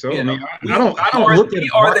to think so. You know, I don't look at it.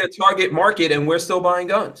 We are their target market, and we're still buying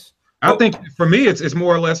guns. I think for me, it's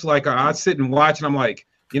more or less like I sit and watch, and I'm like,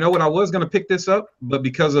 you know what, I was going to pick this up, but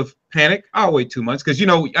because of panic, I'll wait 2 months. Because, you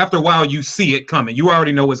know, after a while, you see it coming. You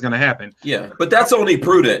already know what's going to happen. Yeah, but that's only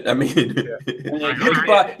prudent. I mean,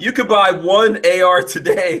 you could buy one AR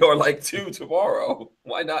today or like 2 tomorrow.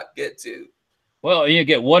 Why not get 2? Well, you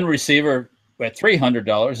get one receiver at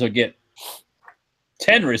 $300 or get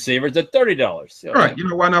 10 receivers at $30. So, right. You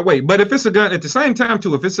know, why not wait? But if it's a gun at the same time,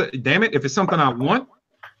 too, if it's if it's something I want,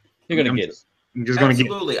 you're going to get it. I'm just going to get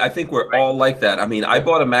it. Absolutely. I think we're all like that. I mean, I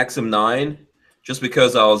bought a Maxim 9 just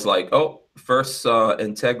because I was like, oh, first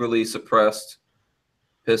integrally suppressed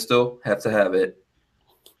pistol, had to have it.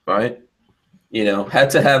 Right? You know, had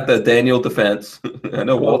to have the Daniel defense. I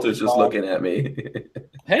know Walter's just looking at me.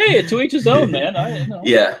 Hey, to each his own, man. I know.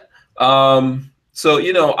 Yeah. So,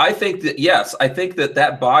 you know, I think that, yes, I think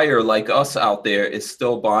that buyer like us out there is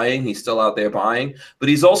still buying. He's still out there buying, but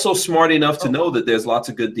he's also smart enough to know that there's lots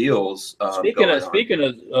of good deals. Speaking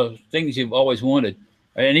of things you've always wanted,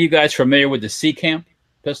 are any of you guys familiar with the C-Camp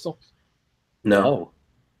pistol? No. Oh.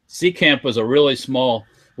 C-Camp was a really small,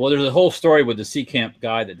 well, there's a whole story with the C-Camp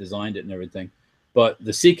guy that designed it and everything, but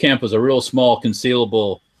the C-Camp was a real small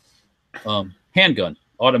concealable handgun,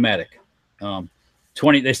 automatic.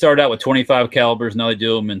 They started out with 25 calibers. Now they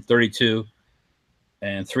do them in 32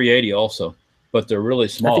 and 380 also, but they're really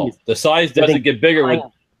small. The size doesn't get bigger with,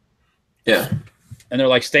 yeah. And they're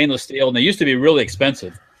like stainless steel, and they used to be really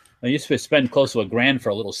expensive. I used to spend close to $1,000 for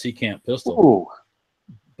a little C-Camp pistol. Ooh.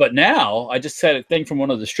 But now I just had a thing from one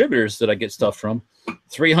of the distributors that I get stuff from,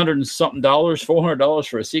 $300 and something, $400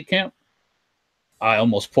 for a C-Camp. I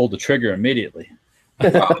almost pulled the trigger immediately. So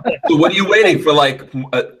what are you waiting for? Like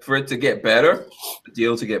for it to get better, the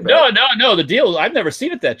deal to get better? No. The deal. I've never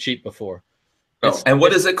seen it that cheap before. Oh, and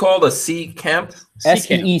what is it called? A C-Camp?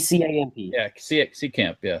 SECAMP. Yeah,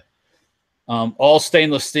 C-Camp. Yeah. All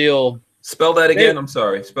stainless steel. Spell that again. I'm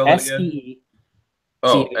sorry. Spell that again.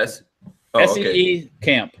 SEE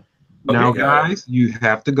Camp. Now, guys, you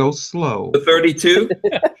have to go slow. The 32.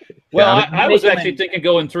 Well, I was actually thinking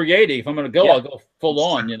going 380. If I'm going to go, I'll go full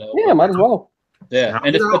on. You know. Yeah, might as well. Yeah,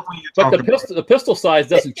 and but the pistol size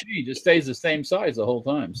doesn't change; it stays the same size the whole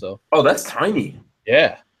time. So. Oh, that's tiny.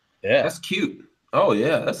 Yeah. That's cute. Oh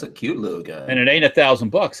yeah, that's a cute little guy. And it ain't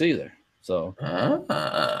 $1,000 either. So.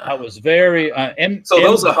 I was very. So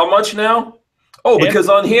those are how much now? Oh, because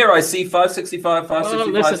on here I see 565,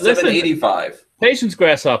 565, 785. Patience,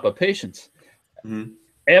 grasshopper, patience. Mm-hmm.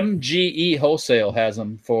 MGE Wholesale has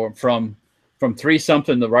them from 3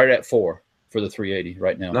 something to right at 4 for the 380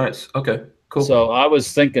 right now. Nice. Okay. Cool. So I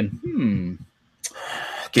was thinking,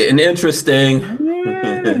 getting interesting.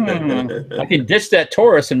 I can ditch that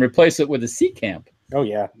Taurus and replace it with a C-Camp. Oh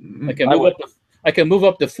yeah. I can move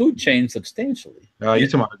up the food chain substantially. You're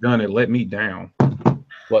talking about a gun that let me down.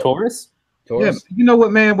 What? Taurus? Yeah, you know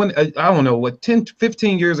what, man? When I don't know what 10,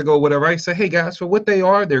 15 years ago, whatever, I say, hey guys, for what they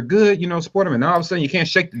are, they're good. You know, support them. And now all of a sudden, you can't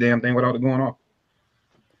shake the damn thing without it going off.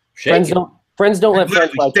 Friends don't let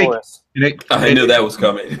friends buy Taurus. I knew that was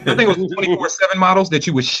coming. I think it was 24/7 models that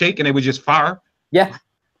you would shake and they would just fire. Yeah.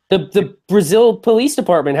 The Brazil police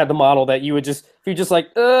department had the model that you would just, if you're just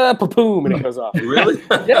like, pa-boom, and it goes off. Really?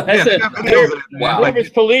 Yeah, that's it. Wow. It's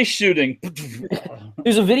police shooting.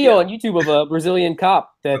 There's a video on YouTube of a Brazilian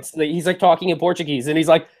cop he's like talking in Portuguese, and he's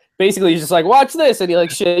like, basically, he's just like, watch this, and he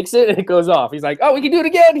like shakes it, and it goes off. He's like, oh, we can do it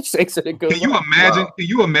again. He shakes it, and it goes Can you off. imagine? Wow. Can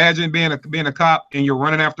you imagine being a cop and you're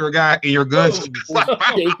running after a guy and your gun's like,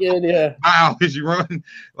 shaking, yeah. Wow, as you run,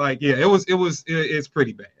 like, yeah, it's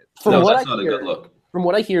pretty bad. That's not a good look. From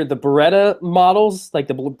what I hear, the Beretta models, like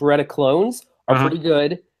the Beretta clones, are pretty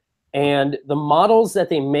good. And the models that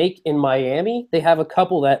they make in Miami, they have a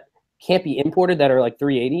couple that can't be imported that are like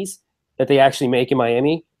 380s that they actually make in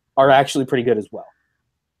Miami are actually pretty good as well.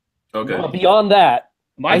 Okay. But beyond that,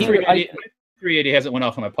 my 380 hasn't went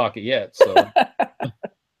off in my pocket yet. So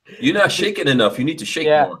you're not shaking enough. You need to shake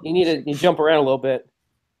more. You need to jump around a little bit.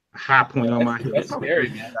 High point on my head. That's scary,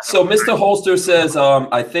 man. So Mr. Holster says,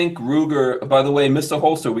 I think Ruger, by the way, Mr.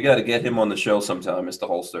 Holster, we got to get him on the show sometime. Mr.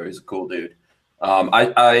 Holster, he's a cool dude.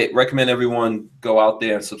 I recommend everyone go out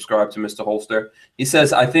there and subscribe to Mr. Holster. He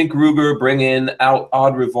says, I think Ruger bringing out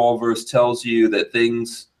odd revolvers tells you that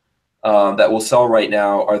things that will sell right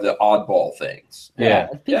now are the oddball things. Yeah.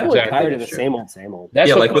 People are tired of the same old.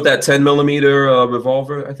 That's like with that 10 millimeter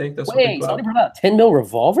revolver, I think that's what they somebody brought out 10 mil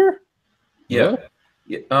revolver? Yeah.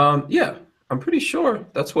 Yeah, I'm pretty sure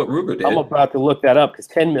that's what Ruger did. I'm about to look that up because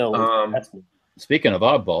 10 mil. Speaking of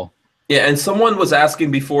oddball. Yeah, and someone was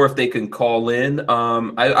asking before if they can call in.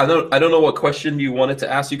 I don't know what question you wanted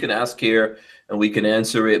to ask. You can ask here, and we can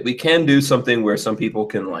answer it. We can do something where some people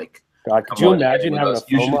can like. God, could you imagine having a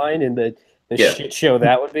phone line in the the shit show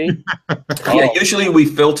that would be. Yeah, usually we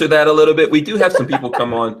filter that a little bit. We do have some people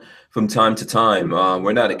come on from time to time.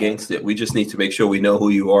 We're not against it. We just need to make sure we know who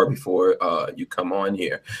you are before you come on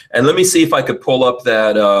here. And let me see if I could pull up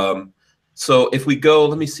that. So if we go,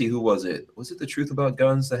 let me see, who was it? Was it The Truth About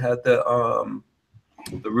Guns that had the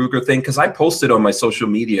Ruger thing? Because I posted on my social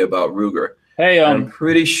media about Ruger. Hey, I'm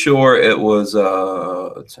pretty sure it was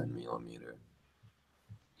a 10 millimeter.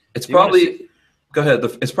 It's probably, go ahead.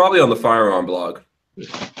 It's probably on the Firearm blog.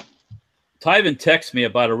 Tyven texted me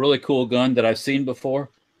about a really cool gun that I've seen before.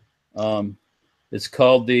 It's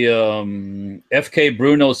called the FK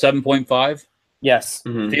Bruno 7.5. Yes.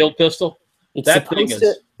 Field pistol.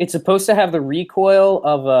 It's supposed to have the recoil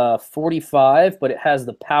of a 45, but it has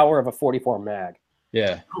the power of a 44 mag.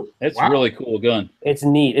 Yeah, it's a really cool gun. It's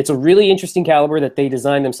neat. It's a really interesting caliber that they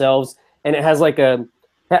designed themselves, and it has like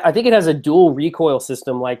I think it has a dual recoil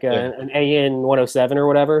system, like an AN 107 or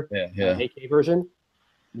whatever. Yeah. AK version.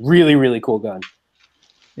 Really, really cool gun.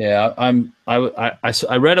 Yeah,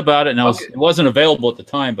 I read about it, and it wasn't available at the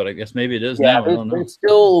time, but I guess maybe it is now. I don't know. They're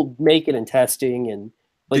still making and testing,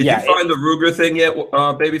 Did you find the Ruger thing yet,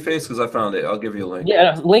 Babyface? Because I found it. I'll give you a link.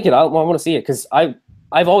 Yeah, link it. I want to see it because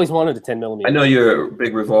I've always wanted a 10 millimeter. I know you're a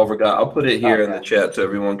big revolver guy. I'll put it here in the chat so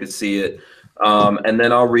everyone can see it. And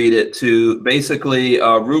then I'll read it too. Basically,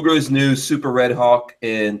 Ruger's new Super Red Hawk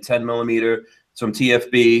in 10 millimeter. It's from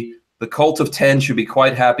TFB. The Cult of 10 should be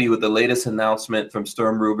quite happy with the latest announcement from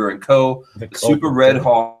Sturm Ruger & Co. The Super Red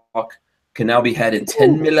Hawk can now be had in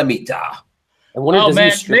 10 millimeter. And what does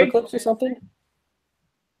it stripper clips or something?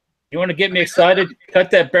 You want to get me excited? Cut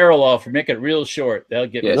that barrel off and make it real short. That'll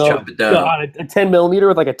get me. Chop it down. God, a 10 millimeter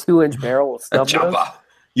with like a 2-inch barrel. A chopper.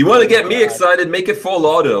 You want to get me excited? Make it full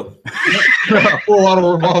auto. Full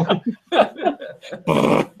auto revolver.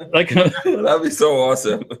 That'd be so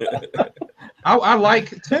awesome. I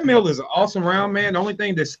like 10 mil is an awesome round, man. The only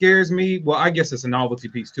thing that scares me, well, I guess it's a novelty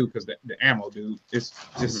piece too, because the ammo, dude, it's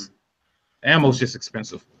just ammo's just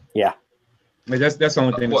expensive. Yeah. Like that's the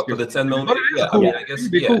only thing. What, for the 10 millimeter? I guess.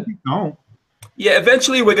 Cool. Yeah,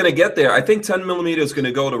 eventually we're gonna get there. I think 10 millimeter is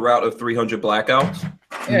gonna go the route of 300 blackouts,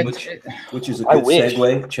 which is a good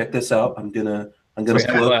segue. Check this out. I'm gonna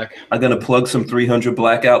plug some 300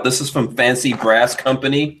 blackout. This is from Fancy Brass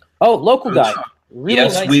Company. Oh, local guy. Really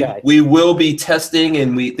nice guy. We will be testing,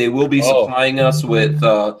 and they will be supplying us with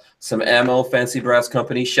some ammo. Fancy Brass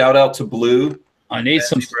Company. Shout out to Blue. I need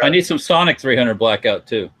some Sonic 300 blackout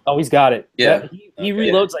too. Oh, he's got it. Yeah. He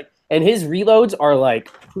reloads and his reloads are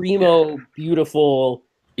like primo, beautiful.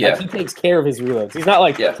 Yeah. Like, he takes care of his reloads. He's not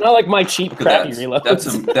like it's not like my cheap crappy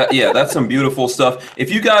reloads. That's some beautiful stuff.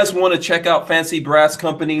 If you guys want to check out Fancy Brass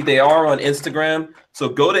Company, they are on Instagram. So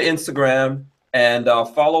go to Instagram and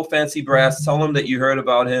follow Fancy Brass. Tell them that you heard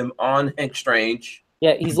about him on Hank Strange.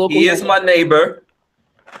 Yeah, he's local. He is my neighbor.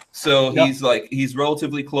 So he's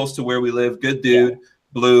relatively close to where we live. Good dude,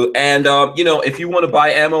 Blue. And if you want to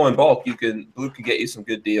buy ammo in bulk, Blue can get you some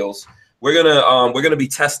good deals. We're gonna be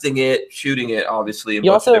testing it, shooting it, obviously, a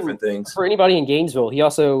bunch of different things. For anybody in Gainesville, he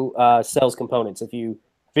also sells components. If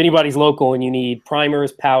anybody's local and you need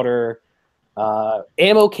primers, powder,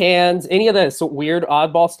 ammo cans, any of the weird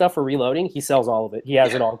oddball stuff for reloading, he sells all of it. He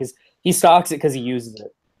has it all because he stocks it because he uses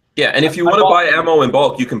it. Yeah, and if you want to buy ammo in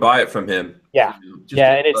bulk, you can buy it from him. Yeah,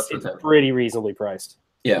 and it's pretty reasonably priced.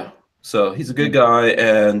 Yeah, so he's a good guy,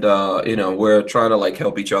 and we're trying to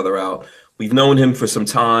help each other out. We've known him for some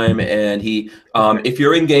time, and he, if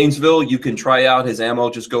you're in Gainesville, you can try out his ammo.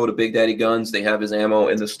 Just go to Big Daddy Guns; they have his ammo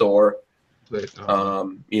in the store.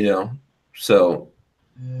 So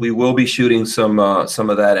we will be shooting some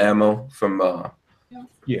of that ammo from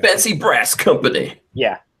Fancy Brass Company.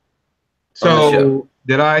 Yeah. So.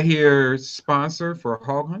 Did I hear sponsor for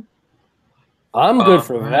Hog Hunt? I'm good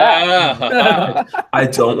for that. I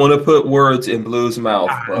don't want to put words in Blue's mouth,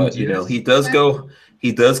 but he does go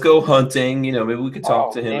hunting. Maybe we could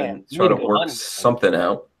talk to him and try to work something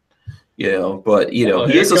out. But he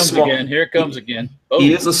is a small. Here it comes again.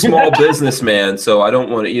 He is a small businessman, so I don't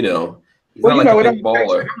want to. He's not like a big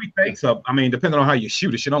baller. It only takes depending on how you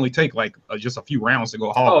shoot, it should only take just a few rounds to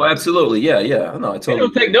go hog. Oh, absolutely, yeah. No, I totally. It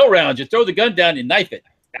don't take no rounds. You throw the gun down and knife it.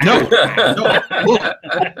 No.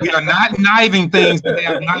 We are not knifing things that they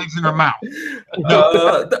have knives in their mouth.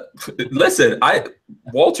 Listen,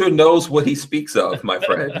 Walter knows what he speaks of, my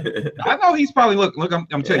friend. I know he's probably look.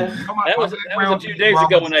 I'm telling you. That was a few days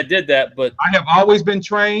ago when I did that, but I have always been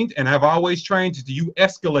trained and have always trained to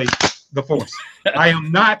escalate the force. I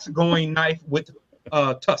am not going knife with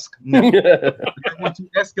TUSC. No. I want to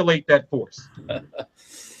escalate that force.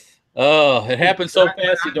 Oh, it happened so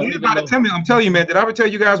fast. You don't even know. 10 mil. I'm telling you, man. Did I ever tell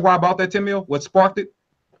you guys why I bought that 10 mil? What sparked it?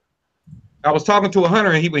 I was talking to a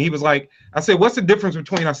hunter, and he was like, I said, what's the difference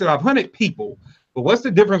between? I said, I've hunted people, but what's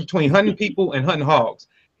the difference between hunting people and hunting hogs?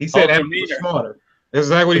 He said, animals are smarter. That's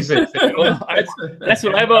exactly what he said. Well, that's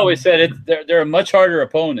what I've always said. They're a much harder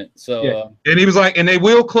opponent. So, yeah. And he was like, and they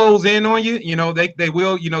will close in on you. You know, they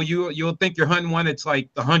will. You know, you'll think you're hunting one that's like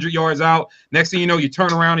 100 yards out. Next thing you know, you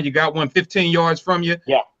turn around and you got one 15 yards from you.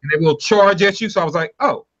 Yeah. And they will charge at you. So I was like,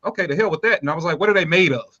 oh, okay, the hell with that. And I was like, what are they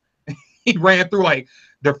made of? He ran through like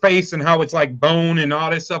their face and how it's like bone and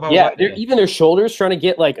all this stuff. I was like, even their shoulders, trying to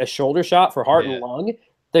get like a shoulder shot for heart and lung.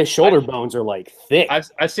 Their shoulder bones are like thick.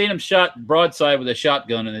 I've seen them shot broadside with a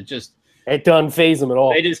shotgun, and it doesn't phase them at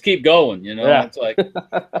all. They just keep going, you know. Yeah. It's like,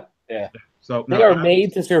 yeah. So they are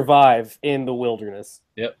made to survive in the wilderness.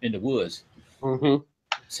 Yep, in the woods. Mm-hmm.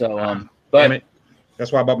 So, but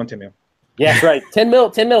that's why I bought my 10 mil. Yeah, that's right. 10 mil,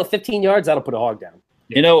 15 yards. That'll put a hog down.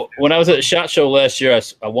 You know, when I was at the SHOT Show last year,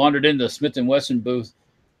 I wandered into the Smith & Wesson booth,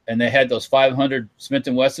 and they had those 500 Smith &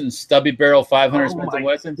 Wesson stubby barrel 500 Smith &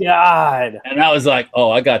 Wesson. God! And I was like,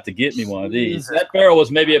 oh, I got to get me one of these. That barrel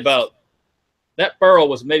was maybe about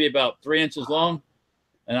 3 inches long,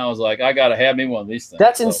 and I was like, I got to have me one of these things.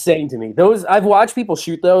 That's insane to me. Those I've watched people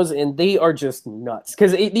shoot those, and they are just nuts.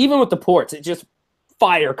 Because even with the ports, it just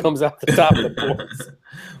fire comes out the top of the ports.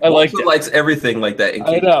 I like that. Likes everything like that.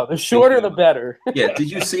 I know. The shorter, the better. Yeah.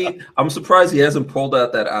 Did you see? I'm surprised he hasn't pulled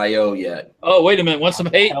out that IO yet. Oh, wait a minute. Want some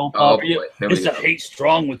hate? Oh, boy. It's a hate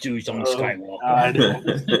strong with you, on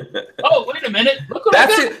Skywalker. Oh, wait a minute. Look what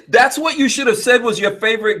That's it. That's what you should have said was your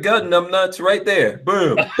favorite gun, numbnuts, right there.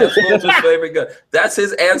 Boom. That's Walter's favorite gun. That's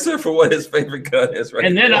his answer for what his favorite gun is, right?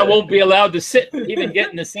 And then I won't be allowed to sit, even get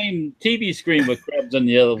in the same TV screen with Krebs on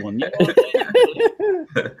the other one. You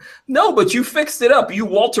know? No, but you fixed it up. You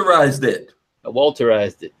Walterized it. I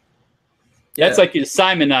Walterized it. That's like you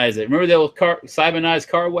Simonize it. Remember the old Simonized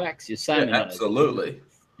car wax? You Simonize absolutely.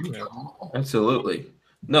 It. Absolutely.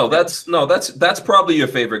 No, that's probably your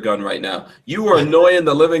favorite gun right now. You were annoying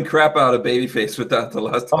the living crap out of Babyface with that the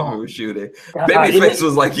last time we were shooting. Babyface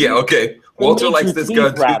was like, yeah, okay. Walter likes this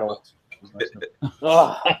gun too.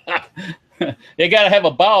 You got to have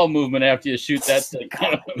a bowel movement after you shoot that thing.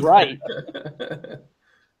 Right.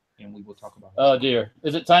 And we will talk about it. Oh dear.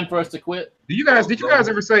 Is it time for us to quit? Did you guys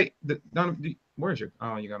ever say where's your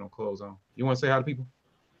you got no clothes on? You want to say hi to people?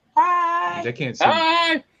 Hi. They can't see.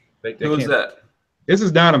 Hi. Who's that? This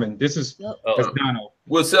is Donovan. This is Dono.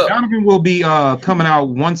 What's up? Donovan will be coming out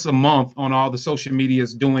once a month on all the social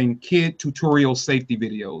medias doing kid tutorial safety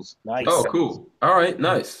videos. Nice. Oh, cool. All right,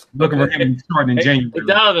 nice. Looking for him starting in January. Hey,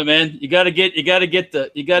 Donovan, man, you gotta get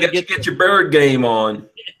your bird game on.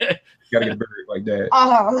 You gotta get a bird like that.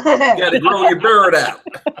 You gotta grow your bird out.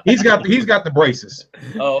 He's got the braces.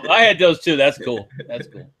 Oh, I had those too. That's cool. That's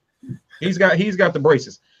cool. He's got the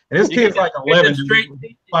braces. And this kid's like 11,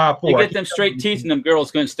 5'4". You get them straight teeth, and them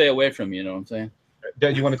girls going to stay away from you. You know what I'm saying?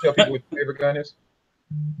 Dad, you want to tell people what your favorite gun is?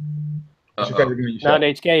 What's your favorite gun you shot? Not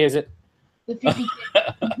HK, is it? The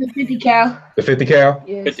 50 cal. The 50 cal?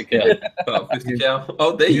 Yes. 50 cal. Oh, 50 cal.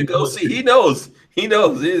 Oh, there you go. See, he knows. He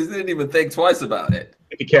knows. He didn't even think twice about it.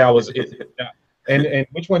 50 cal is and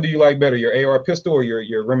which one do you like better, your AR pistol or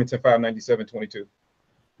your Remington 597 22?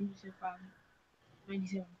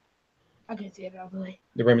 597. I can say it all the way.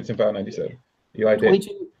 The Remington 597. You like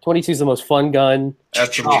 22 is the most fun gun.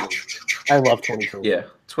 Absolutely. I love 22. Yeah,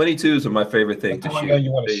 22s are my favorite thing to shoot. Gun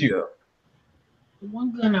you want to shoot? The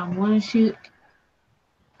one gun I want to shoot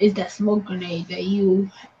is that smoke grenade that you.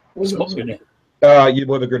 Smoke grenade. You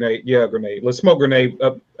with a grenade? Yeah, grenade. Let's smoke grenade.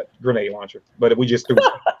 Grenade launcher. But we just threw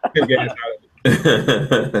gas out of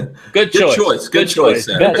it. Good choice. Good choice.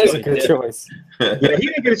 That is a good choice. Yeah, he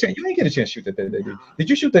didn't get a chance. You didn't get a chance to shoot that. Did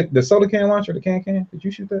you shoot the soda can launcher, the can? Did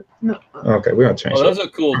you shoot that? No. Okay, we're gonna change. Oh, those are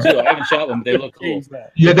cool too. I haven't shot them. They look cool.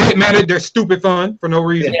 Yeah, they're stupid fun for no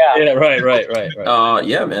reason. Yeah. Right.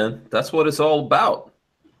 Yeah, man. That's what it's all about.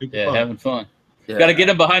 Yeah, having fun. Yeah. Got to get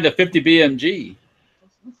them behind a 50 BMG.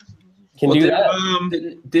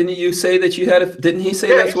 Didn't you say that you had didn't he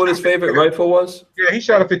say that's what his favorite rifle was? Yeah, he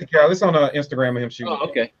shot a 50 cal. It's on Instagram of him shooting. Oh,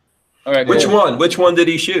 okay. All right. Which one? Which one did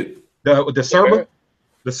he shoot? The Serba?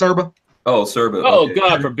 The Serba? Oh, Serba. Oh, okay.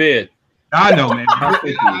 God forbid. I know, man.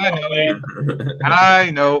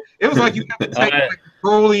 I know. It was like you have to take like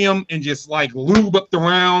petroleum and just like lube up the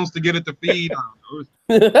rounds to get it to feed.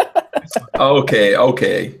 Okay.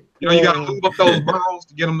 You know, you got to lube up those barrels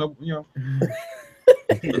to get them to, you know.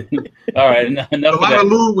 All right, enough a lot of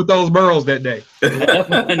lube with those barrels that day.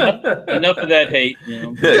 enough of that hate.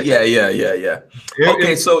 You know? Yeah.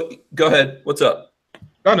 Okay, so go ahead. What's up?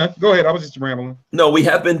 No, go ahead. I was just rambling. No, we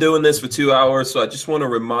have been doing this for 2 hours, so I just want to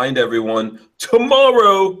remind everyone,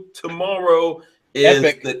 tomorrow is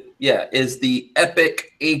Epic. is the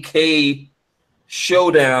Epic AK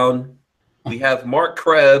Showdown. We have Mark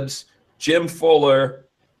Krebs, Jim Fuller,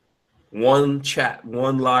 one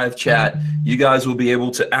live chat. You guys will be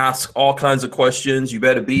able to ask all kinds of questions. You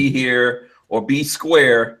better be here or be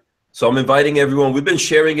square. So I'm inviting everyone. We've been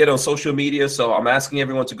sharing it on social media, so I'm asking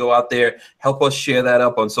everyone to go out there, help us share that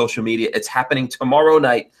up on social media. It's happening tomorrow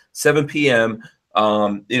night, 7 p.m.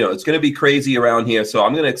 It's going to be crazy around here, so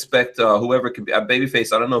I'm going to expect whoever can be.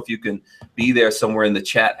 Babyface, I don't know if you can be there somewhere in the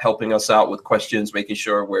chat helping us out with questions, making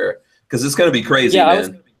sure because it's going to be crazy,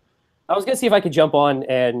 man. I was going to see if I could jump on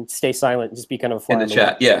and stay silent and just be kind of a fly in the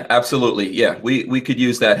chat. Yeah, absolutely. Yeah, we could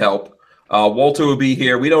use that help. Walter will be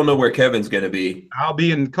here. We don't know where Kevin's going to be. I'll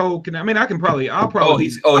be in cold. I mean, I'll probably.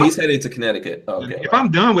 He's heading to Connecticut. Okay. If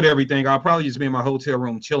I'm done with everything, I'll probably just be in my hotel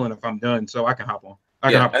room chilling if I'm done, so I can hop on.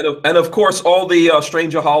 And of course, all the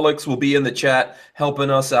Strangerholics will be in the chat helping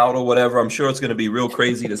us out or whatever. I'm sure it's going to be real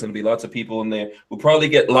crazy. There's going to be lots of people in there. We'll probably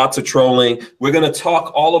get lots of trolling. We're going to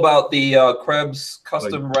talk all about the Krebs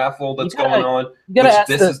custom raffle that's going on. You got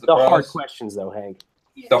to ask the hard questions, though, Hank.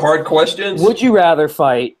 The hard questions? Would you rather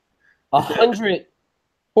fight 100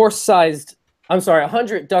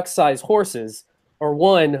 duck-sized horses or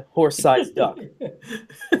one horse-sized duck?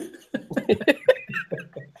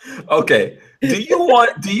 Okay. Do you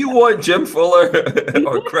want Jim Fuller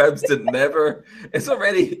or Krebs to never? It's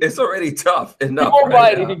already tough enough. You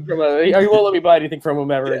won't let me buy anything from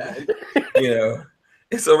him ever again.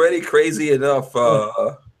 It's already crazy enough.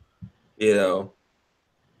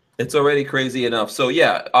 It's already crazy enough. So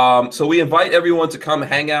so we invite everyone to come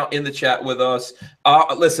hang out in the chat with us.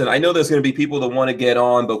 Listen, I know there's going to be people that want to get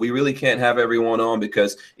on, but we really can't have everyone on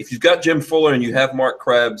because if you've got Jim Fuller and you have Mark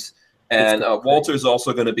Krebs and Walter's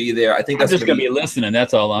also going to be there, I think that's just going to be listening.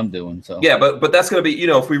 That's all I'm doing. So yeah, but that's going to be,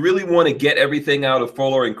 if we really want to get everything out of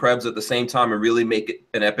Fuller and Krebs at the same time and really make it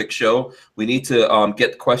an epic show, we need to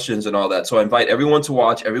get questions and all that. So I invite everyone to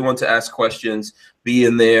watch, everyone to ask questions, be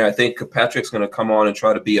in there. I think Patrick's going to come on and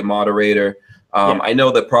try to be a moderator. I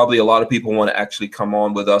know that probably a lot of people want to actually come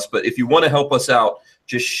on with us, but if you want to help us out,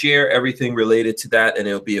 just share everything related to that, and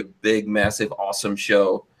it'll be a big, massive, awesome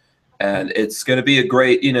show. And it's going to be a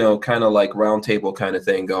great, kind of like roundtable kind of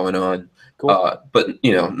thing going on. Cool. But,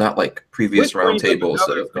 not like previous roundtables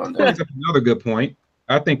that have gone down. Another good point.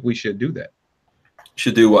 I think we should do that.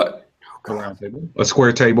 Should do what? A round table, a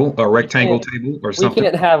square table, a rectangle table, or something. We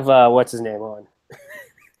can't have, what's his name on?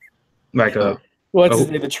 Like what's his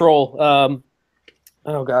name? The troll.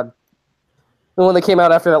 Oh, God. The one that came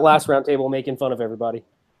out after that last roundtable making fun of everybody.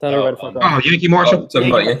 Yankee Marshall. Talking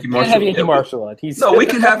about Yankee Marshall. Have Yankee Marshall on. No, we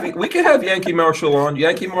can have Yankee Marshall on.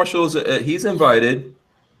 Yankee Marshall he's invited.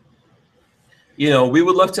 We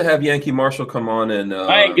would love to have Yankee Marshall come on and.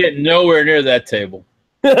 I ain't getting nowhere near that table.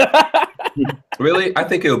 Really, I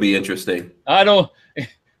think it'll be interesting. I don't.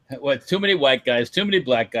 What? Too many white guys, too many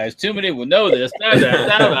black guys, too many will know this.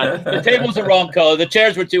 That. The tables are wrong color. The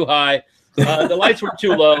chairs were too high. The lights were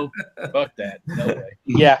too low. Fuck that. No way.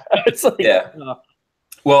 Yeah. It's like,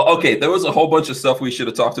 Well, okay, there was a whole bunch of stuff we should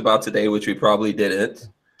have talked about today, which we probably didn't.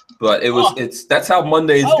 But that's how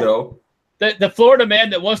Mondays go. The Florida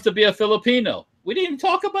man that wants to be a Filipino. We didn't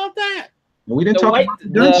talk about that. We didn't talk about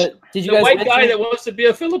the white guy that wants to be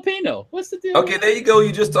a Filipino. What's the deal? Okay, there you go.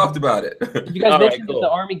 You just talked about it. Did you guys mention that the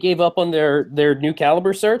Army gave up on their new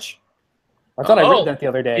caliber search? I thought I read that the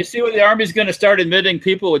other day. You see where the Army's going to start admitting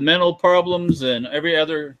people with mental problems and every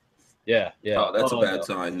other... Yeah. Oh, that's a bad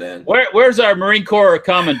sign then. Where's our Marine Corps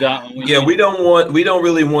commandant? We don't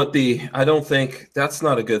really want I don't think that's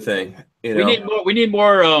not a good thing. We need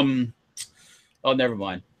more. Oh, never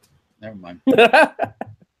mind. I'm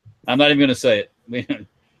not even going to say it.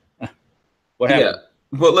 What happened? Yeah,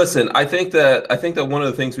 but listen, I think that one of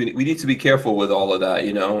the things we need to be careful with all of that.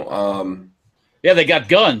 Yeah, they got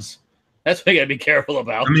guns. That's what you got to be careful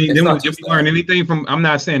about. I mean, did we learn anything from? I'm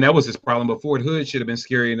not saying that was his problem, but Fort Hood should have been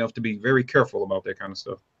scary enough to be very careful about that kind of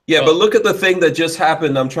stuff. Yeah, but look at the thing that just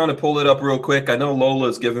happened. I'm trying to pull it up real quick. I know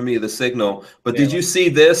Lola's giving me the signal, but did you see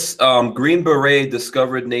this? Green Beret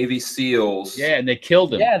discovered Navy SEALs. Yeah, and they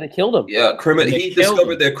killed him. Yeah, they killed him. Yeah, he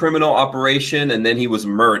discovered their criminal operation, and then he was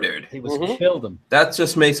murdered. He was killed him. That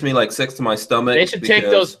just makes me sick to my stomach. They should take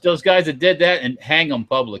those guys that did that and hang them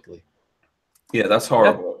publicly. Yeah, that's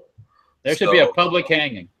horrible. Yeah. There should be a public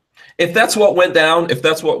hanging. If that's what went down,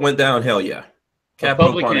 hell yeah.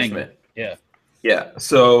 Capital punishment. Hanging. Yeah.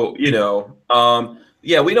 So, we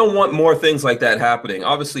don't want more things like that happening.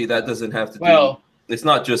 Obviously, that doesn't have to do. It's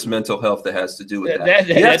not just mental health that has to do with that.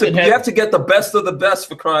 You have to get the best of the best,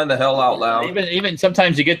 for crying the hell out loud. Even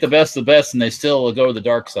sometimes you get the best of the best, and they still go to the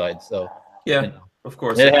dark side. So yeah. Of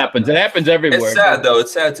course, it happens. It happens everywhere. It's sad though.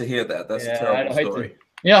 It's sad to hear that. That's a I terrible hate story.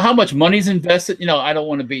 You know how much money's invested? You know, I don't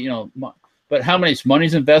want to be, you know, but how much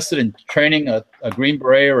money's invested in training a Green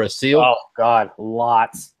Beret or a SEAL? Oh God,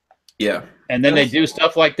 lots. Yeah. And then they do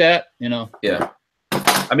stuff like that, you know. Yeah.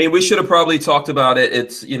 I mean, we should have probably talked about it.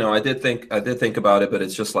 It's, you know, I did think about it, but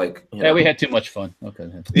it's just like, you know. We had too much fun. Okay.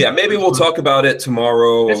 Yeah, maybe we'll talk about it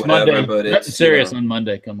tomorrow or whatever. Monday. But it's serious on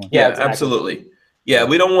Monday. Come on. Yeah, exactly. Absolutely. Yeah,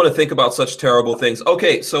 we don't want to think about such terrible things.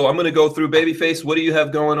 Okay, so I'm going to go through Babyface. What do you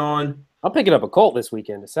have going on? I'm picking up a Colt this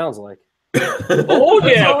weekend. It sounds like. Oh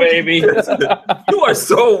yeah, baby! You are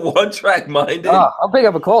so one-track minded. I'll pick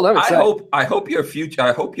up a Colt. I hope your future.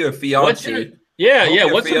 I hope your fiance.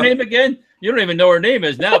 What's her name again? You don't even know her name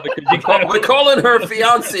is now because we're calling her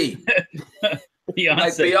fiance.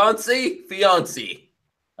 Fiance. Like fiance.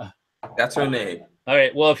 That's her name. All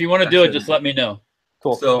right. Well, if you want to do it, just let me know.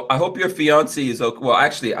 Cool. So I hope your fiance is okay. Well,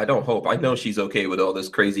 actually, I don't hope. I know she's okay with all this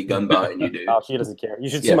crazy gun buying you do. Oh, she doesn't care. You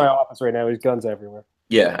should see my office right now. There's guns everywhere.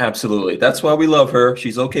 Yeah, absolutely. That's why we love her.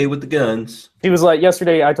 She's okay with the guns. She was like,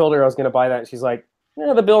 yesterday I told her I was going to buy that. She's like,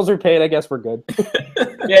 yeah, the bills are paid. I guess we're good.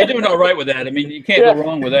 Yeah, you're doing all right with that. I mean, you can't go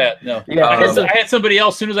wrong with that. No. Yeah, I had somebody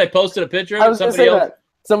else, as soon as I posted a picture, I was going to say that.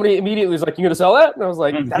 Somebody immediately was like, you going to sell that? And I was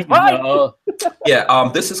like, that's fine. No.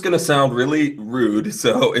 Yeah, this is going to sound really rude.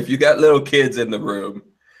 So if you got little kids in the room,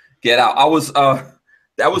 get out. I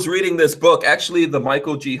was reading this book, actually the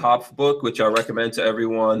Michael G. Hopf book, which I recommend to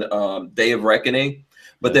everyone, Day of Reckoning.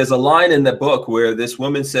 But there's a line in the book where this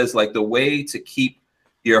woman says, like, the way to keep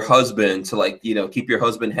your husband to, like, you know, keep your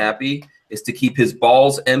husband happy is to keep his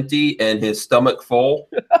balls empty and his stomach full.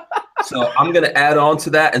 So I'm going to add on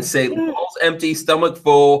to that and say balls empty, stomach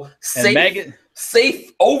full,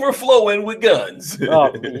 safe overflowing with guns.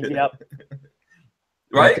 Oh, yep.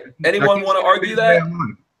 Right? Anyone want to argue that?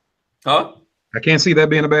 Huh? I can't see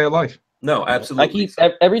that being a bad life. No, absolutely.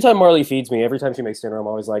 Every time Marley feeds me, every time she makes dinner, I'm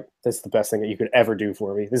always like, this is the best thing that you could ever do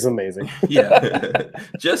for me. This is amazing. Yeah.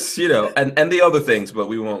 Just, you know, and the other things, but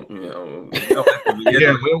we won't, you know.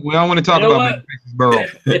 We don't want to talk about Babyface's burrow.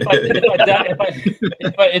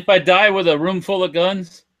 If I die with a room full of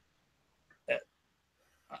guns,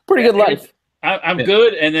 pretty good life. I'm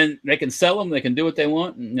good, and then they can sell them. They can do what they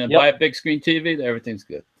want, and buy a big screen TV. Everything's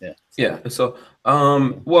good. Yeah. Yeah. So,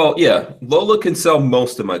 well, yeah. Lola can sell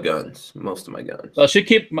most of my guns. Well,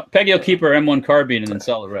 Peggy will keep her M1 carbine and then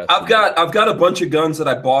sell the rest. I've got a bunch of guns that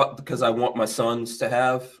I bought because I want my sons to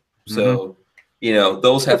have. So, you know,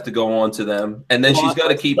 those have to go on to them, and then she's got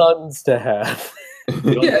to keep sons to have.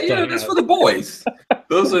 Yeah, that's for the boys.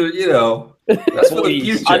 Those are, you know, that's for the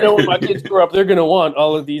future. I know when my kids grow up, they're gonna want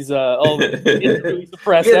all of these, integrally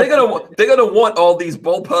suppressed. Yeah, they're gonna want all these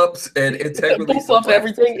bullpups and integrally suppressed.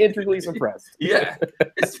 Everything integrally suppressed. Yeah,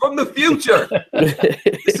 it's from the future.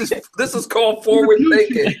 This is called forward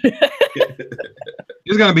thinking.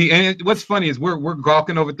 It's gonna be, and what's funny is we're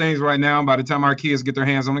gawking over things right now. By the time our kids get their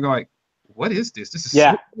hands on, they go like, what is this? This is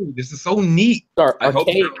so cool. This is so neat. I hope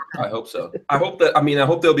so. I hope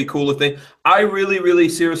there'll be cooler things. I really, really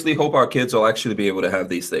seriously hope our kids will actually be able to have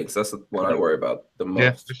these things. That's what I worry about the most.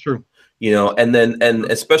 Yeah, that's true. You know, and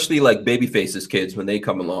especially like Babyface's kids when they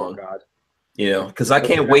come along. Oh, God. You know, because I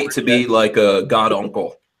can't wait to be like a god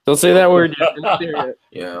uncle. Don't say that word.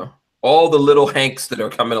 Yeah. All the little Hanks that are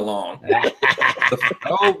coming along.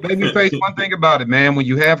 Oh, Babyface, one thing about it, man, when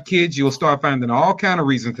you have kids, you'll start finding all kind of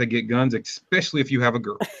reasons to get guns, especially if you have a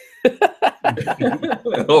girl.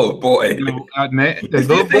 Oh, boy. You know, man, if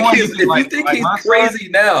you think he's crazy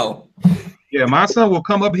now. Yeah, my son will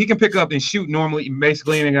come up. He can pick up and shoot normally,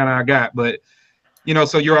 basically any gun I got. But, you know,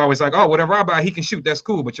 so you're always like, oh, whatever I buy, he can shoot. That's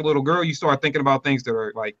cool. But your little girl, you start thinking about things that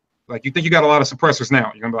are like you think you got a lot of suppressors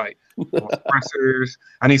now. You're going to be like, suppressors.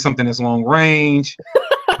 I need something that's long range.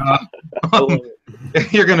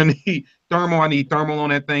 You're going to need thermal. I need thermal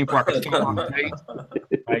on that thing. Like,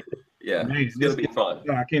 yeah, it's going to be fun.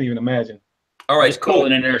 I can't even imagine. All right, cool.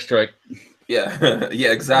 In an airstrike. Yeah,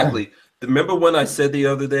 yeah, exactly. Remember when I said the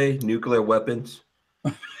other day, nuclear weapons?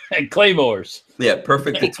 And claymores. Yeah,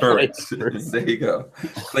 perfect deterrence. There you go.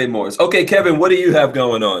 Claymores. Okay, Kevin, what do you have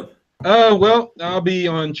going on? Well, I'll be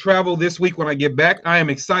on travel this week when I get back. I am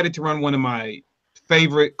excited to run one of my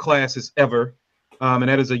favorite classes ever, and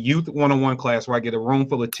that is a youth one-on-one class where I get a room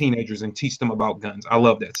full of teenagers and teach them about guns. I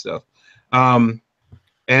love that stuff. And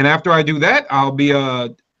after I do that, I'll be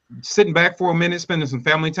sitting back for a minute, spending some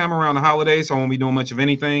family time around the holidays, so I won't be doing much of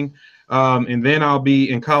anything. And then I'll be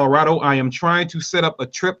in Colorado. I am trying to set up a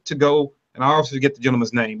trip to go, and I also forget the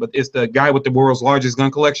gentleman's name, but it's the guy with the world's largest gun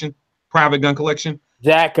collection, private gun collection.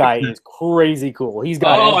 That guy is crazy cool. He's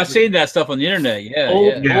got I've seen that stuff on the internet. Yeah,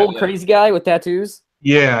 old crazy guy with tattoos.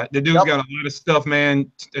 Yeah, the dude's got a lot of stuff,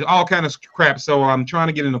 man. All kind of crap. So I'm trying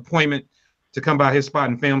to get an appointment to come by his spot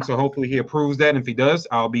and film. So hopefully he approves that. And if he does,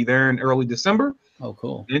 I'll be there in early December. Oh,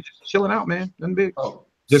 cool. And just chilling out, man. Nothing big. Oh,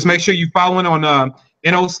 just make sure you following on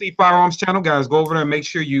NOC Firearms channel, guys. Go over there and make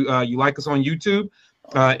sure you you like us on YouTube.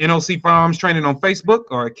 NOC Firearms Training on Facebook,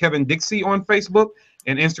 or Kevin Dixie on Facebook,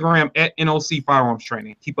 and Instagram at NOC Firearms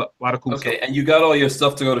Training. Keep up. A lot of cool stuff. Okay, and you got all your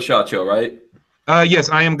stuff to go to SHOT Show, right? Yes,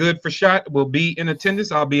 I am good for SHOT. We'll be in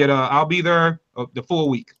attendance. I'll be there the full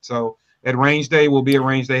week. So at range day, we'll be at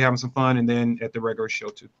range day having some fun, and then at the regular show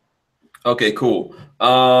too. Okay, cool.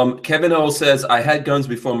 Kevin O says, I had guns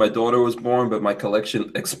before my daughter was born, but my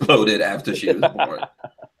collection exploded after she was born.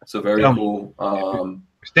 So very cool.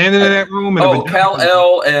 Standing in that room. And Cal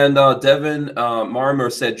L and Devin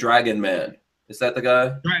Marmer said Dragon Man. Is that the guy?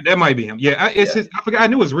 Right, that might be him. Yeah, I forgot. I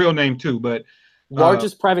knew his real name too, but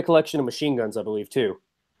largest private collection of machine guns, I believe, too.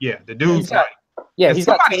 Yeah, the dude's he's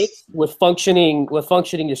got tapes with functioning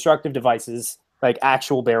destructive devices, like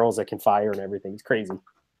actual barrels that can fire and everything. It's crazy.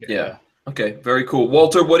 Yeah. Okay. Very cool.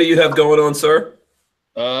 Walter, what do you have going on, sir?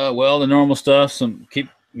 Well, the normal stuff.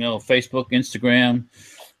 Facebook, Instagram.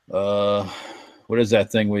 What is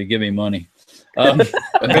that thing where you give me money? Patreon.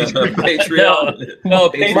 No,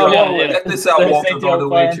 Patreon. Yeah. Check this out, Walter. By the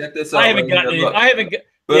way, check this out. I haven't gotten it. I haven't.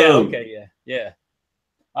 Yeah. Okay. Yeah.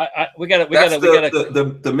 We got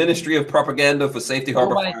the Ministry of Propaganda for Safety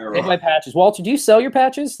Harbor Firearms. My patches. Walter, do you sell your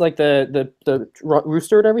patches, like the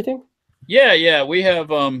rooster and everything? Yeah. We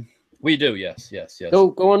have. We do. Yes.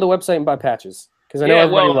 Go on the website and buy patches, because I know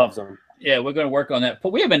everybody loves them. Yeah, we're going to work on that.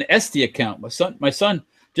 But we have an Etsy account. My son,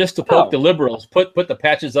 just to poke the liberals, put the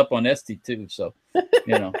patches up on Etsy too. So,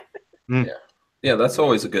 Yeah, that's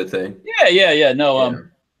always a good thing. Yeah. No,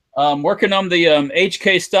 working on the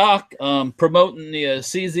HK stock, promoting the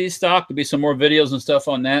CZ stock. There'll be some more videos and stuff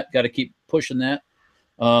on that. Got to keep pushing that.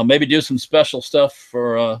 Maybe do some special stuff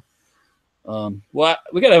for. We got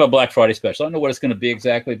to have a Black Friday special. I don't know what it's going to be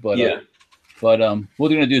exactly, but we're going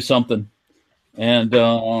to do something. And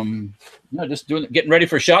just getting ready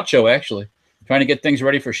for SHOT Show. Actually, trying to get things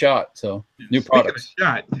ready for SHOT. So new products.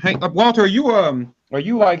 SHOT. Hey, Walter, are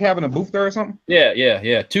you like having a booth there or something?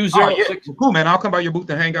 Yeah. 206. Cool, man. I'll come by your booth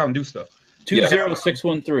to hang out and do stuff.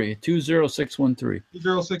 20613. 20613.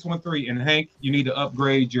 20613. And Hank, you need to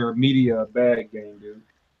upgrade your media bag game, dude.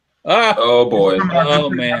 Oh boy. Oh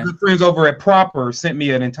man. My friends over at Proper sent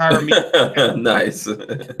me an entire media. Nice.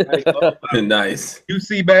 Nice.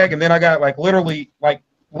 UC bag, and then I got literally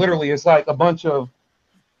it's like a bunch of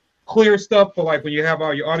clear stuff for like when you have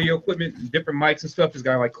all your audio equipment, different mics and stuff. It's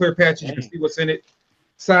got like clear patches, you can see what's in it.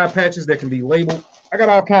 Side patches that can be labeled. I got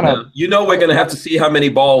all kind of. We're gonna have to see how many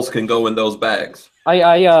balls can go in those bags. I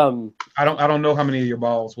don't know how many of your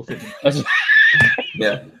balls will fit.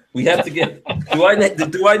 Yeah. We have to get. Do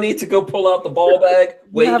I need to go pull out the ball bag?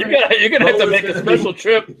 Wait, you're gonna have to make a special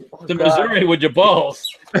trip to Missouri with your balls.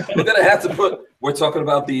 We're gonna have to put. We're talking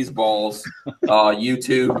about these balls.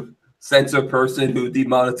 YouTube censor person who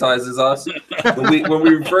demonetizes us. When we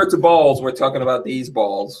refer to balls, we're talking about these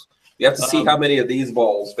balls. You have to see how many of these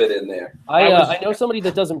balls fit in there. I know somebody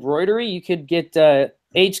that does embroidery. You could get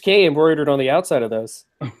HK embroidered on the outside of those.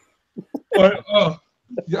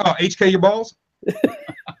 HK your balls?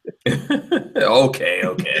 Okay.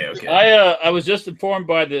 I was just informed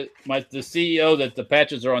by the CEO that the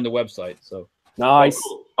patches are on the website. So nice.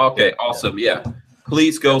 Okay, awesome. Yeah,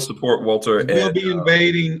 please go support Walter. We'll be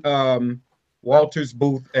invading Walter's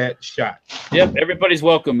booth at SHOT. Yep, everybody's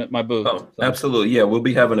welcome at my booth. Oh, absolutely. Yeah, we'll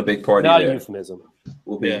be having a big party. Not a euphemism.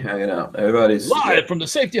 We'll be hanging out. Everybody's live from the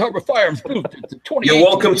Safety Harbor Firearms booth. You're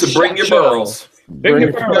welcome to bring your barrels. Bring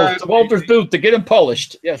your barrels to Walter's booth to get them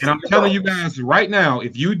polished. Yes. And I'm telling you guys right now,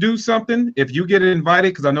 if you do something, if you get invited,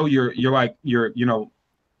 because I know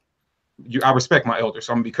I respect my elders,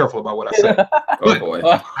 so I'm gonna be careful about what I say. Oh boy.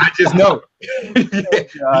 I just know. You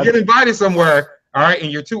get invited somewhere, all right,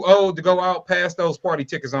 and you're too old to go out past those party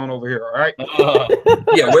tickets on over here, all right?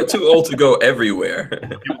 Yeah, we're too old to go everywhere.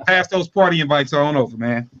 Pass those party invites on over,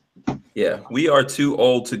 man. Yeah, we are too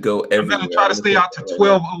old to go everywhere. I'm gonna try to stay out to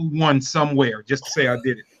 12:01 somewhere just to say I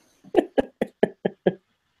did it.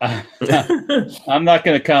 I'm not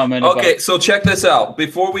gonna comment. Okay, so check this out.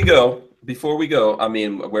 Before we go, I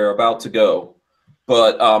mean, we're about to go,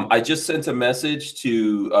 but I just sent a message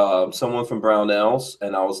to someone from Barnauls,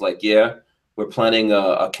 and I was like, yeah, we're planning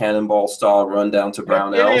a cannonball style run down to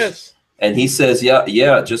Barnauls. And he says,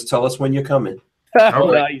 yeah, just tell us when you're coming.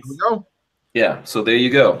 All right, here we go. Yeah, so there you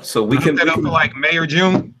go. So we can set up for like May or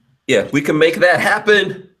June. Yeah, we can make that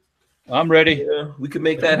happen. I'm ready. Yeah, we can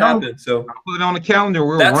make that happen. So I'll put it on the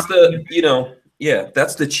calendar. That's the Yeah,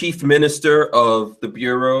 that's the chief minister of the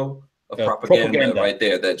Bureau of Propaganda right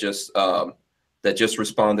there. That just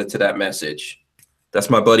responded to that message. That's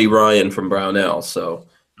my buddy Ryan from Barnauls. So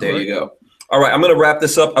there you go. All right, I'm going to wrap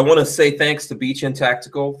this up. I want to say thanks to Beach and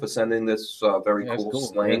Tactical for sending this very cool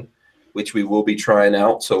sling, which we will be trying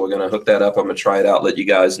out. So we're going to hook that up. I'm going to try it out, let you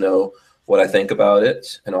guys know what I think about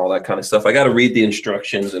it and all that kind of stuff. I got to read the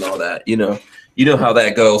instructions and all that. You know how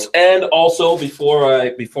that goes. And also, before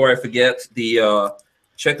I forget,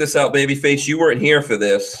 check this out, Babyface. You weren't here for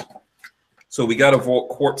this, so we got a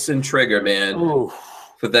quartz and trigger, man. Ooh.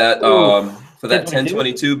 For that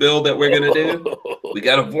 1022 build that we're gonna do. We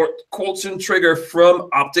got a quartz and trigger from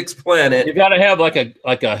Optics Planet. You got to have like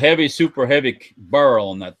a heavy, super heavy barrel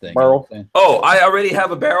on that thing. Barrel. Oh, I already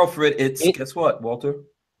have a barrel for it. Guess what, Walter?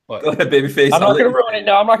 What? Go ahead, Babyface. I'm not going to ruin it.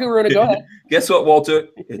 No, I'm not going to ruin it. Go ahead. Guess what, Walter?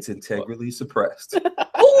 It's integrally suppressed.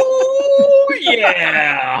 Oh,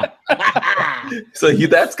 yeah. So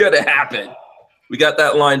that's going to happen. We got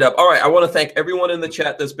that lined up. All right. I want to thank everyone in the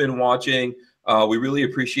chat that's been watching. We really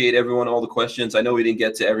appreciate everyone, all the questions. I know we didn't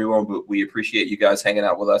get to everyone, but we appreciate you guys hanging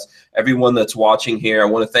out with us. Everyone that's watching here, I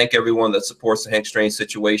want to thank everyone that supports the Hank Strange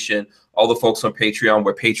situation. All the folks on Patreon,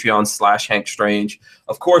 we're Patreon/Hank Strange.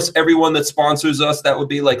 Of course, everyone that sponsors us, that would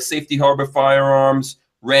be like Safety Harbor Firearms,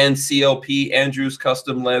 Rand CLP, Andrews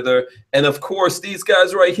Custom Leather, and of course these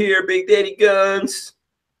guys right here, Big Daddy Guns.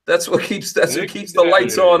 That's what keeps the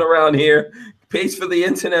lights on around here. Pays for the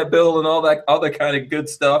internet bill and all that other kind of good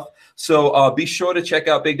stuff. So be sure to check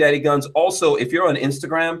out Big Daddy Guns. Also, if you're on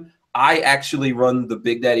Instagram, I actually run the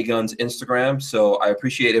Big Daddy Guns Instagram. So I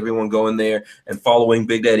appreciate everyone going there and following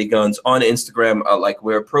Big Daddy Guns on Instagram. Like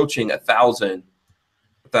we're approaching 1,000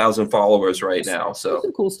 followers right now. So there's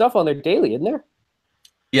some cool stuff on there daily, isn't there?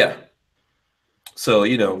 Yeah. So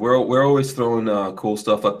we're always throwing cool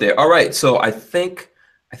stuff up there. All right. So I think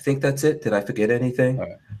that's it. Did I forget anything?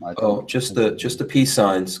 Oh, just the peace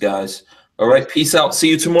signs, guys. All right, peace out. See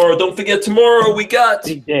you tomorrow. Don't forget, tomorrow we got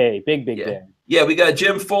big day, big day. Yeah, we got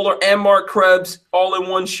Jim Fuller and Mark Krebs all in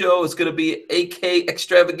one show. It's gonna be AK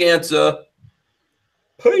Extravaganza.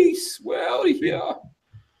 Peace. We're out of here.